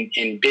myself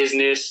in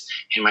business,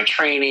 in my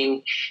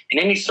training, in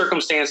any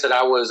circumstance that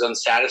I was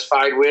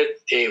unsatisfied with,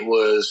 it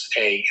was,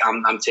 hey,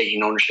 I'm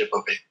taking ownership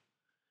of it.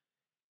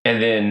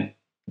 And then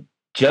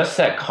just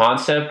that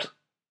concept,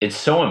 it's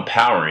so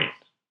empowering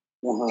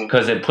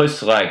because it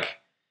puts like,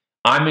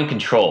 I'm in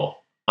control.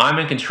 I'm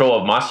in control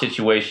of my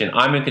situation.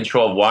 I'm in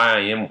control of why I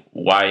am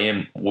where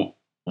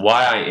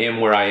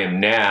I am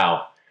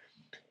now,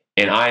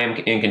 and I am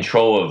in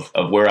control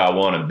of where I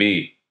want to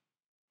be.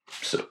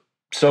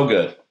 So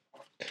good.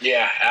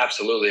 Yeah,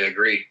 absolutely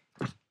agree.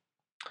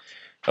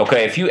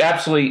 Okay, if you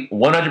absolutely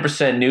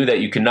 100% knew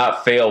that you could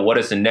not fail, what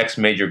is the next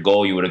major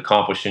goal you would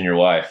accomplish in your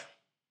life?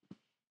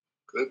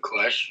 Good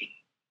question.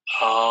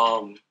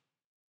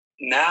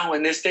 Now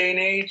in this day and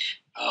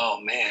age, oh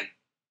man,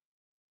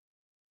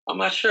 I'm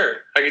not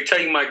sure. I can tell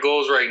you my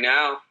goals right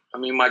now. I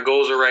mean, my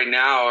goals right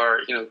now are,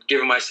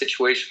 given my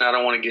situation, I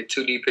don't want to get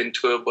too deep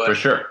into it, but for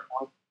sure,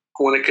 I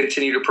want to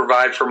continue to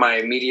provide for my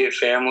immediate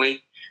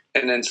family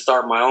and then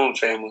start my own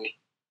family.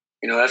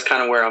 That's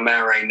kind of where I'm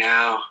at right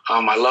now.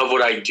 I love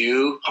what I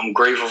do. I'm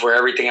grateful for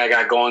everything I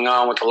got going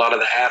on with a lot of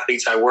the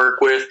athletes I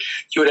work with.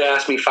 If you would have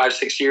asked me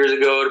 5-6 years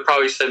ago, I'd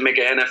probably said make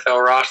an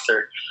NFL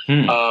roster.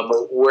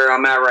 But where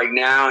I'm at right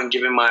now and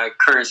given my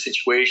current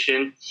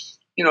situation,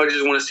 I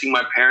just want to see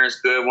my parents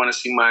good. I want to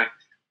see my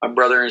my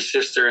brother and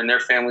sister and their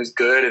family's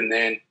good. And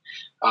then,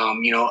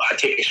 I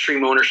take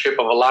extreme ownership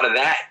of a lot of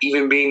that.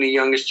 Even being the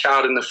youngest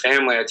child in the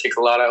family, I take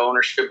a lot of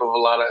ownership of a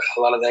lot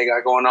of that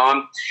got going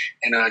on.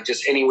 And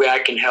just any way I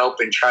can help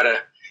and try to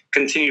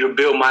continue to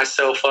build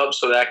myself up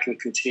so that I can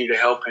continue to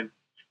help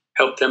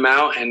them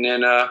out. And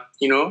then,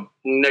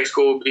 next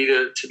goal would be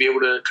to be able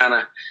to kind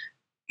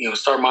of,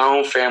 start my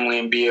own family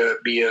and be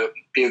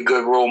a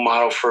good role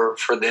model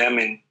for them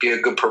and be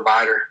a good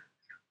provider.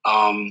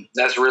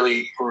 That's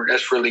really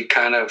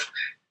kind of,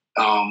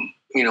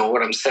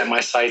 what I'm setting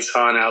my sights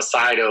on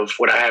outside of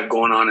what I have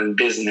going on in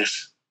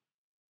business.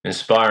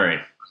 Inspiring.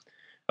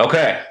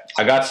 Okay.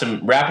 I got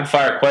some rapid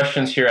fire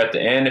questions here at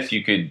the end. If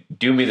you could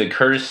do me the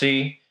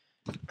courtesy,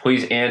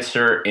 please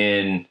answer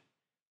in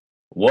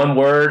one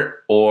word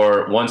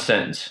or one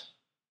sentence.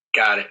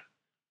 Got it.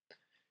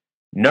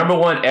 Number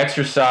one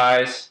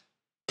exercise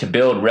to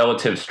build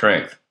relative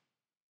strength.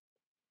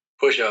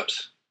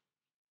 Push-ups.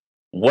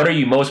 What are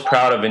you most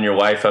proud of in your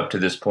life up to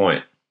this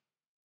point?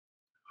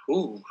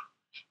 Ooh.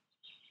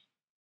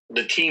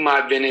 The team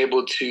I've been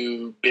able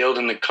to build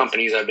and the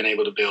companies I've been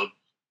able to build.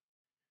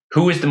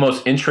 Who is the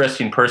most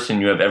interesting person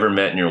you have ever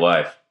met in your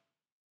life?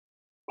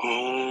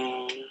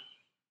 I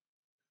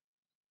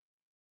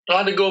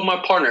had to go with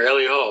my partner,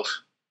 Elliot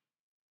Halls.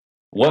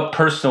 What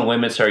personal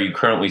limits are you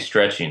currently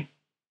stretching?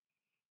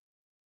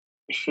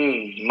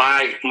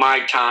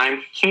 My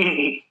time.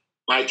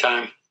 My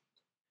time.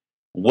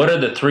 What are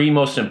the three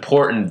most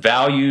important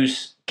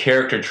values,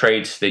 character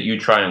traits that you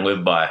try and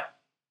live by?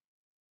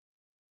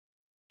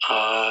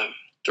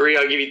 3,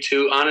 I'll give you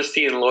 2,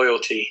 honesty and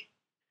loyalty.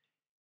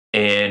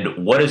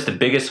 And what is the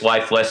biggest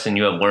life lesson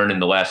you have learned in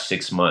the last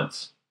 6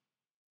 months?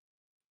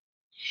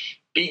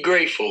 Be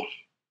grateful.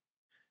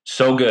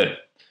 So good.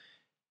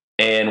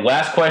 And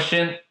last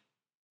question.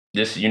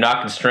 You're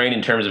not constrained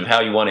in terms of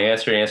how you want to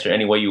answer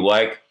any way you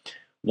like.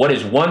 What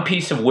is one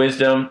piece of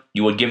wisdom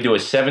you would give to a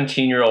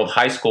 17-year-old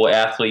high school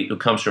athlete who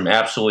comes from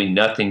absolutely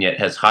nothing yet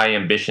has high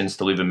ambitions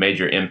to leave a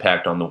major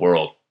impact on the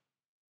world?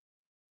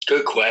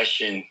 Good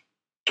question.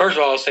 First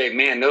of all, I'll say,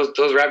 man, those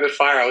rapid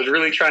fire, I was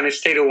really trying to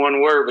stay to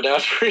one word, but that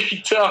was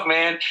pretty tough,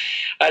 man.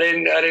 I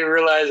didn't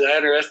realize I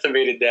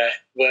underestimated that.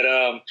 But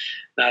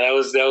that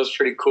was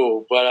pretty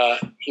cool.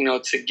 But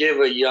to give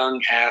a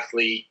young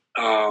athlete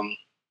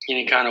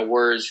any kind of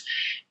words,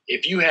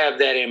 if you have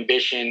that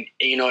ambition,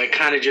 it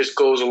kind of just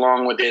goes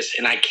along with this.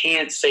 And I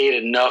can't say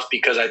it enough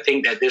because I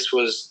think that this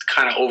was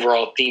kind of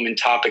overall theme and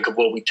topic of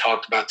what we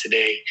talked about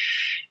today.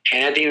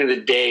 And at the end of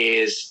the day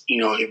is,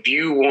 if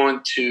you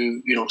want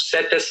to,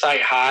 set the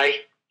sight high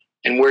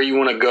and where you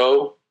want to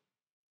go,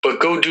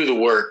 but go do the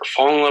work,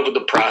 fall in love with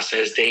the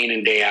process day in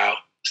and day out,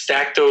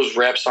 stack those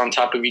reps on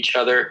top of each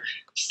other,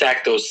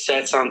 stack those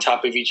sets on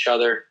top of each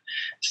other,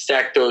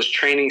 stack those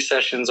training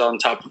sessions on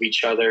top of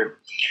each other,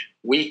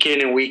 week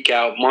in and week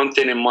out, month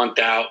in and month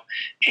out.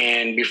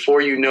 And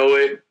before you know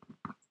it,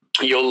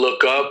 you'll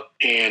look up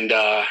and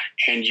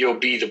you'll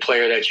be the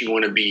player that you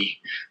want to be.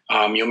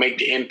 You'll make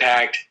the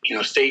impact,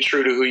 stay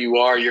true to who you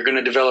are. You're going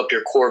to develop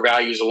your core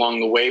values along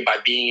the way by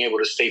being able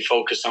to stay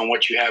focused on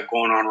what you have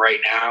going on right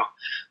now.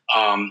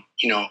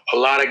 A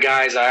lot of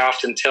guys, I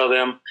often tell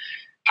them,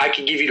 I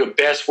can give you the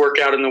best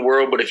workout in the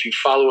world, but if you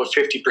follow it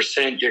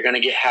 50%, you're going to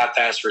get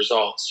half-assed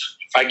results.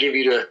 If I give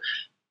you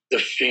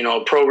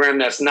the program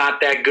that's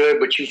not that good,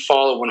 but you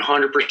follow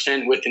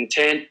 100% with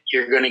intent,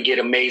 you're going to get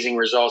amazing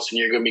results and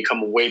you're going to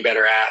become a way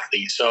better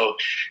athlete. So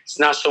it's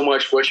not so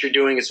much what you're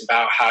doing, it's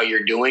about how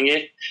you're doing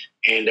it,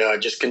 and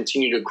just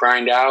continue to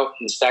grind out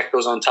and stack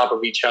those on top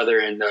of each other.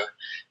 And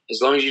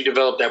as long as you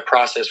develop that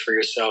process for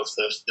yourself,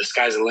 the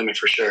sky's the limit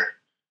for sure.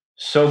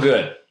 So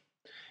good.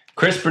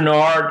 Chris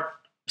Bernard,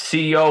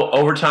 CEO,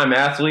 Overtime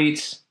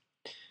Athletes,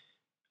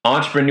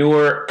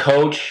 entrepreneur,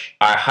 coach.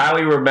 I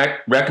highly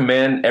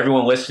recommend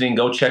everyone listening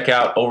go check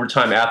out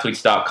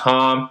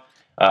overtimeathletes.com.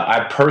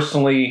 I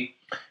personally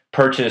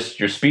purchased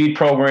your speed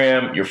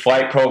program, your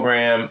flight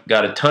program,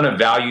 got a ton of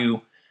value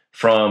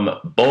from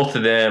both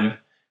of them.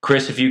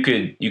 Chris, if you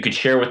could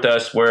share with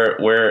us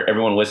where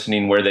everyone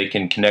listening, where they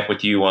can connect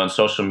with you on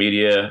social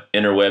media,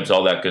 interwebs,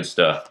 all that good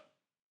stuff.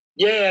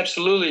 Yeah,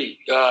 absolutely.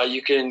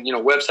 You can,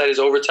 website is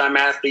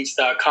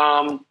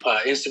overtimeathletes.com.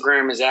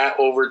 Instagram is at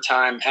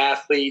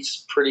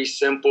overtimeathletes. Pretty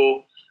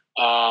simple.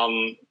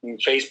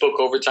 Facebook,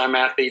 Overtime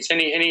Athletes.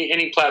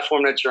 Any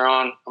platform that you're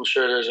on, I'm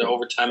sure there's an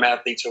Overtime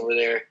Athletes over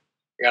there.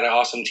 I got an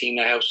awesome team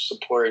that helps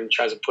support and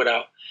tries to put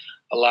out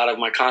a lot of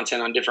my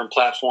content on different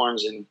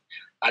platforms, and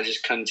I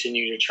just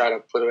continue to try to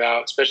put it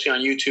out, especially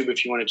on YouTube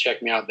if you want to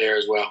check me out there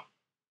as well.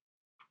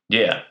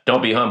 Yeah,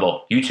 don't be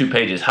humble. YouTube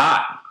page is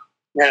hot.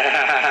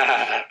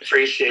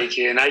 Appreciate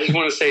you. And I just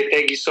want to say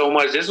thank you so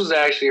much. This was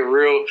actually a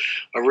real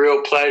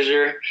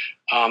pleasure.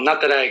 Not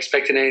that I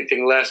expected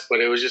anything less, but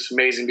it was just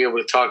amazing to be able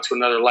to talk to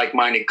another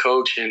like-minded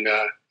coach. And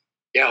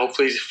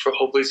hopefully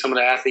some of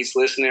the athletes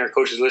listening or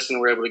coaches listening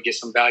were able to get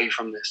some value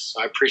from this.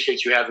 So I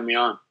appreciate you having me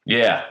on.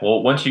 Yeah.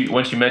 Well, once you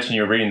mentioned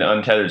you were reading The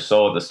Untethered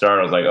Soul at the start,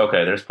 I was like,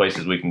 okay, there's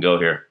places we can go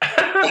here.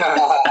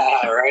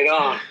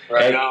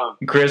 Right on.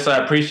 Chris,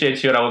 I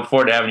appreciate you, and I look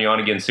forward to having you on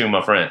again soon,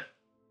 my friend.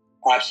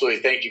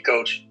 Absolutely. Thank you,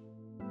 Coach.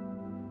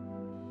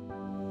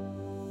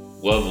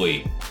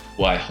 Lovely.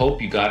 Well, I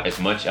hope you got as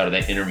much out of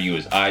that interview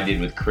as I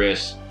did with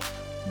Chris.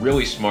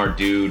 Really smart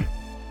dude,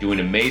 doing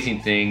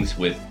amazing things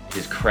with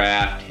his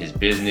craft, his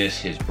business,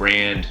 his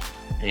brand,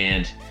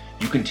 and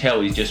you can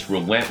tell he's just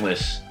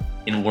relentless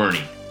in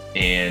learning.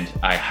 And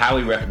I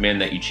highly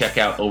recommend that you check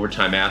out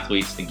Overtime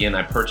Athletes. Again,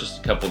 I purchased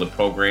a couple of the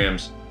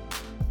programs.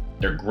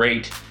 They're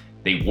great.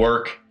 They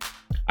work.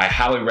 I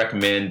highly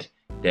recommend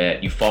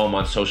that you follow him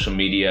on social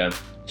media,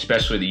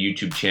 especially the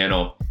YouTube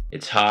channel.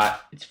 It's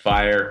hot, it's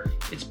fire,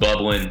 it's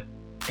bubbling,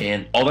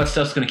 and all that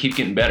stuff's going to keep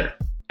getting better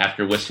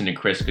after listening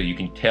to Chris, because you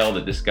can tell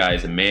that this guy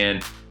is a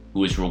man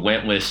who is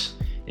relentless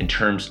in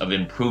terms of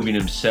improving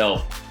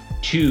himself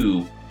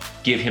to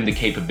give him the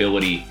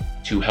capability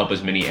to help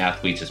as many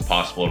athletes as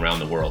possible around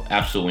the world.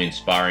 Absolutely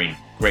inspiring.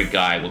 Great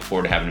guy. Look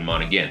forward to having him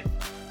on again.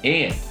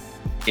 And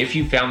if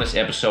you found this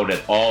episode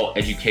at all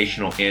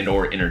educational and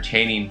or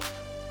entertaining,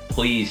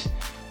 please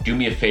do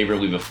me a favor,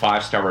 leave a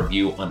 5-star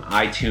review on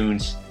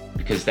iTunes,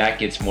 because that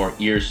gets more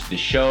ears to the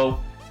show,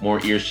 more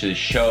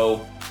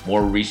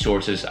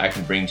resources I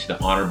can bring to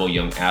the honorable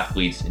young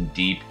athletes in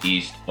deep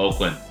East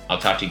Oakland. I'll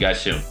talk to you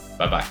guys soon.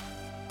 Bye-bye.